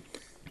it.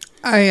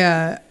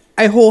 I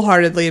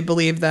wholeheartedly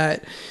believe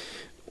that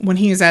when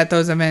he's at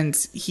those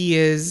events, he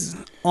is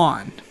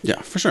on.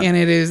 Yeah, for sure. And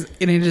it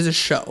is a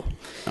show.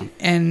 Yeah.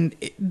 And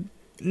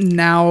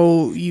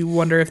now you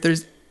wonder if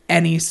there's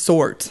any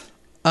sort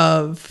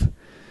of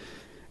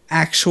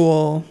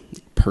actual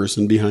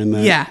person behind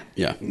that.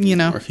 Yeah.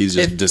 Or if he's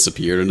just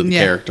disappeared into the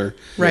character.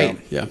 Right.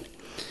 Yeah.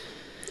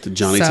 The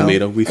Johnny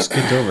Tomato. We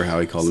skipped over how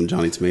he called him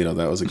Johnny Tomato.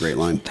 That was a great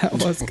line. That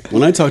was good.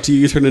 When I talk to you,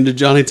 you turn into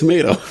Johnny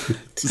Tomato.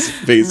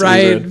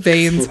 Right.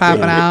 Veins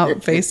popping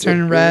out. Face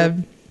turning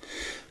red.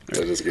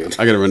 That is good.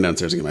 I got to run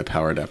downstairs and get my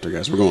power adapter,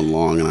 guys. We're going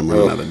long and I'm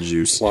running out of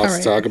juice. Lots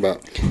to talk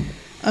about.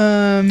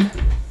 Does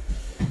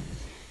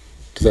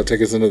that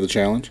take us into the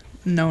challenge?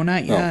 No,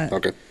 not yet. Oh,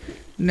 okay.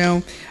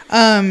 No.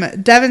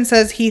 Devin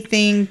says he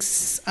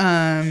thinks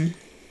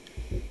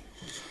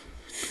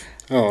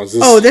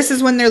This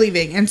is when they're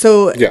leaving. And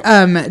so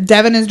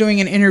Devin is doing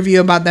an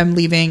interview about them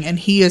leaving, and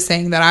he is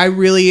saying that I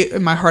really,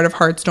 in my heart of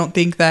hearts, don't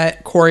think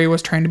that Corey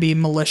was trying to be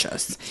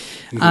malicious.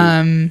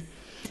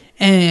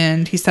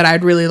 And he said,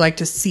 I'd really like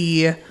to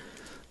see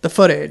the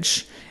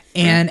footage.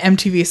 And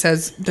MTV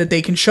says that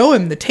they can show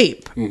him the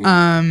tape.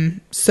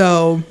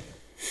 So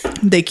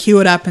they cue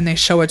it up and they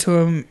show it to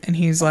him, and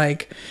he's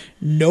like,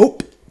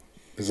 nope.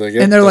 He's like,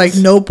 and they're like,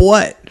 nope,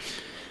 what?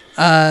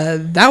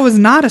 That was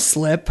not a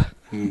slip.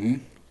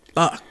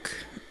 Fuck.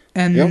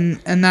 And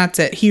that's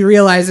it. He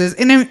realizes,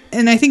 and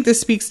I think this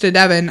speaks to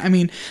Devin. I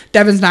mean,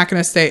 Devin's not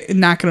going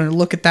to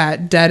look at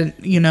that dead,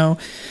 the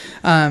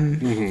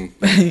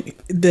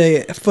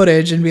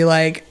footage and be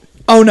like,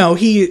 oh no,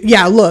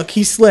 look,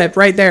 he slipped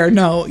right there.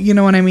 No, you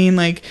know what I mean?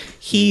 Like,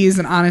 he's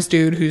an honest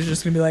dude who's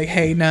just going to be like,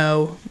 hey,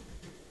 no,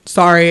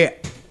 sorry.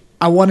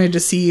 I wanted to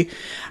see,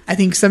 I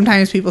think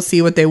sometimes people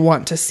see what they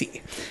want to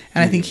see.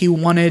 And I think he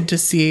wanted to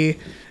see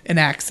an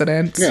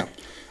accident. Yeah.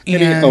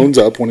 And he owns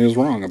up when he was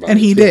wrong about it. And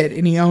he did.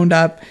 And he owned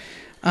up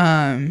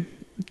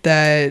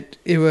that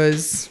it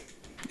was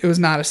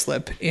not a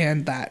slip,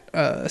 and that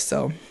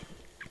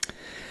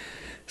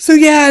so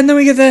yeah, and then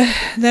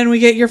we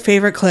get your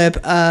favorite clip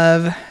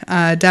of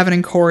Devin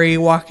and Corey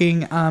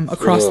walking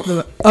across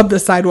up the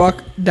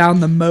sidewalk down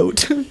the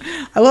moat.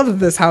 I love that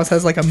this house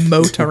has like a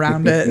moat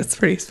around it. It's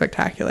pretty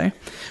spectacular,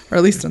 or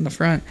at least in the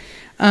front.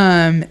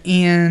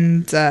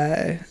 And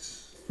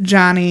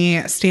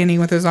Johnny standing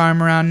with his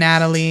arm around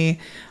Natalie,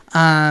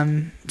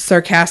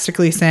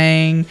 sarcastically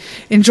saying,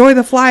 "Enjoy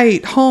the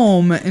flight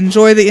home.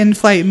 Enjoy the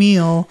in-flight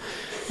meal."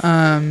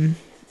 And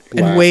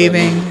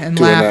waving and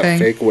laughing. That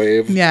fake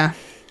wave. Yeah.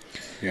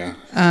 Yeah.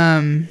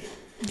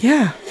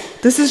 Yeah.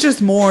 This is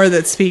just more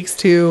that speaks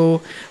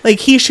to, like,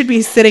 he should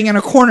be sitting in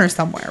a corner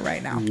somewhere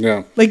right now.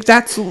 Yeah. Like,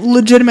 that's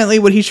legitimately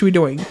what he should be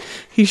doing.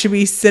 He should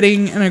be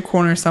sitting in a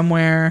corner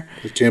somewhere.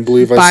 I can't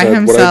believe I by said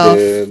himself, what I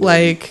did.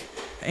 Like,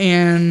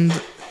 and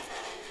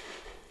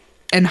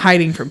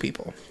hiding from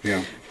people.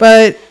 Yeah.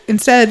 But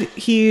instead,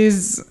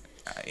 he's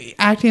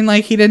acting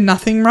like he did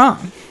nothing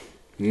wrong.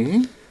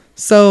 Mm-hmm.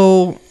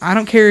 So I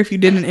don't care if you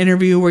did an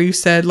interview where you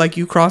said, like,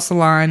 you crossed the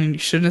line and you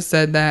shouldn't have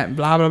said that,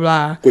 blah, blah,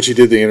 blah. Which he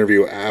did the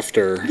interview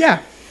after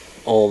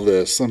all of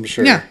this, I'm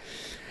sure. Yeah.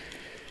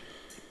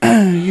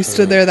 You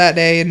stood there that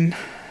day and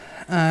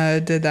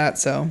did that,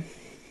 so.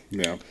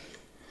 Yeah.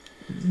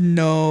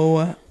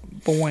 No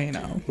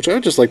bueno. Which I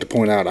would just like to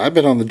point out, I've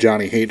been on the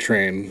Johnny hate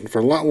train for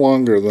a lot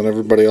longer than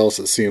everybody else,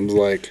 it seems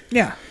like.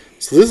 Yeah.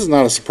 So this is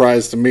not a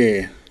surprise to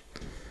me.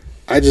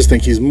 I just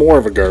think he's more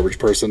of a garbage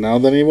person now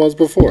than he was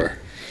before.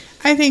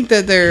 I think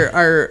that there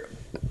are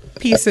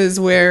pieces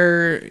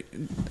where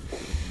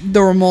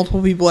there were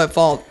multiple people at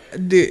fault.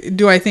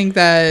 Do I think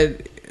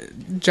that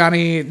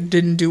Johnny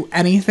didn't do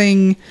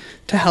anything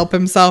to help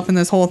himself in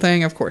this whole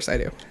thing? Of course I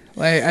do.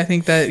 Like, I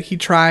think that he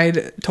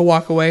tried to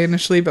walk away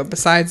initially, but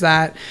besides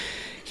that,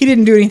 he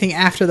didn't do anything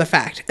after the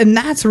fact. And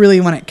that's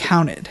really when it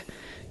counted.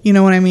 You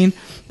know what I mean?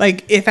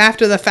 Like, if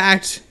after the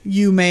fact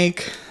you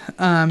make,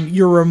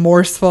 you're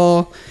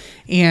remorseful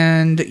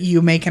and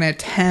you make an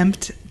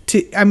attempt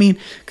to, I mean,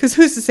 because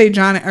who's to say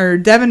Johnny or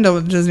Devin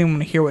doesn't even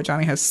want to hear what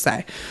Johnny has to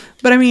say.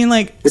 But I mean,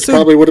 like, which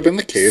probably would have been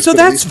the case. So but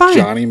that's at least fine.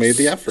 Johnny made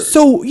the effort.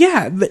 So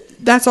yeah, but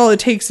that's all it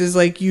takes is,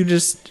 like, you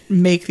just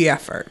make the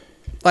effort,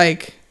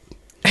 like,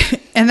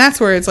 and that's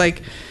where it's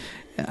like,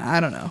 I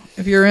don't know,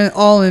 if you're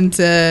all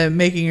into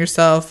making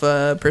yourself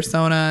a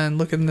persona and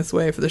looking this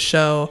way for the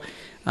show,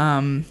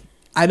 I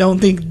don't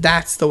think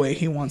that's the way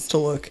he wants to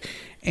look,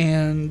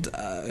 and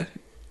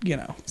you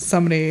know,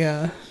 somebody,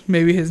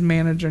 maybe his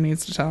manager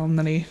needs to tell him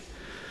that he.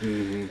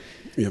 Mm-hmm.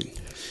 Yep.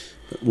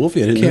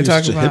 Wolfie, I didn't know you were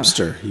such a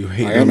hipster. You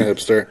I am a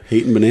hipster.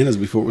 Hating bananas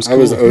before it was cool. I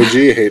was OG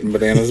hating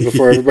bananas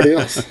before everybody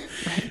else.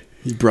 Right.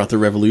 He brought the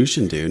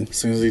revolution, dude. As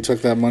soon as he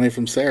took that money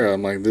from Sarah,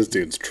 I'm like, this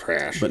dude's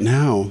trash. But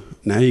now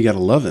you got to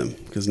love him,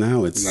 because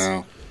now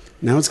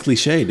it's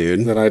cliche,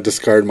 dude. Then I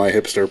discard my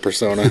hipster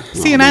persona.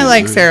 See, and I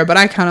like Sarah, but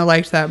I kind of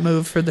liked that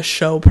move for the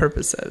show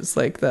purposes,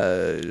 like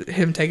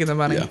him taking the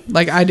money. Yeah.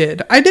 Like I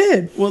did.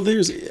 Well,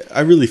 I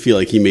really feel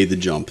like he made the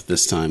jump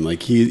this time.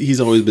 Like he's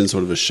always been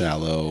sort of a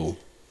shallow,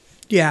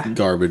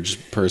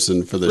 garbage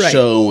person for the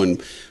show,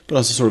 but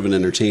also sort of an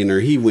entertainer.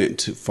 He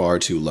went far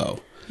too low.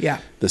 Yeah.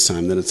 This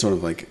time, then it's sort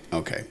of like,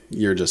 okay,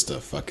 you're just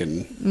a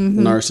fucking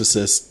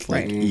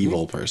narcissist,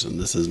 evil person.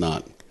 This is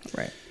not.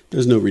 Right.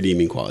 There's no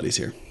redeeming qualities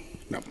here.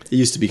 No. It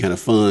used to be kind of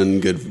fun,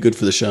 good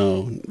for the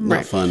show.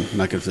 Not fun,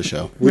 not good for the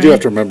show. We do have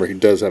to remember he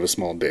does have a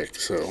small dick,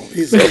 so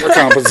he's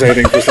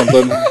overcompensating for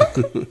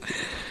something.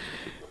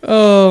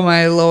 Oh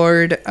my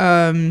lord!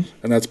 And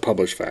that's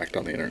published fact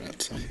on the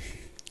internet. So.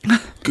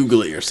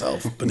 Google it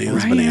yourself.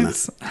 Bananas, banana.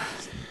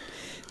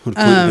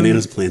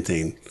 Bananas,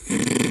 plantain.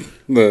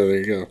 There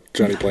you go,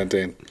 Johnny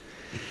Plantain.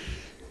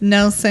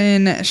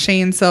 Nelson,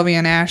 Shane, Sylvia,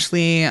 and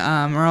Ashley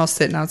are all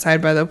sitting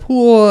outside by the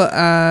pool,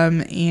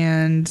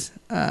 and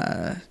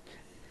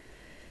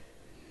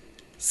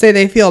say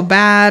they feel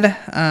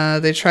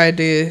bad. They tried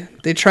to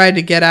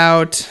get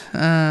out.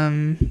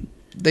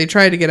 They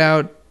tried to get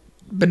out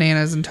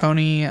Bananas and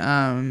Tony,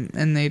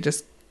 and they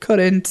just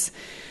couldn't.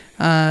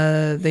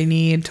 They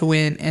need to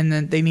win, and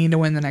then they need to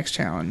win the next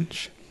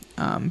challenge.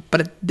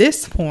 But at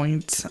this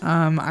point,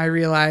 I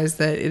realized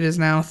that it is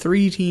now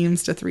 3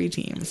 teams to 3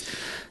 teams.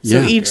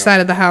 So each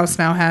side of the house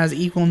now has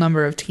equal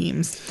number of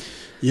teams.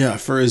 Yeah,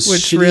 for as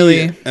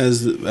shitty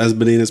as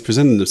Bananas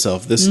presented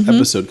himself, this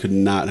episode could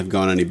not have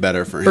gone any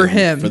better for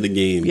him. For the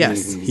game.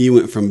 Yes. He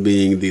went from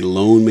being the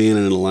lone man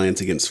in an alliance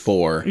against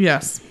 4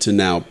 to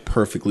now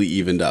perfectly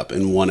evened up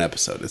in 1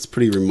 episode. It's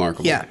pretty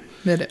remarkable. Yeah,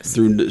 it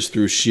is.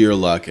 Through sheer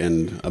luck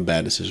and a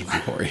bad decision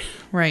from Corey.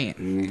 Right.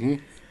 Mm-hmm.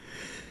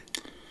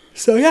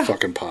 So, yeah.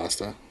 Fucking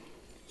pasta.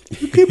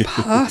 Fucking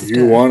pasta.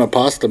 You want a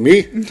pasta me?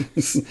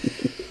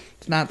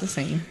 It's not the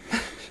same.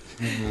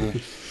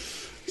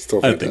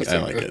 Still I like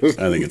it.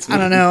 I think it's. I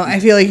don't know. I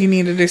feel like you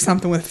need to do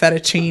something with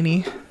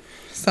fettuccine.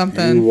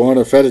 Something. You want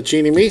a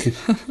fettuccine me?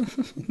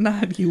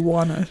 Not you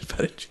want a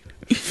fettuccine.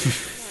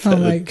 Oh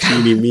my god.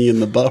 Fettuccine me in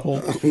the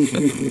butthole.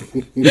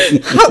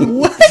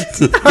 What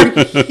are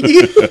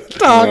you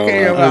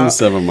talking about? I'm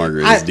 7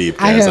 margaritas deep,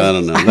 guys. I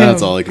don't know.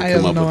 That's all I could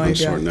come up with on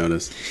short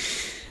notice.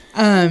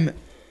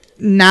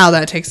 Now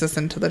that takes us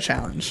into the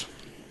challenge.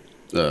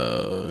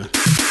 The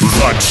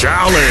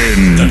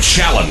challenge. The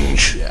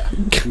challenge. Yeah.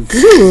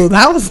 Ooh,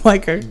 that was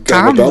like a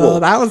combo. Double.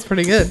 That was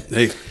pretty good.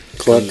 Hey.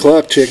 Cluck,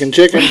 cluck, chicken.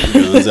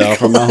 Guns out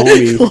from my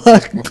homie.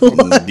 Cluck,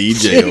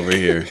 DJ over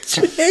here.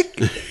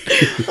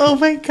 Oh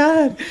my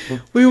god.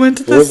 We went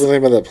to this. What was the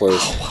name of that place?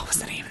 Oh, what was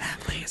the name of that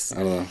place?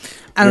 I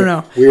don't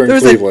know. We were in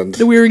Cleveland.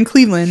 We were in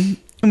Cleveland,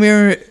 and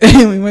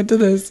we went to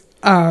this.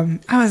 I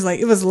was like,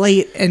 it was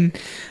late, and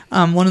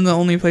one of the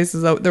only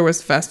places that there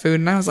was fast food,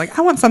 and I was like,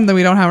 I want something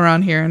we don't have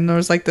around here, and there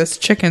was like this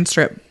chicken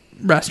strip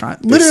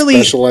restaurant. Literally,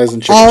 specialize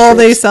in chicken all strips.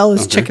 they sell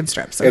is chicken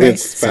strips. Okay? And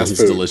it's fast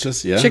food.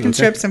 Delicious, yeah. Chicken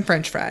strips and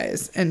French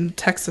fries and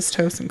Texas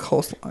toast and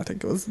coleslaw. I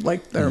think it was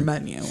like their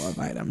menu of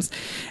items.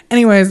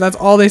 Anyways, that's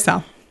all they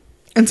sell.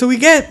 And so we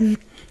get, and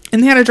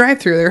they had a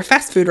drive-thru. They're a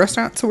fast food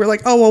restaurant, so we're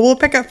like, oh well, we'll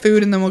pick up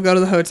food and then we'll go to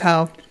the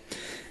hotel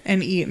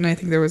and eat. And I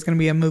think there was going to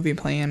be a movie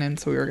playing, and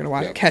so we were going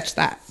to catch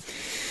that.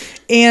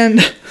 And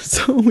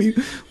so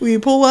we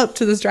pull up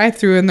to this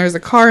drive-thru, and there's a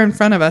car in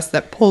front of us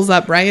that pulls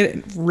up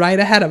right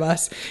ahead of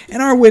us,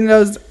 and our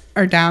windows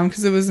are down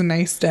because it was a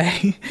nice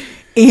day,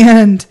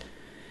 and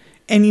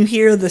you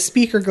hear the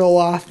speaker go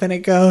off, and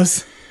it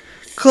goes,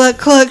 "Cluck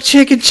cluck,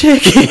 chicken."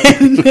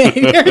 And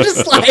you're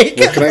just like,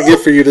 what can I get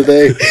for you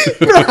today?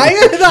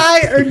 Brian and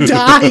I are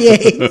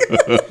dying.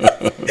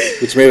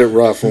 Which made it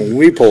rough when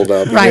we pulled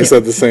up. And they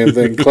said the same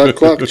thing. Cluck,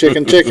 cluck,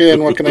 chicken.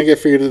 What can I get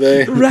for you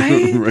today?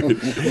 Right?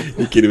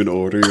 You can't even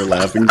order. You're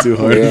laughing too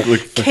hard. Yeah.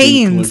 Like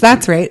Canes.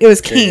 That's right. It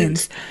was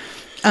Canes.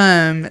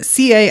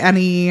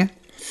 CANE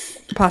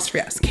apostrophe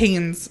S.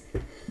 Canes.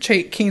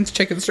 Canes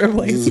chicken strip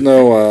place. There's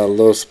no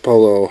Los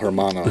Polo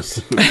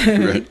Hermanos.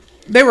 Right.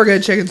 They were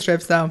good chicken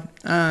strips, though.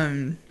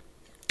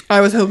 I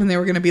was hoping they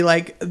were going to be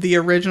like the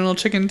original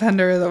chicken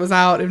tender that was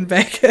out in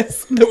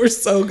Vegas. They were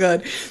so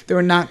good. They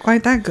were not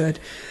quite that good,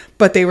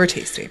 but they were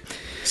tasty.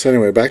 So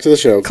anyway, back to the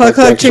show. Cluck,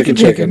 cluck, chicken.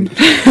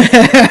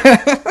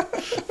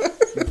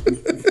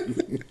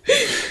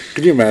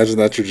 Can you imagine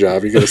that's your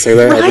job? You're going to say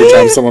that every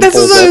time someone That's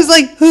pulls what up? I was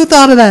like, who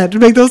thought of that? To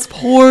make those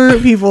poor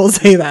people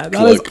say that.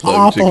 That is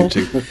awful.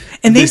 Chicken.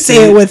 And they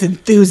say it with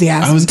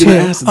enthusiasm, I was too.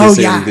 going to ask if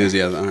they say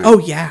enthusiasm. All right. Oh,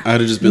 yeah. I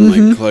would have just been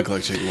like, cluck,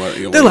 cluck, chicken.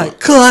 They're like,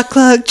 cluck,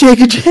 cluck,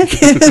 chicken.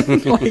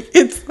 Like,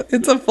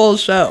 it's a full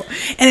show.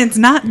 And it's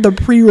not the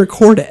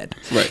pre-recorded.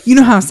 Right. You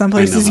know how some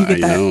places you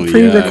get that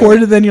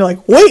pre-recorded, then you're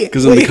like, wait.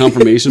 Because then the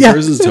confirmation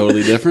person is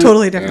totally different.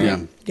 Totally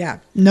different. Yeah.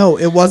 No,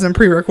 it wasn't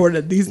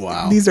pre-recorded. These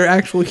are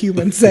actual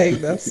humans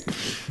saying this.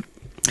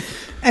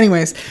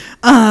 Anyways,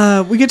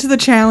 we get to the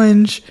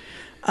challenge.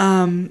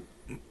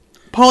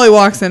 Paulie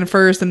walks in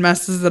first and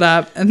messes it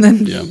up, and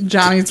then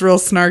Johnny's real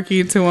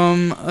snarky to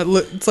him.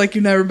 It's like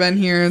you've never been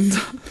here.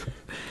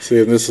 See,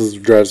 and this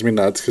drives me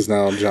nuts because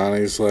now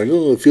Johnny's like,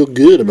 oh, I feel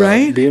good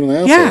about being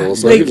an asshole,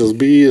 so I can just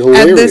be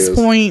hilarious. At this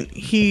point,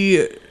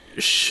 he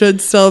should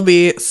still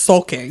be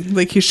sulking.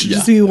 Like, he should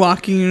just be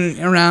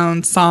walking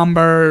around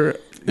somber,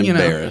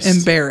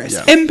 embarrassed.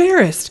 Yeah.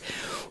 Embarrassed.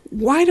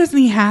 Why doesn't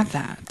he have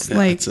that?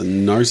 Yeah, it's a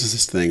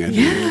narcissist thing, I think.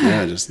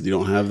 Yeah, just you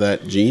don't have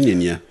that gene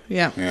in you.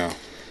 Yeah.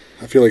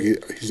 I feel like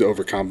he's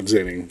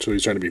overcompensating, so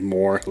he's trying to be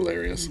more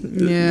hilarious.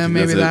 Yeah,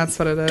 maybe that's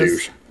what it is.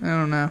 Douche. I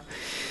don't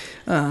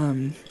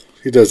know.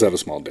 He does have a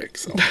small dick,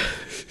 so.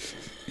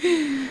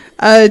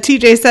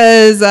 TJ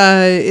says,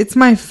 it's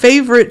my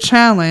favorite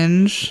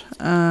challenge,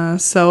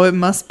 so it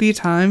must be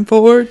time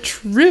for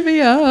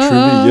trivia.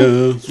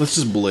 Let's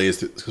just blaze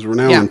through because we're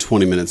now on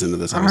 20 minutes into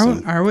this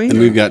episode. Are we? And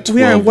we've got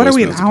 12 what are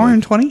we, an hour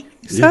and 20?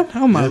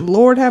 Oh my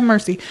Lord, have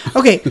mercy.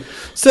 Okay,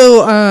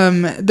 so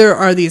there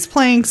are these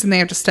planks, and they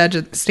have to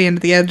stand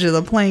at the edge of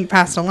the plank,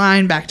 past a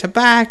line, back to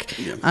back.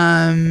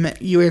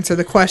 You answer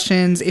the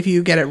questions. If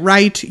you get it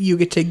right, you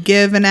get to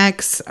give an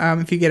X.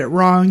 If you get it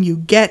wrong, you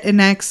get an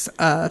X.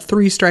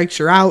 3 strikes,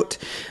 you're out.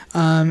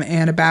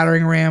 And a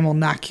battering ram will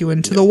knock you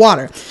into the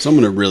water. So I'm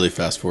going to really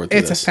fast forward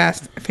through this. It's a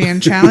fast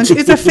fan challenge.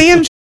 It's a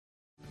fan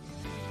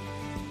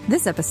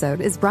This episode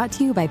is brought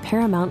to you by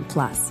Paramount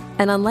Plus.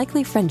 An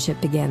unlikely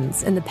friendship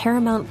begins in the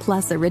Paramount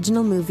Plus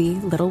original movie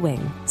Little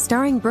Wing,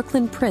 starring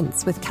Brooklyn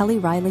Prince with Kelly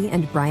Riley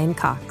and Brian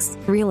Cox.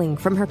 Reeling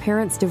from her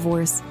parents'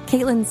 divorce,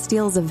 Caitlin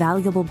steals a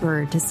valuable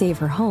bird to save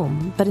her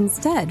home, but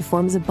instead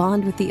forms a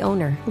bond with the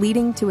owner,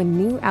 leading to a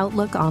new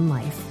outlook on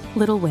life.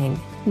 Little Wing,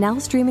 now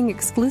streaming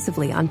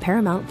exclusively on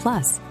Paramount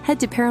Plus. Head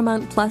to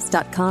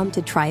ParamountPlus.com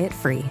to try it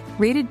free.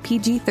 Rated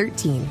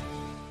PG-13.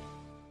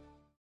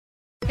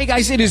 Hey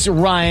guys, it is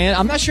Ryan.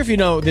 I'm not sure if you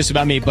know this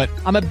about me, but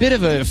I'm a bit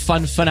of a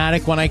fun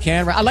fanatic when I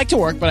can. I like to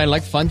work, but I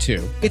like fun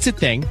too. It's a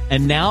thing.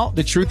 And now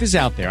the truth is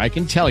out there. I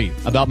can tell you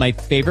about my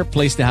favorite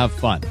place to have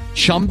fun.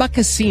 Chumba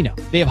Casino.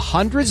 They have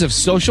hundreds of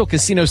social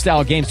casino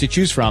style games to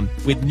choose from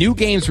with new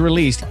games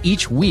released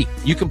each week.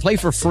 You can play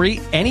for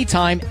free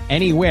anytime,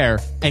 anywhere.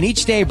 And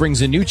each day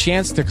brings a new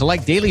chance to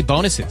collect daily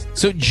bonuses.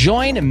 So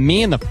join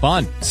me in the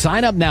fun.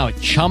 Sign up now at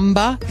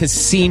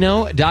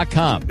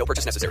ChumbaCasino.com. No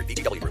purchase necessary.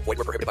 VGW Group. Void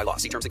where prohibited by law.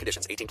 See terms and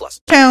conditions.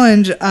 18+.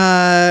 Challenge.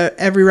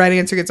 Every right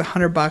answer gets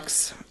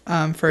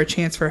 $100 for a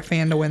chance for a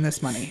fan to win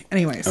this money.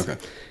 Anyways. Okay.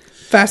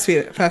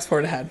 Fast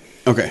forward ahead.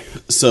 Okay.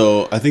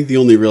 So I think the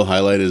only real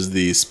highlight is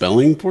the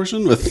spelling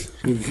portion with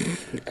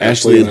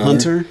Ashley and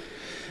Hunter.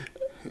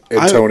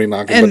 And Tony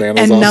knocking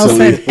bananas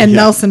off.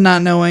 Nelson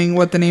not knowing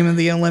what the name of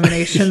the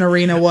elimination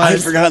arena was. I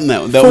had forgotten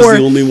that. That was the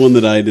only one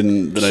that I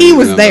didn't. He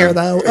was there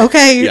though.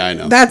 Okay. Yeah, I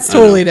know. That's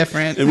totally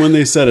different. And when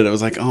they said it, I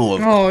was like, oh,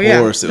 of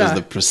course, it was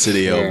the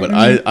Presidio. But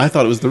I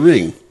thought it was the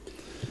ring.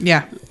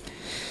 Yeah.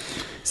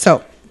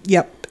 So,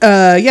 yep.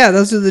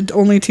 Those are the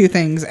only two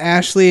things.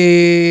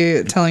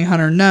 Ashley telling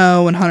Hunter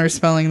no, and Hunter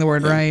spelling the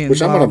word right.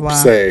 Which I'm going to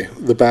say,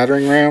 the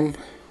battering ram,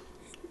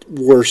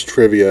 worst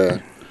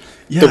trivia.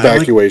 Yeah,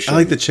 evacuation. I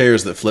like the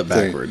chairs that flip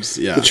backwards.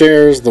 Yeah, the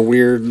chairs, the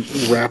weird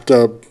where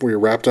you're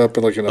wrapped up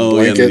in like in a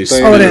blanket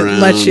thing. Oh, and it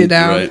lets you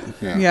down.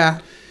 Right. Yeah.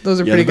 Those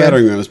are pretty good. The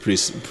battering ram was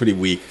pretty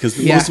weak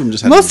because most of them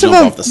just had to jump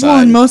off the side.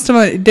 Well, most of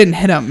them didn't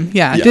hit him.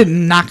 Yeah, it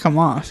didn't knock him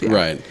off. Yeah.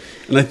 Right.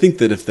 And I think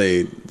that if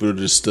they would have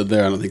just stood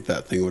there, I don't think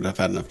that thing would have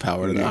had enough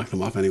power to knock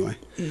them off anyway.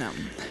 No.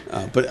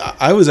 But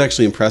I was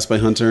actually impressed by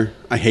Hunter.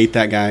 I hate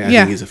that guy. I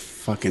think he's a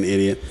fucking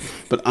idiot.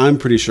 But I'm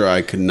pretty sure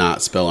I could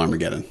not spell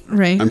Armageddon.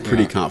 Right. I'm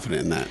pretty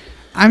confident in that.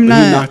 I'm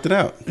not. He knocked it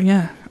out.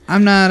 Yeah.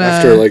 I'm not.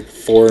 After like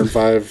 4 and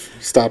 5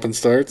 stop and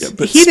starts. Yeah,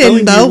 but he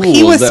didn't though.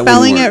 He was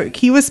spelling it.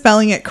 He was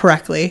spelling it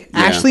correctly. Yeah.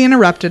 Ashley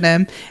interrupted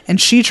him,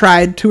 and she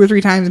tried 2 or 3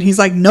 times, and he's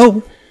like,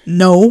 "No,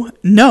 no,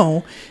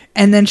 no."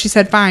 And then she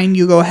said, "Fine,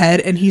 you go ahead,"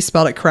 and he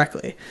spelled it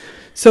correctly.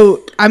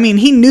 So I mean,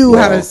 he knew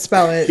how to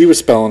spell it. He was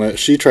spelling it.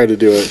 She tried to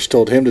do it. She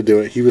told him to do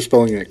it. He was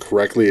spelling it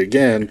correctly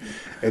again,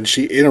 and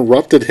she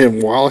interrupted him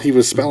while he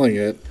was spelling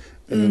it.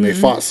 And then they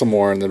fought some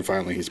more, and then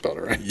finally he spelled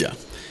it right. Yeah.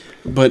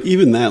 But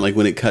even that, like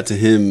when it cut to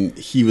him,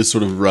 he was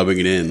sort of rubbing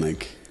it in,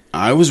 like,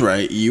 I was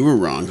right, you were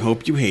wrong,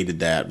 hope you hated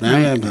that. Blah,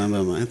 blah, blah,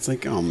 blah, blah. It's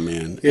like, oh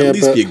man, at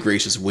least be a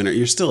gracious winner.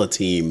 You're still a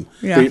team.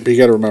 Yeah. But you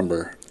got to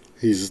remember,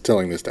 he's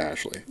telling this to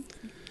Ashley.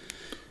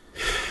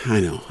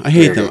 I know. I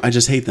hate them. I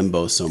just hate them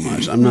both so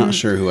much. I'm not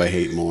sure who I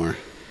hate more.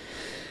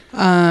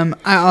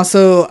 I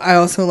also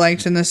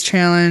liked in this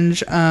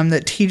challenge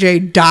that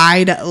TJ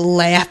died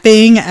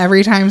laughing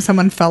every time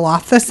someone fell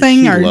off this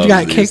thing or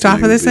got kicked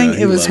off of this thing.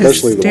 It was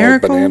especially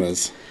hysterical. The one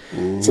with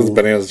bananas. Since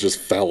bananas just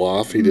fell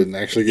off, he didn't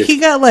actually get. He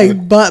got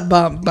like butt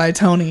bumped by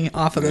Tony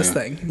off of this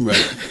thing.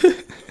 Right.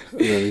 And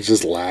then he's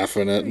just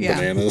laughing at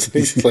bananas.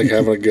 He's like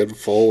having a good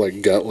full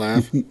like gut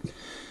laugh.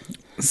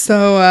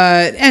 So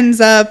it ends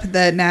up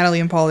that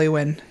Natalie and Paulie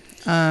win.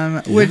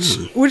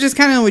 Which is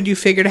kind of what you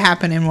figured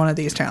happen in one of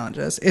these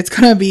challenges. It's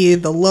going to be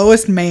the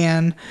lowest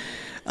man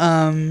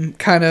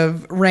kind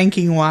of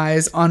ranking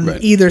wise on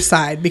either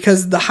side,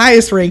 because the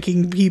highest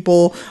ranking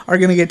people are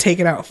going to get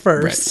taken out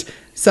first. Right.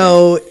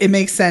 So it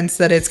makes sense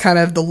that it's kind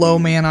of the low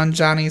man on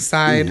Johnny's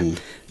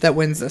side that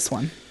wins this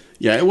one.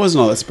 Yeah, it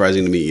wasn't all that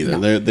surprising to me either.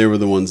 No. They were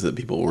the ones that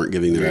people weren't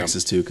giving their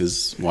X's to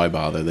because why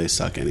bother? They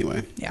suck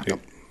anyway. Yeah. Yep.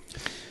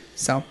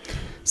 So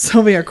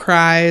Sylvia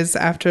cries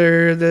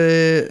after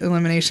the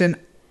elimination,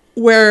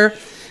 where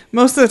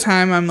most of the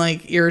time I'm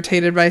like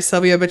irritated by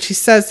Sylvia, but she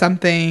says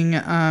something.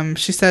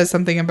 She says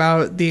something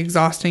about the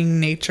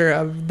exhausting nature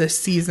of this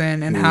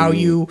season and how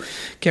you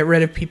get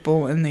rid of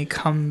people and they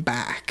come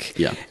back.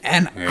 Yeah.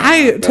 And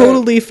I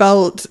totally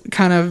felt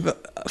kind of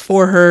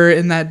for her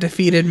in that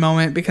defeated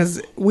moment,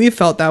 because we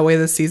felt that way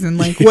this season.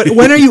 Like,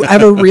 when are you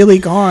ever really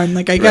gone?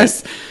 Like, I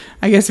guess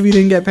if you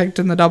didn't get picked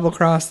in the double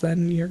cross,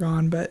 then you're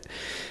gone. But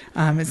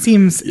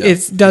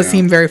it does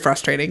seem very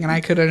frustrating, and I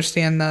could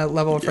understand the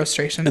level of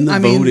frustration. And the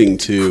voting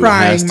too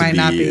has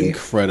to be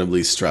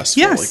incredibly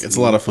stressful. Yes. Like, it's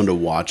a lot of fun to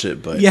watch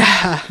it, but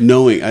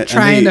knowing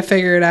trying to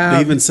figure it out.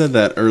 They even said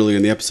that earlier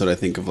in the episode. I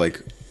think of like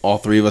all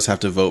 3 of us have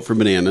to vote for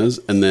Bananas,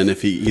 and then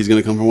if he's going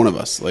to come for one of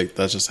us, like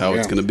that's just how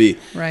it's going to be.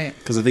 Right.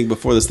 Because I think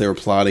before this they were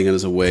plotting it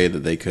as a way that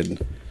they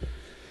could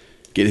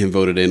get him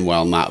voted in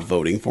while not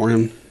voting for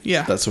him.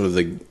 Yeah. That's sort of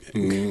the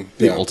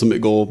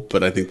ultimate goal,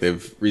 but I think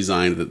they've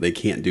resigned that they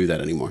can't do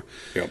that anymore.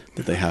 Yep.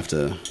 That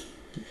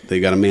they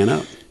got to man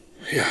up.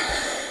 Yeah.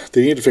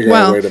 They need to figure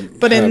out a way to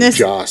but have in this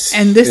Joss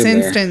and this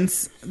in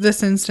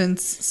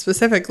instance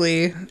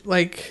specifically,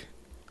 like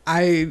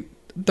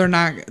they're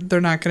not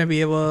going to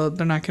be able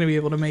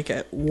to make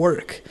it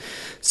work.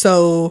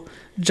 So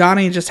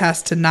Johnny just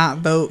has to not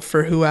vote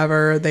for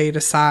whoever they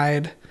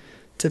decide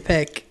to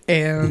pick,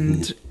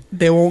 and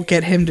they won't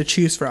get him to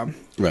choose from.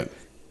 Right.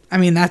 I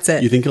mean, that's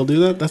it. You think he'll do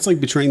that? That's like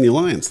betraying the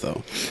alliance,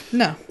 though.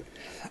 No.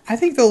 I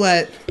think they'll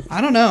let.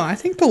 I don't know. I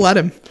think they'll let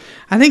him.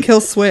 I think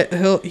he'll switch.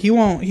 He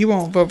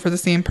won't vote for the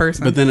same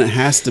person. But then it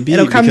has to be.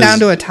 It'll come down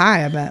to a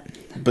tie, I bet.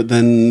 But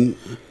then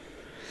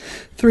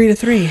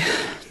 3-3,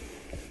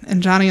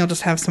 and Johnny will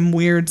just have some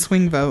weird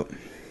swing vote.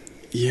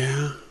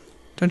 Yeah.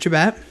 Don't you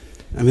bet?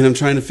 I mean, I'm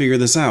trying to figure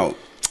this out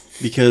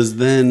because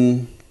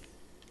then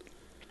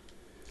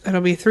it'll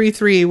be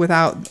 3-3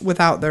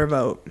 without their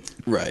vote.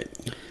 Right.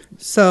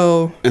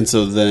 So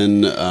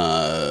then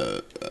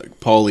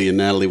Paulie and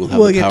Natalie will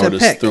have the power to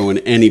throw in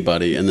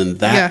anybody, and then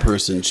that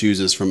person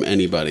chooses from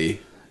anybody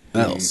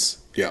else.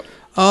 Yeah.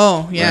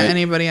 Oh, yeah, right?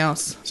 Anybody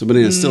else. So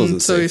Banana still isn't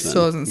so safe. he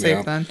still isn't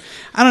safe then.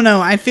 I don't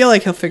know. I feel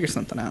like he'll figure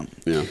something out.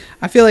 Yeah.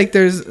 I feel like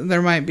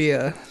there might be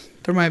a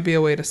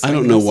way to. I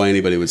don't know why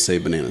anybody would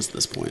save Bananas at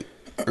this point,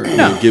 or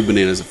give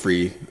Bananas a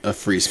free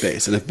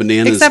space. And if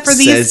Bananas except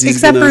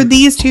for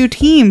these two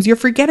teams, you're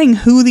forgetting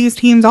who these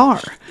teams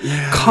are.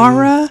 Yeah.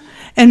 Cara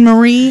and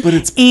Marie,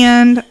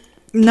 and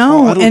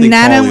Natalie.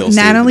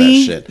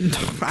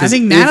 I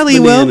think Natalie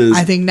will.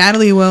 I think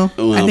Natalie will.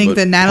 Well, I think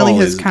that Natalie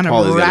has kind of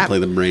Paulie's got to play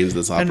the brains of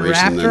this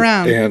operation.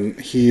 Around. And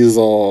he's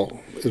all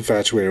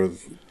infatuated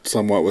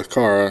somewhat with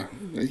Cara.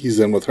 He's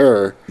in with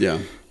her. Yeah.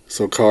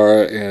 So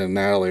Cara and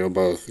Natalie will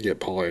both get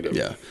Paulie to.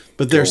 Yeah,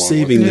 but they're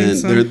saving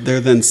they're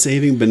then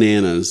saving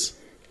Bananas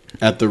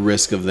at the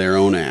risk of their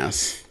own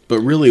ass, but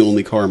really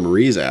only Cara and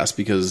Marie's ass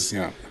because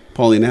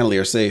Paulie and Natalie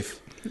are safe.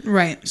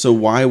 Right. So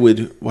why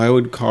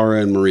would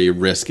Cara and Marie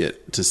risk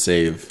it to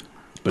save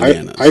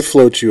Bananas? I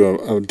float you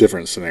a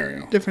different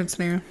scenario.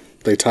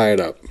 They tie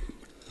it up.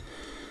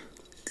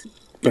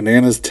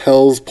 Bananas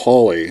tells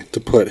Paulie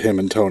to put him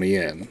and Tony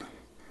in.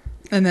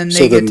 And then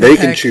they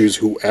can choose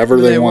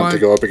whoever they want to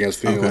go up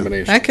against the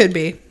elimination. That could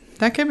be.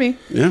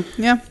 Yeah.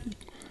 Yeah.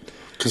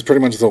 Because pretty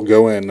much they'll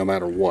go in no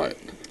matter what.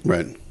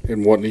 Right.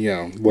 In what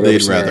whatever they'd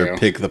scenario. rather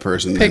pick the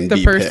person Pick than the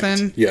be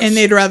person, picked. Yes. and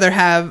they'd rather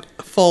have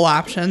full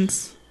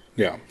options.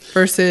 Yeah.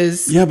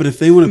 Versus but if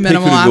they want to pick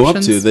who to go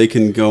options. up to, they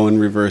can go in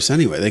reverse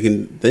anyway.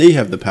 They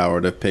have the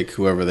power to pick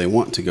whoever they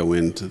want to go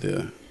into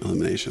the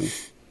elimination.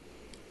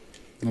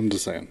 I'm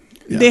just saying.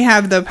 Yeah. They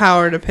have the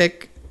power to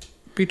pick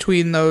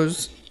between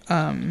those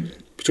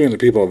between the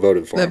people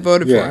that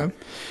voted for him.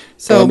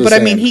 So, but I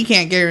mean, he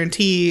can't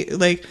guarantee.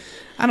 Like,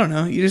 I don't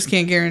know. You just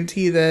can't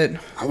guarantee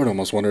that. I would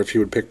almost wonder if he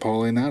would pick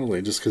Paulie and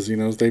Natalie just because he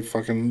knows they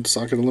fucking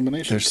suck at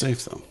elimination. They're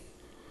safe though.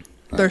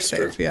 They're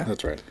safe. True. Yeah,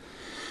 that's right.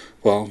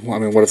 Well, I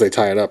mean, what if they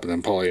tie it up and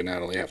then Paulie and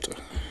Natalie have to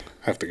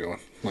go in?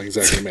 Like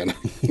exactly, man.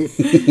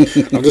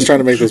 I'm just trying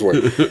to make this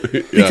work.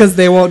 Because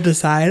they won't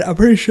decide. I'm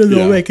pretty sure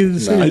they'll make a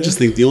decision. No, I just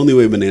think the only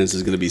way Bananas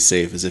is going to be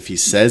safe is if he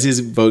says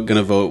he's going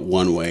to vote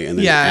one way and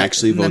then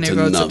actually votes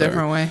another. A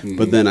different way. Mm-hmm.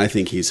 But then I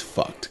think he's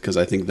fucked because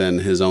I think then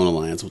his own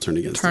alliance will turn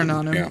against him.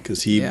 On him.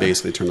 Because he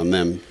basically turned on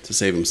them to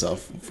save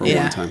himself for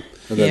one time.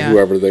 And then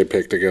whoever they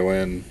pick to go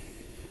in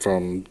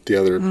from the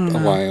other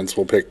alliance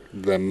will pick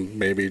them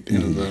maybe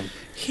into the.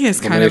 He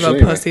is kind of a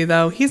pussy,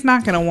 though. He's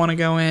not going to want to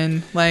go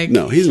in. Like,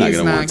 no, he's not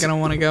going to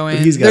want to go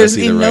in. He's There's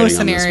in no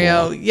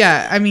scenario.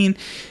 Yeah, I mean,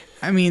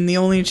 the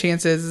only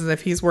chance is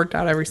if he's worked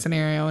out every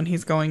scenario and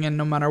he's going in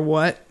no matter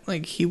what.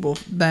 Like, he will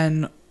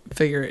then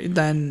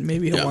then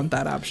maybe he'll want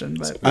that option.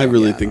 But I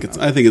really think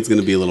I think it's going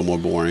to be a little more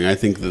boring. I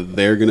think that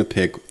they're going to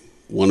pick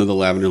one of the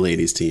Lavender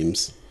Ladies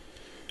teams,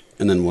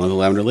 and then one of the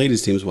Lavender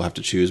Ladies teams will have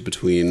to choose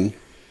between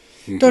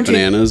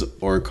Bananas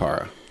or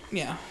Cara.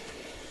 Yeah,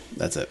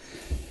 that's it.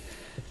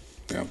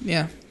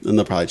 Yeah. And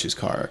they'll probably choose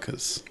Cara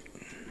because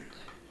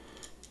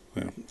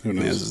who knows?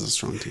 Bananas is a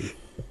strong team.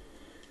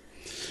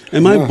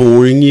 Am I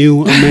boring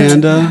you,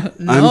 Amanda?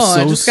 No,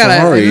 I'm so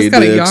sorry to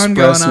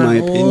express my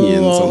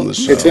opinions on the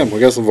show. Hey, Tim, we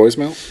got some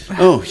voicemail?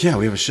 Oh, yeah,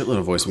 we have a shitload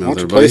of voicemails. Why don't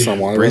you everybody. play some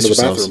while I Brace run to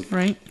the yourselves.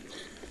 bathroom?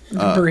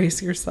 Right.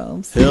 Brace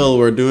yourselves. Hill,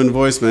 we're doing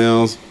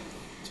voicemails.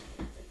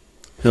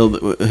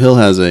 Hill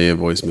has a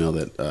voicemail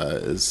that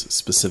is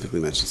specifically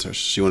mentions her.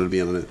 She wanted to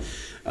be on it.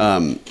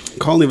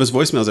 Call and leave us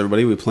voicemails,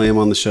 everybody. We play them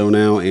on the show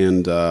now,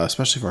 and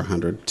especially for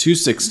 100.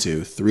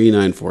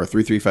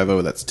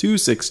 262-394-3350. That's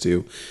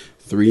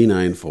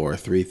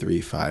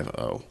 262-394-3350.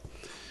 All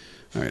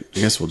right, I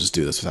guess we'll just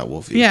do this without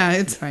Wolfie. Yeah,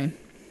 it's fine.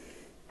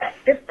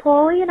 If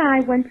Paulie and I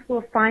went to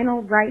a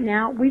final right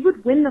now, we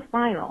would win the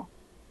final.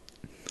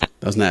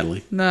 That was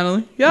Natalie.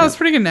 Yeah, that's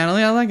pretty good,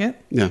 Natalie. I like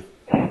it. Yeah.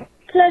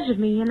 Pleasure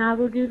me, and I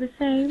will do the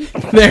same.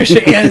 There she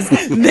is.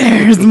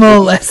 There's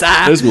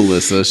Melissa. There's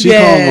Melissa. She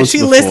called once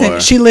before.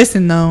 Listened. She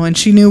listened though, and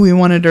she knew we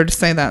wanted her to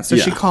say that, so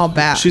she called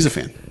back. She's a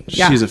fan.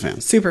 Yeah, she's a fan.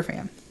 Super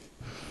fan.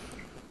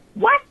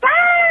 What's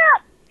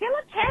up?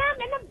 Hilla Tam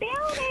in the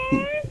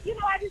building. You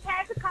know, I just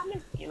had to come in.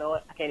 You know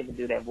what? I can't even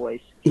do that voice.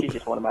 She's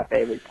just one of my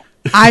favorites.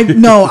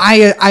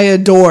 I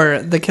adore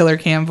the Killer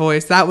Cam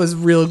voice. That was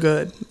real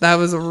good. That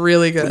was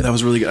really good. That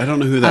was really good. I don't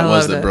know who that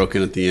was that broke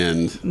in at the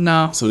end.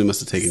 No. Somebody must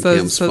have taken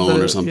Cam's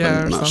phone or something.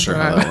 I'm not sure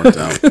how that worked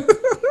out.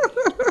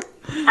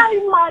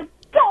 Oh my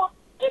God,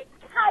 it's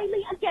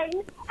Kylie again.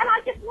 And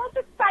I just want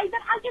to say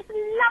that I just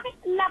love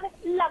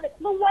it.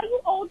 The way you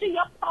all do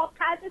your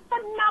podcast is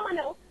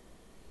phenomenal.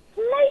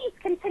 Please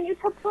continue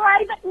to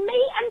pray that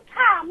me and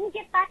Cam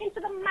get back into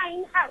the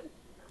main house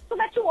so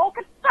that you all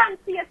can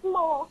fancy us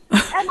more.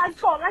 Oh my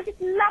God, I just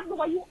love the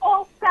way you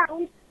all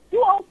sound.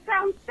 You all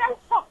sound so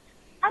hot.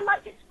 I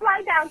might just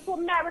fly down to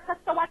America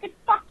so I can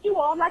fuck you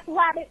all like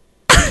rabbits.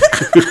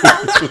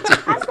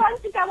 I'm going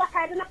to go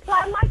ahead and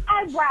apply my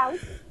eyebrows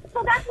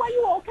so that way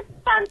you all can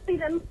fancy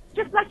them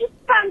just like you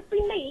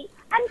fancy me.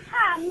 And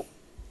Cam,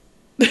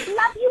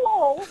 love you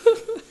all.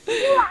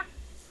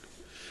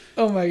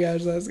 Oh my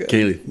gosh, that's good.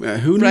 Kaylee,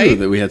 who knew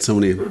that we had so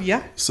many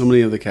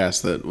of the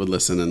cast that would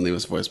listen and leave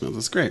us voicemails?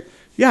 That's great.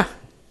 Yeah.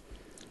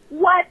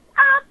 What's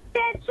up,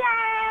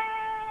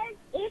 bitches?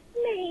 It's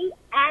me,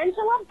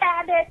 Angela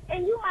Babbitt,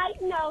 and you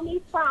might know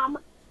me from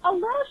a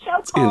little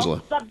show called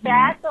Angela. The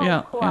Bad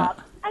Girl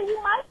Club. And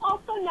you might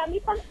also know me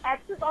from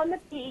Exes on the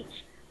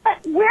Beach.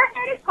 But we're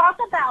here to talk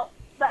about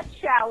the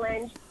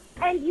challenge.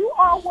 And you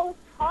all were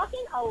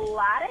talking a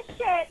lot of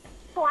shit.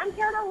 So I'm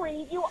here to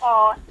lead you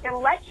all and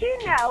let you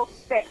know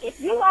that if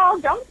you all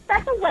don't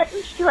set the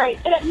record straight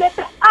and admit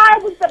that I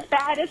was the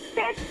baddest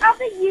bitch of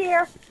the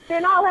year,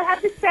 then all I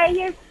have to say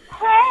is,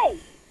 hey,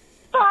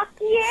 fuck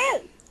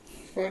you.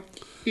 Fuck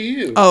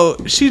you. Oh,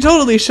 she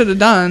totally should have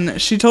done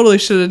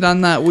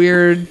that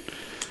weird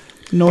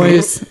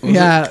noise.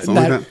 Yeah.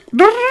 Can't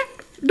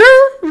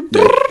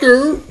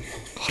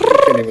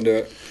even do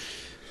it.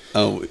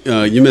 Oh,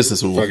 you missed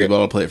this one, Wolfie,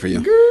 but I'll play it for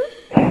you.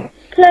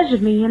 Pleasure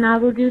me, and I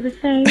will do the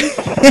same.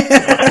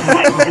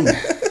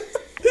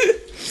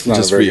 It's not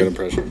a very good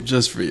impression.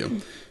 Just for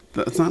you.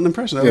 That's not an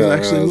impression. That was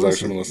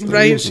actually Melissa.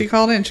 Right, she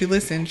called in. She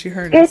listened. She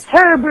heard It's us.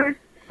 Herbert.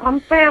 I'm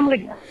Family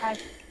Guy.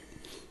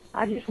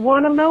 I just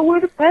want to know where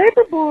the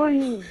paper boy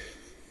is.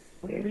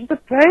 Where's the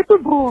paper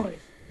boy?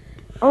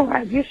 All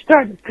right, you're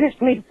starting to piss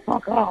me the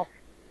fuck off.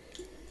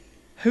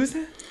 Who's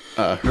that?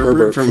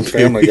 Herbert from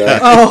Family Guy.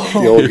 Oh.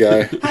 The old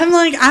guy. I'm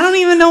like, I don't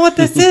even know what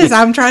this is.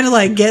 I'm trying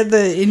to get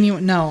the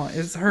No,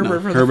 it's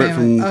Herbert from Herbert the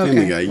Family. from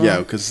Family Guy. Well, Yeah,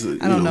 because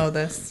I don't know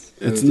this.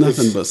 It's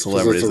nothing but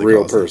celebrities. It's a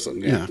real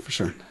person. Yeah, for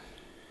sure.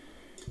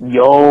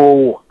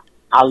 Yo,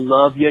 I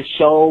love your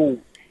show,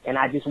 and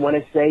I just want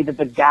to say that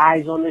the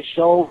guys on the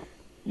show,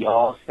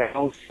 y'all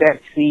sound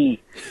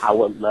sexy. I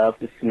would love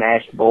to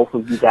smash both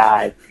of you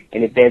guys,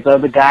 and if there's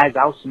other guys,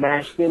 I'll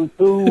smash them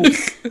too.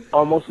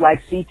 Almost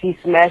like CT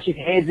smashes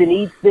heads and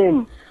eats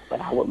them,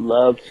 but I would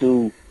love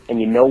to. And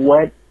you know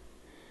what?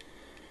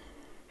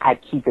 I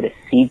keep it a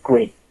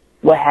secret.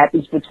 What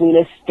happens between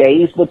us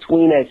stays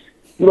between us.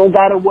 You don't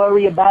gotta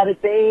worry about a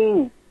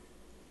thing.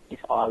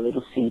 It's our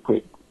little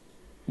secret.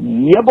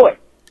 Yeah, boy.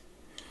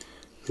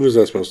 Who's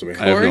that supposed to be?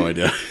 I have no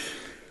idea.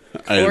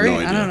 I have no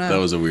idea. I don't know. That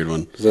was a weird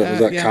one. Was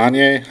that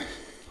Kanye?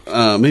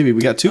 Maybe.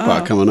 We got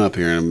Tupac coming up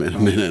here in a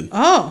minute.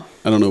 Oh.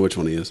 I don't know which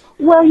one he is.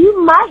 Well,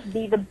 you might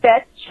be the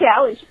best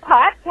challenge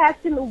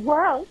podcast in the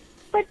world,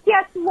 but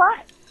guess what?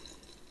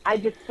 I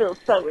just feel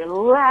so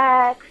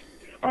relaxed,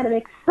 and I'm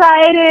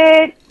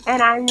excited,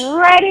 and I'm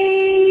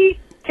ready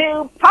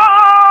to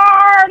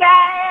party!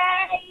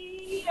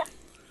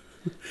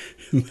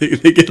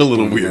 they get a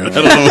little weird. I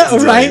don't know what to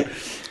tell Right? you.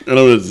 I don't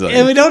know what to tell you.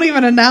 And we don't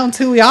even announce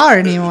who we are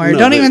anymore. No,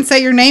 Don't even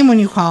say your name when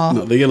you call.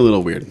 No, they get a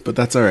little weird, but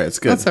that's all right. It's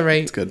good. That's all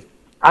right. It's good.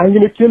 I'm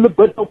gonna kill it,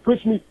 but don't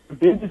push me.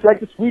 Business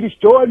like the Swedish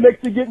joy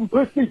next to getting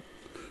pussy.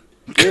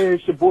 Yeah,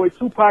 it's your boy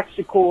Tupac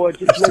Shakur.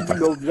 Just let you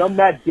know that I'm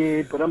not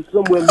dead, but I'm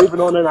somewhere living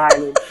on an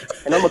island,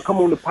 and I'm gonna come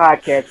on the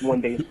podcast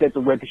one day and set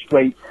the record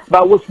straight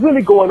about what's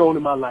really going on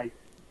in my life.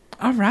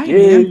 All right,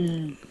 Yeah.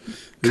 man.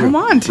 Come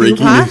on, Breaking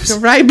Tupac. news.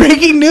 Right,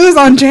 breaking news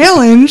on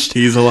Challenged.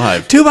 He's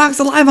alive. Tupac's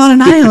alive on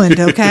an island,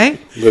 okay?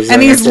 Lives And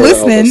right he's next door to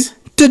listening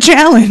Elvis. to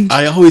Challenge.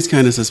 I always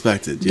kind of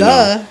suspected, Duh,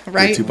 that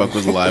right? Tupac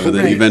was alive, and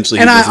then Right.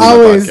 eventually And he I listened to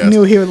always the podcast.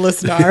 knew he would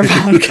listen to our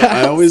podcast.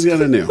 I always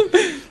kind of knew.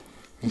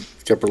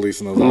 Kept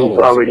releasing those You albums.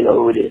 already know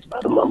who it is by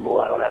the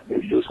mumble. I don't have to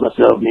introduce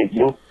myself,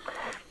 you.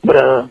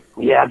 But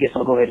yeah, I guess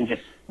I'll go ahead and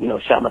just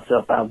shout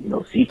myself out.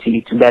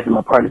 CT. Too bad to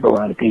my partner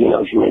Veronica.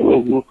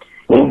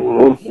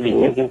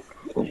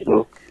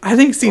 I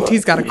think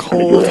CT's got a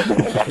cold.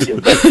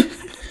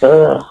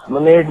 I'm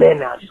a married man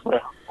now. I just want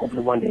to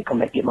hopefully one day come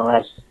back get my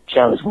last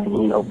challenge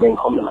win. Bring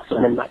home to my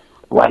son and my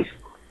wife.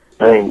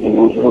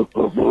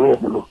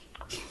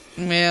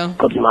 Yeah.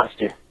 Cookie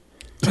Monster.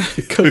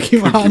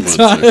 Cookie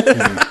Monster.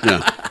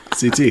 Yeah.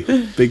 CT.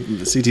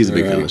 CT's a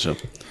big fan of the show.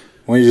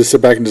 Why don't you just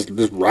sit back and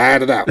just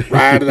ride it out?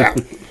 Ride it out.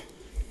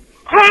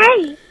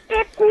 Hey,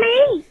 it's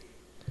me.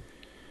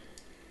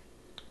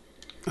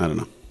 I don't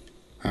know.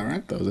 All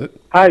right. That was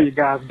it. How you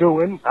guys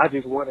doing? I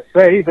just want to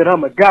say that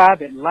I'm a guy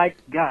that likes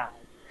guys.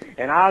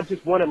 And I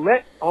just want to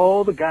let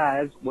all the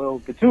guys, well,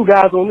 the two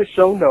guys on the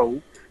show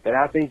know that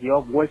I think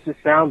your voices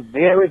sound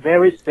very,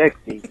 very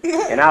sexy.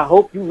 And I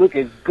hope you look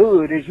as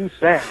good as you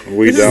sound.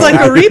 This is like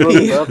a repeat. I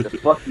would love to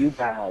fuck you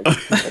guys.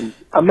 And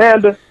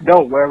Amanda,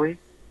 don't worry.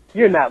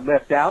 You're not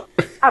left out.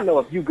 I know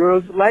a few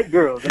girls that like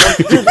girls, and I'm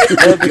sure they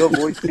love your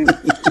voice too.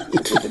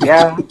 But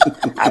yeah,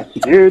 I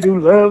sure do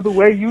love the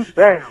way you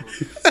sound.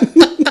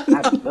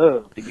 I'd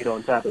love to get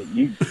on top of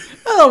you.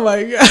 Oh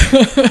my god.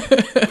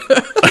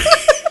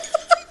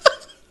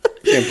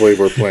 Can't believe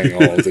we're playing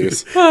all of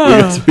these. We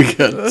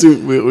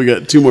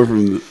got two more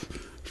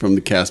from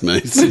the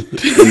castmates, and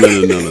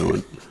then another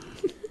one.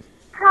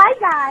 Hi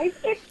guys,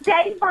 it's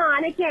Dave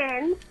Vaughn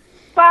again.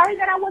 Sorry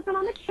that I wasn't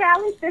on the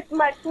challenge this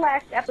much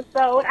last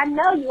episode. I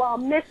know you all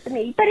missed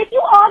me, but if you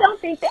all don't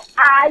think that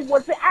I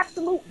was the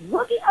absolute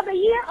rookie of the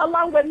year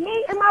along with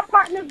me and my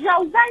partner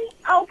Jose,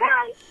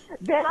 okay,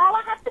 then all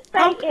I have to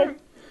say is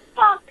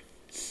fuck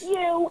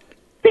you,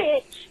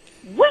 bitch,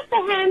 with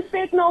the hand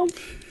signals.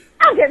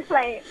 I'm just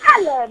playing.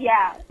 I love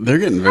y'all. They're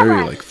getting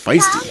very like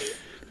feisty,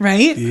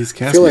 right? These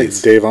castmates. I feel like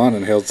Dave on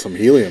inhaled some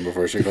helium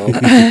before she called.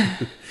 All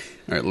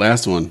right,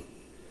 last one.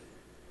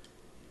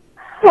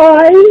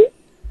 Hi,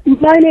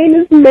 my name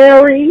is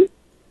Mary.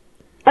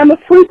 I'm a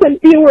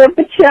frequent viewer of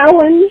the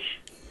challenge,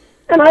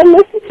 and I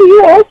listen to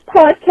you all's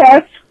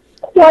podcast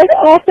quite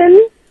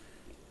often.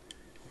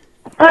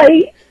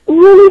 I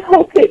really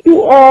hope that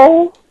you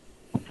all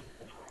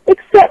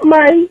accept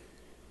my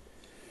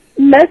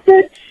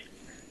message.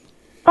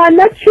 I'm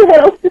not sure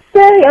what else to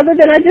say other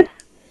than I just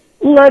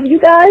love you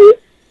guys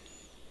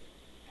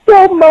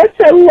so much.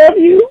 I love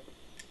you,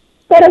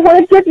 but I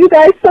want to give you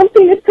guys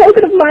something in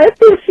token of my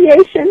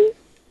appreciation.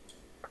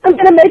 I'm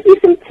going to make you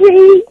some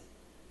tea,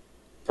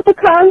 a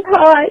pecan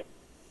pie,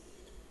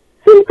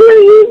 some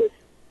greens,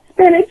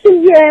 spinach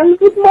and yams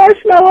with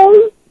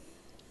marshmallows.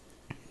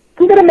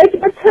 I'm going to make you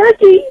a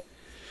turkey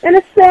and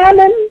a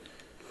salmon,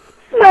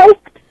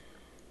 smoked.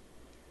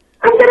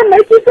 I'm going to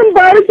make you some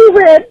barbecue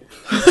ribs,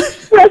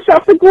 fresh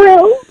off the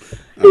grill,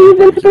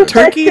 seasoned to perfection.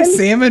 Turkey,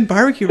 salmon,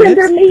 barbecue ribs.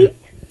 Tender meat.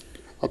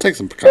 I'll take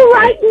some pecan The pie.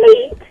 right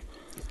meat.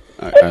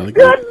 I like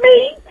Good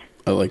meat.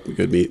 I like the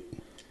good meat.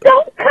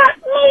 Don't cut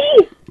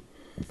me.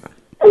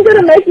 I'm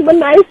going to make you a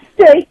nice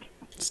steak.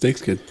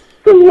 Steak's good.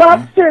 Some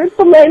lobster,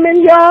 filet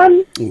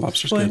mignon,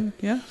 Lobster's good.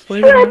 Yeah,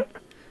 shrimp,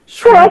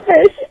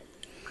 crawfish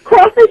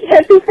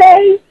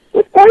etouffee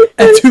with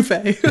oysters,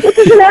 Etouffee. which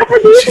is an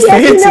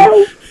aphrodisiac, you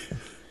know,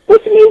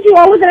 which means you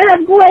all are going to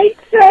have great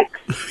sex,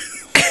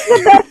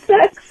 the best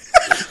sex.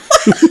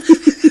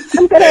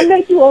 I'm going to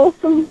make you all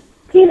some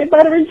peanut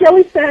butter and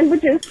jelly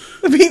sandwiches.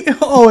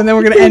 Oh, and then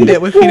we're going to end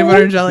it with peanut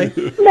butter and jelly.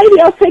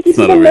 Maybe I'll take you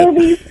to the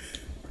movies,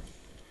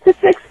 to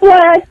Six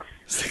Flags,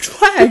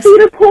 to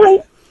Cedar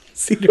Point,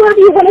 wherever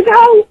you want to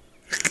go.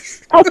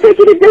 I'll take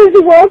you to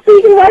Disney World so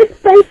you can ride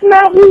Space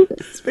Mountain.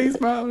 Space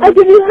Mountain. I'll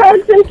give you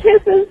hugs and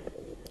kisses.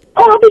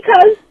 All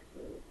because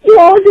you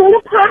all are doing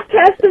a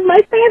podcast of my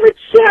favorite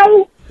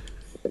show.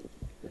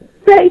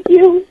 Thank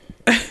you.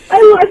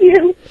 I love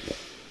you.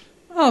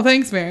 Oh,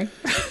 thanks, Mary.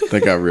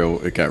 It got real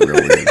weird.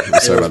 I'm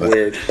sorry about that.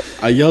 Weird.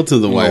 I yelled to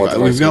the know wife. what the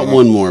We've wife's got going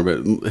one on. more,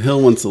 but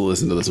Hill wants to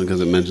listen to this one because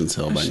it mentions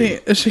Hill by name.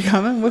 Is she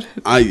coming? What?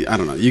 I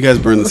don't know. You guys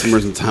burn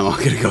some time. I'll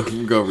get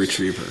to go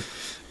retrieve her.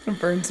 I'm gonna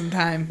burn some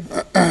time.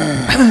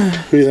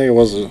 Who do you think it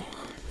was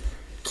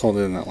called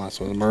in that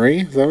last one? Marie?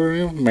 Is that her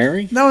name?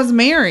 Mary? That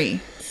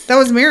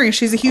was Mary.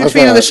 She's a huge I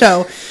fan of the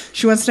thought- show.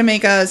 She wants to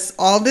make us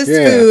all this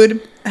Yeah. food,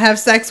 have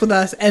sex with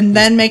us, and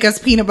then make us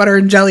peanut butter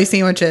and jelly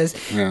sandwiches.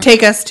 Yeah.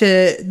 Take us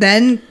to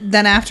then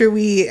after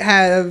we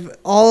have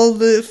all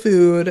the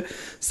food,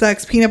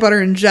 sex, peanut butter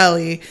and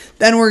jelly,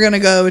 then we're gonna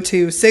go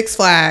to Six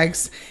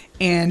Flags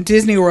and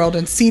Disney World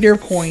and Cedar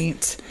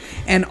Point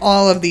and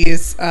all of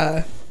these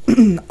places.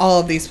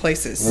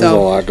 There's a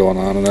lot going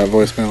on in that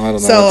voicemail. I don't know.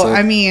 So what's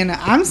I mean,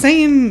 I'm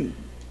saying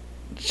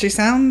she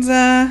sounds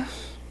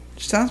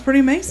pretty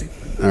amazing.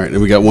 All right,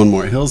 and we got one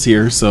more. Hill's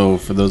here, so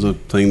for those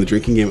of playing the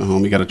drinking game at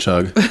home, you got to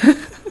chug.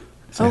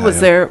 Was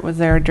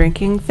there a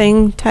drinking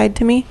thing tied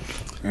to me?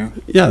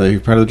 Yeah, they're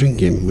part of the drinking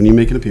game. When you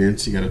make an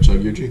appearance, you got to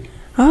chug your drink.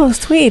 Oh,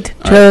 sweet.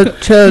 All Chug,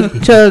 right.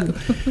 chug, chug.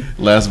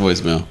 Last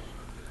voicemail.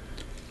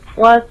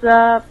 What's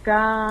up,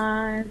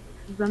 guys?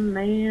 This is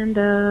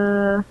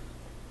Amanda.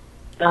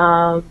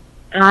 I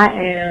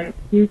am a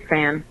huge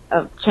fan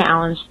of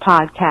Challenge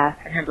Podcast.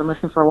 I have been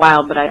listening for a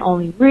while, but I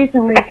only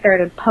recently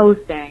started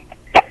posting.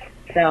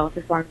 So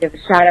just want to give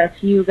a shout out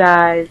to you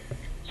guys.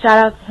 Shout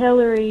out to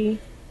Hillary.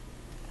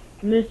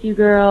 Miss you,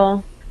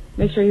 girl.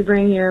 Make sure you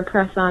bring your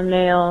press-on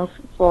nails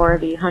for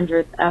the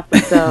 100th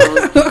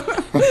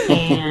episode.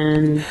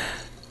 And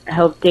I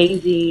hope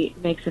Daisy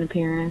makes an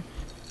appearance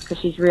because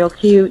she's real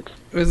cute.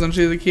 Isn't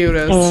she the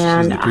cutest?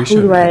 And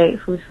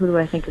who do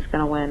I think is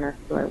going to win, or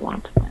who do I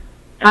want to win?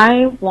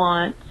 I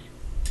want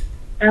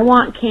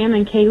Cam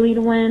and Kaylee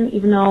to win,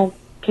 even though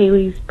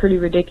Kaylee's pretty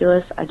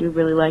ridiculous. I do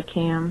really like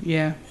Cam.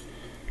 Yeah.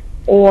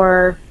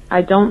 Or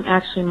I don't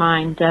actually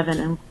mind Devin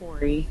and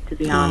Corey, to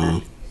be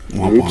honest.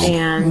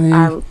 And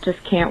I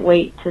just can't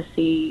wait to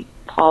see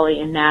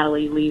Polly and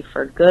Natalie leave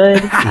for good.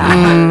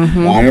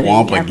 Womp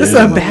womp like This is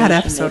a bad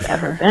episode for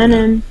her. Been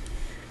in.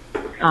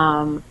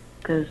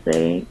 because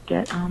they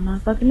get on my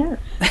fucking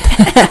nerves.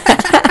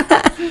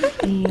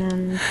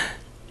 And,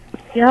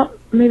 yep,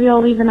 maybe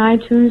I'll leave an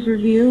iTunes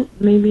review.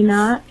 Maybe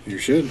not. You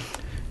should.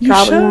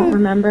 Probably won't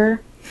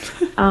remember.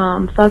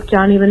 Fuck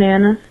Johnny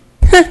Bananas.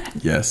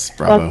 Yes,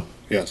 bravo. Fuck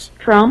Yes.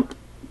 Trump.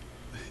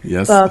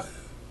 Yes. Fuck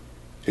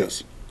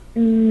Yes.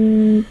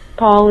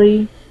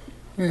 Polly.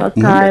 Fuck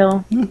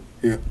Kyle.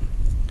 Yeah.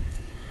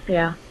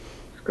 Yeah.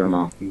 Screw them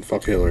all. And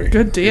fuck Hillary.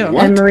 Good deal.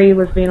 And Marie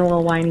was being a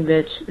little whiny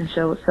bitch, and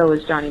so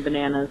was Johnny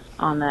Bananas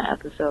on that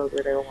episode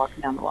where they were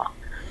walking down the wall.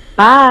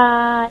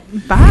 Bye.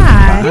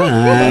 Bye.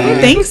 Bye.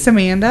 Thanks,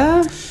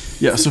 Amanda.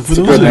 Yeah, so for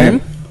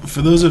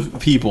those of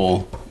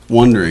people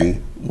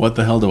wondering, what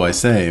the hell do I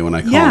say when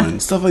I call in?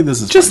 Stuff like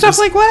this is just fun.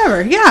 stuff like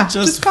whatever. Yeah,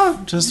 just call.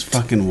 Just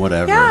fucking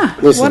whatever. Yeah,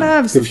 Listen,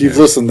 whatevs. if you've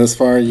listened this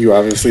far, you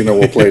obviously know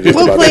we'll play just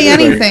We'll about play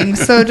anything. anything,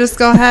 so just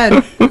go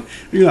ahead.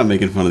 You're not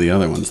making fun of the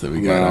other ones that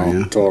we got, No, are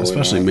you? totally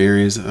Especially not.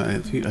 Mary's. I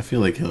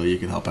feel like Hillary, you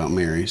can help out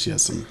Mary. She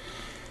has some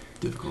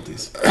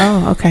difficulties.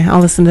 Oh, okay.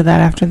 I'll listen to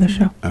that after the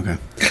show. Okay.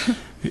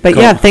 But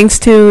Cool. yeah, thanks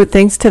to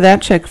that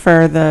chick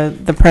for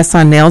the Press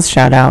on Nails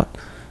shout out.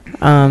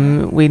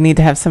 We need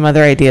to have some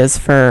other ideas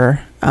for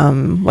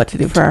what to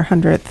do for our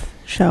 100th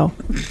show,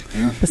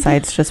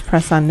 besides just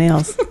Press on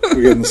Nails.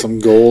 We're getting some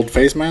gold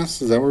face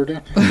masks. Is that what we're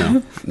doing?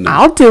 No.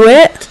 I'll do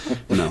it.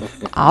 No.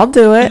 I'll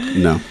do it.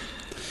 No.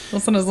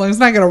 Listen, as long as it's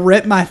not going to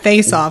rip my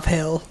face off,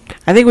 Hill.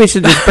 I think we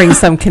should just bring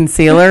some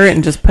concealer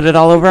and just put it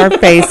all over our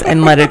face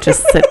and let it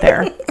just sit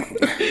there.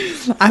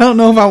 I don't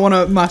know if I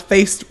want my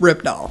face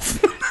ripped off.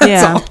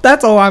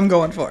 That's all I'm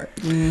going for.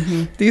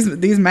 Mm-hmm.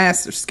 These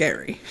masks are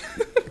scary.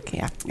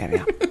 Yeah.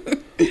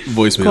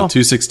 Voicemail Cool.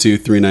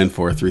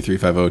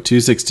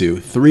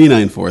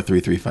 262-394-3350.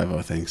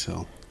 262-394-3350. Thanks,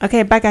 Hill.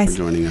 Okay, bye, guys. For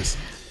joining us.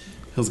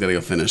 Hill's got to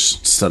go finish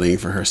studying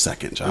for her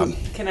second job.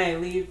 Can I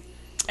leave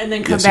and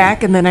then come Yes,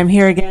 back and then I'm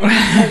here again?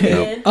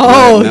 Nope.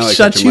 Oh, Now I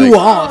shut cut your you mic.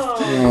 off.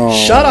 Oh.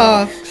 Shut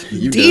off.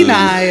 You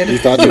Denied. You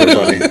thought you were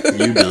funny.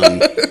 You done.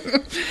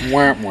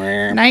 Wah,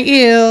 wah. Night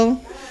you.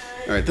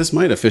 All right, this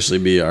might officially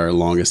be our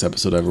longest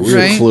episode ever. We're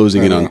Right?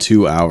 closing in on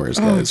 2 hours,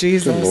 Oh, guys.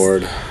 Jesus. Good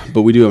Lord.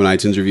 But we do have an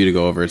iTunes review to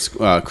go over. It's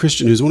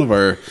Christian, who's one of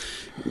our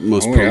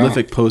most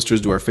prolific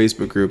posters to our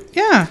Facebook group.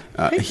 Yeah.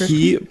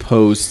 He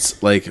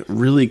posts like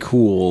really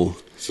cool.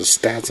 It's a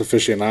stats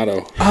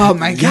aficionado. Oh,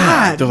 my Yeah,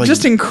 God. they're like-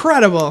 Just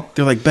incredible.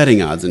 They're like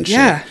betting odds and shit.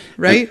 Yeah,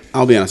 right? And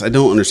I'll be honest, I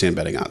don't understand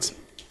betting odds.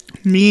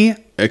 Me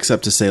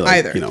Except to say,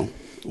 like, either.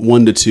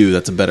 1 to 2,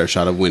 that's a better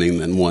shot of winning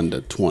than 1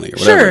 to 20 or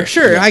whatever.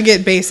 Sure. I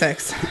get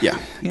basics. Yeah.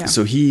 Yeah.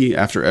 So he,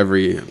 after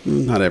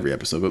not every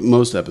episode, but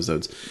most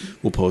episodes,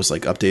 will post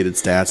like updated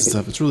stats and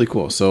stuff. It's really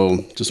cool.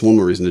 So just one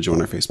more reason to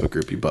join our Facebook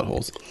group, you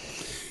buttholes.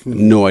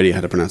 No idea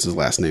how to pronounce his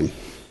last name.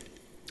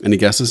 Any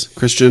guesses?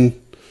 Christian?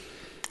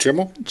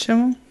 Chimmel?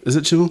 Is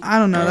it Chimmel? I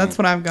don't know. That's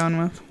what I've gone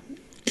with.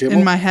 Kimmel?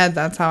 In my head,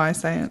 that's how I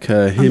say it.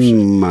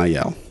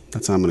 Kahimayel.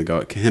 That's how I'm going to go.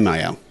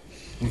 Kahimayel.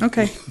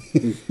 Okay.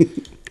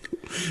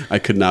 I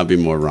could not be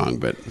more wrong,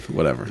 but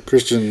whatever.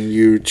 Christian,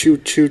 you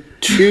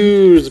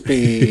choose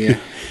me.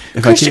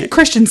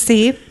 Christian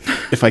Steve.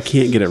 If I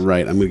can't get it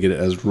right, I'm going to get it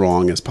as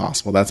wrong as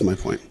possible. That's my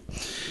point.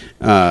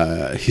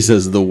 He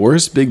says, the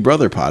worst Big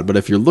Brother pod, but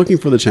if you're looking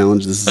for the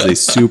challenge, this is a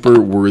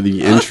super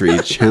worthy entry.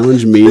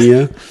 Challenge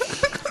Mania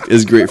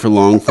is great for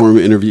long form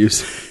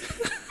interviews.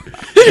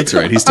 That's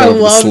right. He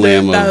started with the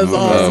slam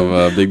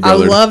of Big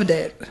Brother. I loved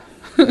it.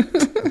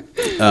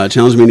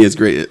 Challenge Mania is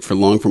great for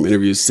long form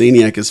interviews.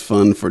 Saniac is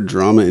fun for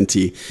drama and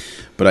tea,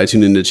 but I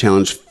tune into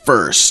Challenge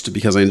first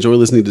because I enjoy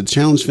listening to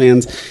Challenge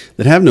fans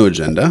that have no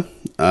agenda.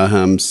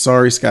 I'm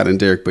sorry, Scott and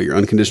Derek, but your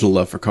unconditional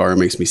love for Cara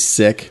makes me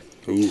sick.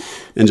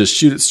 And just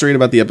shoot it straight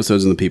about the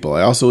episodes and the people.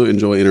 I also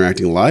enjoy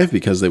interacting live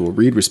because they will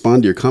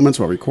respond to your comments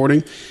while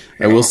recording.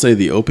 I will say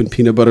the open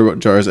peanut butter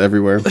jars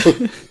everywhere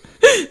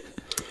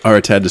are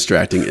a tad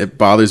distracting. It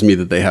bothers me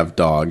that they have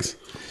dogs.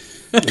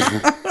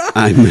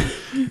 I'm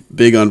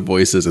big on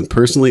voices, and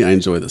personally, I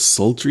enjoy the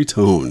sultry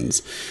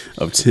tones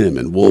of Tim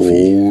and Wolfie.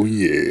 Oh,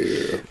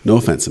 yeah. No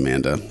offense,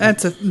 Amanda.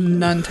 That's a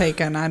none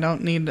taken. I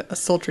don't need a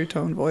sultry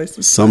tone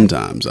voice.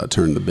 Sometimes I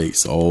turn the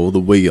bass all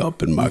the way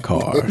up in my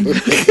car.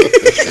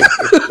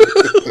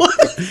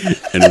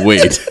 And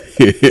wait.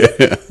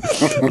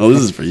 Oh,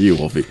 this is for you,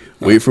 Wolfie.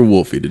 Wait for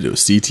Wolfie to do a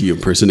CT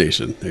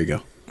impersonation. There you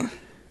go.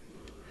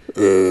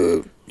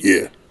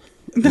 Yeah.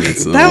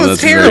 That was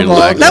terrible.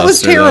 That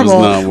was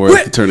terrible. That was not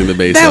worth turning the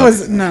bass up.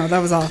 That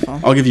was awful.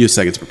 I'll give you a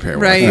second to prepare.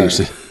 Right. I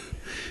understand.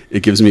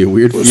 It gives me a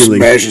weird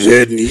feeling. Smash his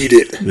head and eat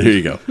it. There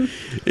you go.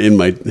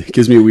 It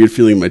gives me a weird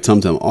feeling in my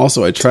tum-tum.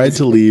 Also, I tried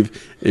to leave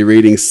a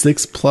rating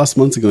 6+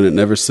 months ago and it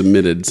never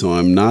submitted, so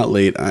I'm not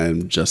late. I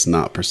am just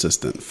not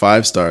persistent.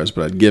 5 stars,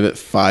 but I'd give it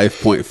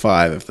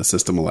 5.5 if the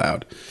system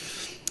allowed.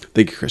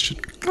 Thank you, Christian.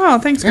 Oh,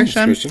 thanks,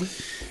 Christian.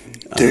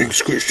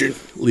 Thanks, Christian.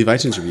 Leave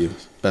iTunes review.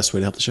 Best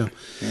way to help the show.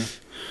 Yeah.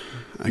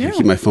 I gotta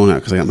keep my phone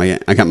out because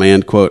I got my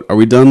end quote. Are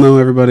we done though,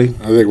 everybody?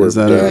 I think we're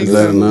done. Is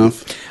that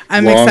enough?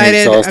 I'm Long,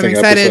 excited. I'm exhausting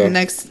excited.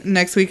 episode.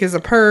 Next week is a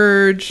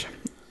purge.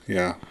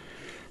 Yeah.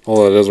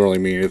 Although it doesn't really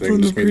mean anything.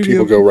 It just means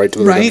people go right to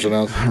the redemption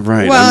house.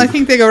 Right. Well, I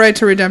think they go right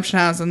to redemption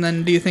house, and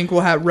then do you think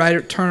we'll have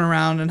turn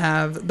around and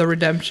have the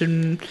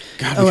redemption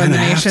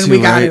elimination?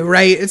 We got to,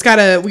 right? We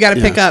got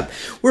to pick up.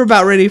 We're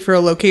about ready for a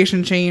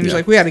location change. Yeah.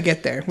 Like we got to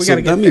get there.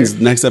 That means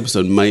next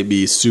episode might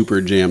be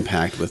super jam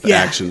packed with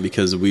action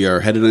because we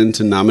are headed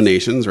into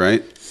nominations,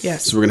 right?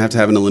 Yes. So we're gonna have to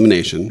have an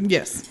elimination.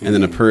 Yes. And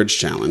then a purge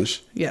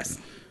challenge. Yes.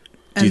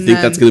 Do you think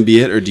that's going to be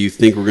it, or do you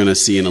think we're going to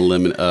see an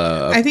elimination?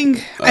 I think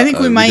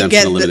we might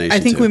get.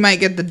 We might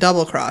get the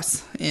double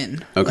cross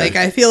in. Okay. Like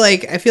I feel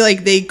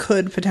like they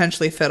could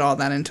potentially fit all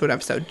that into an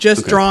episode.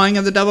 Just drawing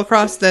of the double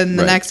cross. Then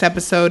the next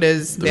episode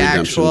is the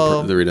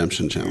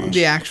redemption challenge,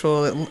 the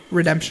actual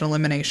redemption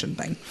elimination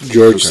thing.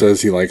 George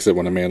says he likes it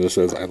when Amanda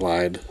says, "I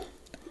lied."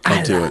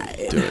 Do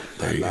it.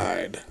 There you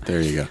go. There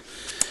you go.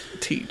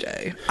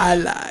 TJ, I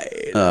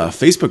lied.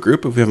 Facebook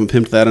group, if we haven't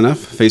pimped that enough.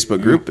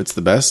 Facebook group, it's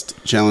the best.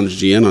 Challenge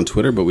GN on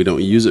Twitter, but we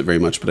don't use it very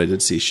much. But I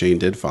did see Shane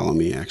did follow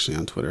me actually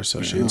on Twitter,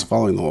 so Shane's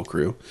following the whole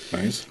crew.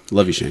 Nice.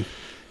 Love you, Shane.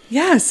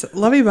 Yes,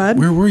 love you, bud.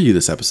 Where were you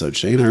this episode,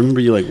 Shane? I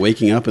remember you like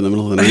waking up in the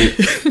middle of the night.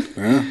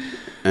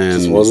 And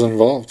just wasn't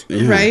involved.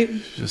 Yeah, right?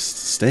 Just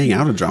staying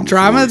out of drama.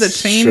 Drama that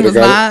Shane was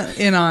not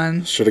in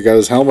on. Should have got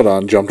his helmet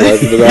on, jumped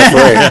right into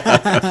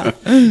that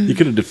fray. He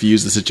could have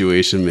diffused the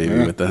situation maybe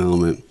with the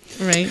helmet.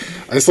 Right.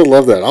 I still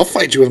love that. I'll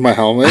fight you with my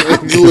helmet.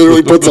 He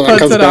literally puts it on,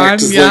 comes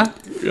back.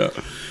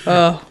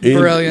 Oh,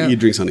 brilliant. He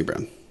drinks Honey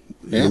Brown.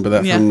 Remember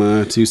that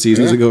from 2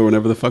 seasons ago or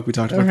whenever the fuck we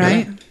talked about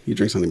that? He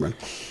drinks Honey Brown.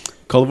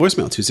 Call the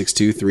voicemail,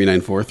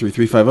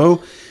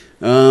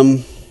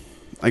 262-394-3350.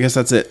 I guess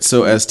that's it.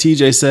 So as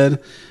TJ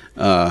said,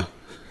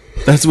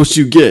 that's what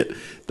you get.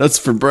 That's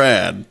for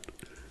Brad.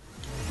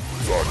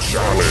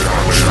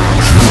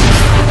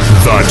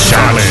 The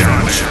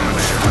challenge.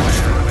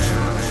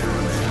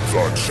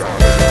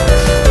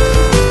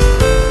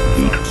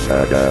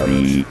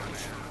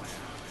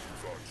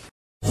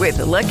 With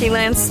the Lucky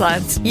Land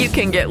Slots, you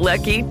can get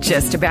lucky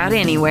just about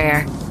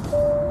anywhere.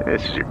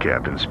 This is your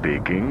captain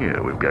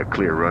speaking. We've got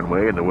clear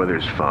runway and the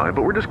weather's fine,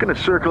 but we're just going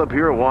to circle up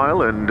here a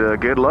while and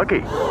get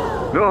lucky.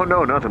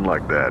 No, nothing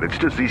like that. It's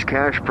just these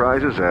cash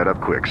prizes add up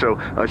quick. So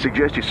I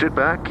suggest you sit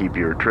back, keep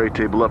your tray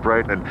table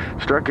upright, and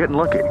start getting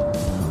lucky.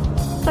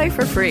 Play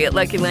for free at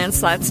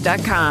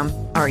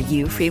LuckyLandSlots.com. Are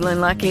you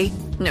feeling lucky?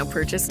 No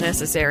purchase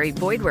necessary.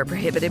 Void where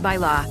prohibited by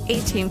law.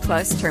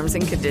 18+ terms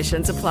and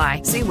conditions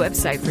apply. See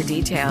website for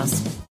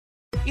details.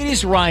 It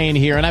is Ryan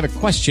here, and I have a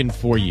question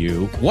for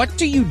you. What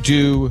do you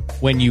do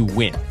when you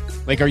win?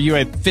 Like, are you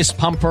a fist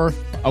pumper,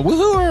 a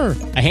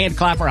woohooer, a hand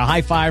clapper, a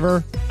high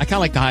fiver? I kind of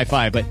like the high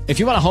five, but if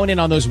you want to hone in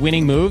on those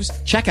winning moves,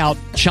 check out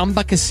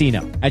Chumba Casino.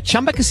 At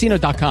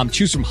ChumbaCasino.com,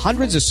 choose from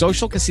hundreds of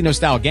social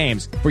casino-style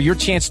games for your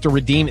chance to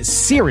redeem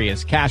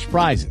serious cash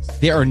prizes.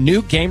 There are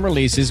new game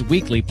releases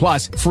weekly,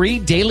 plus free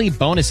daily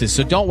bonuses,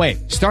 so don't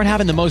wait. Start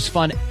having the most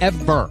fun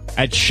ever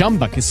at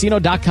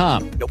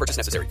ChumbaCasino.com. No purchase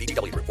necessary.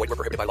 VGW Group. Void where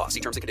prohibited by law. See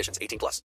terms and conditions. 18+.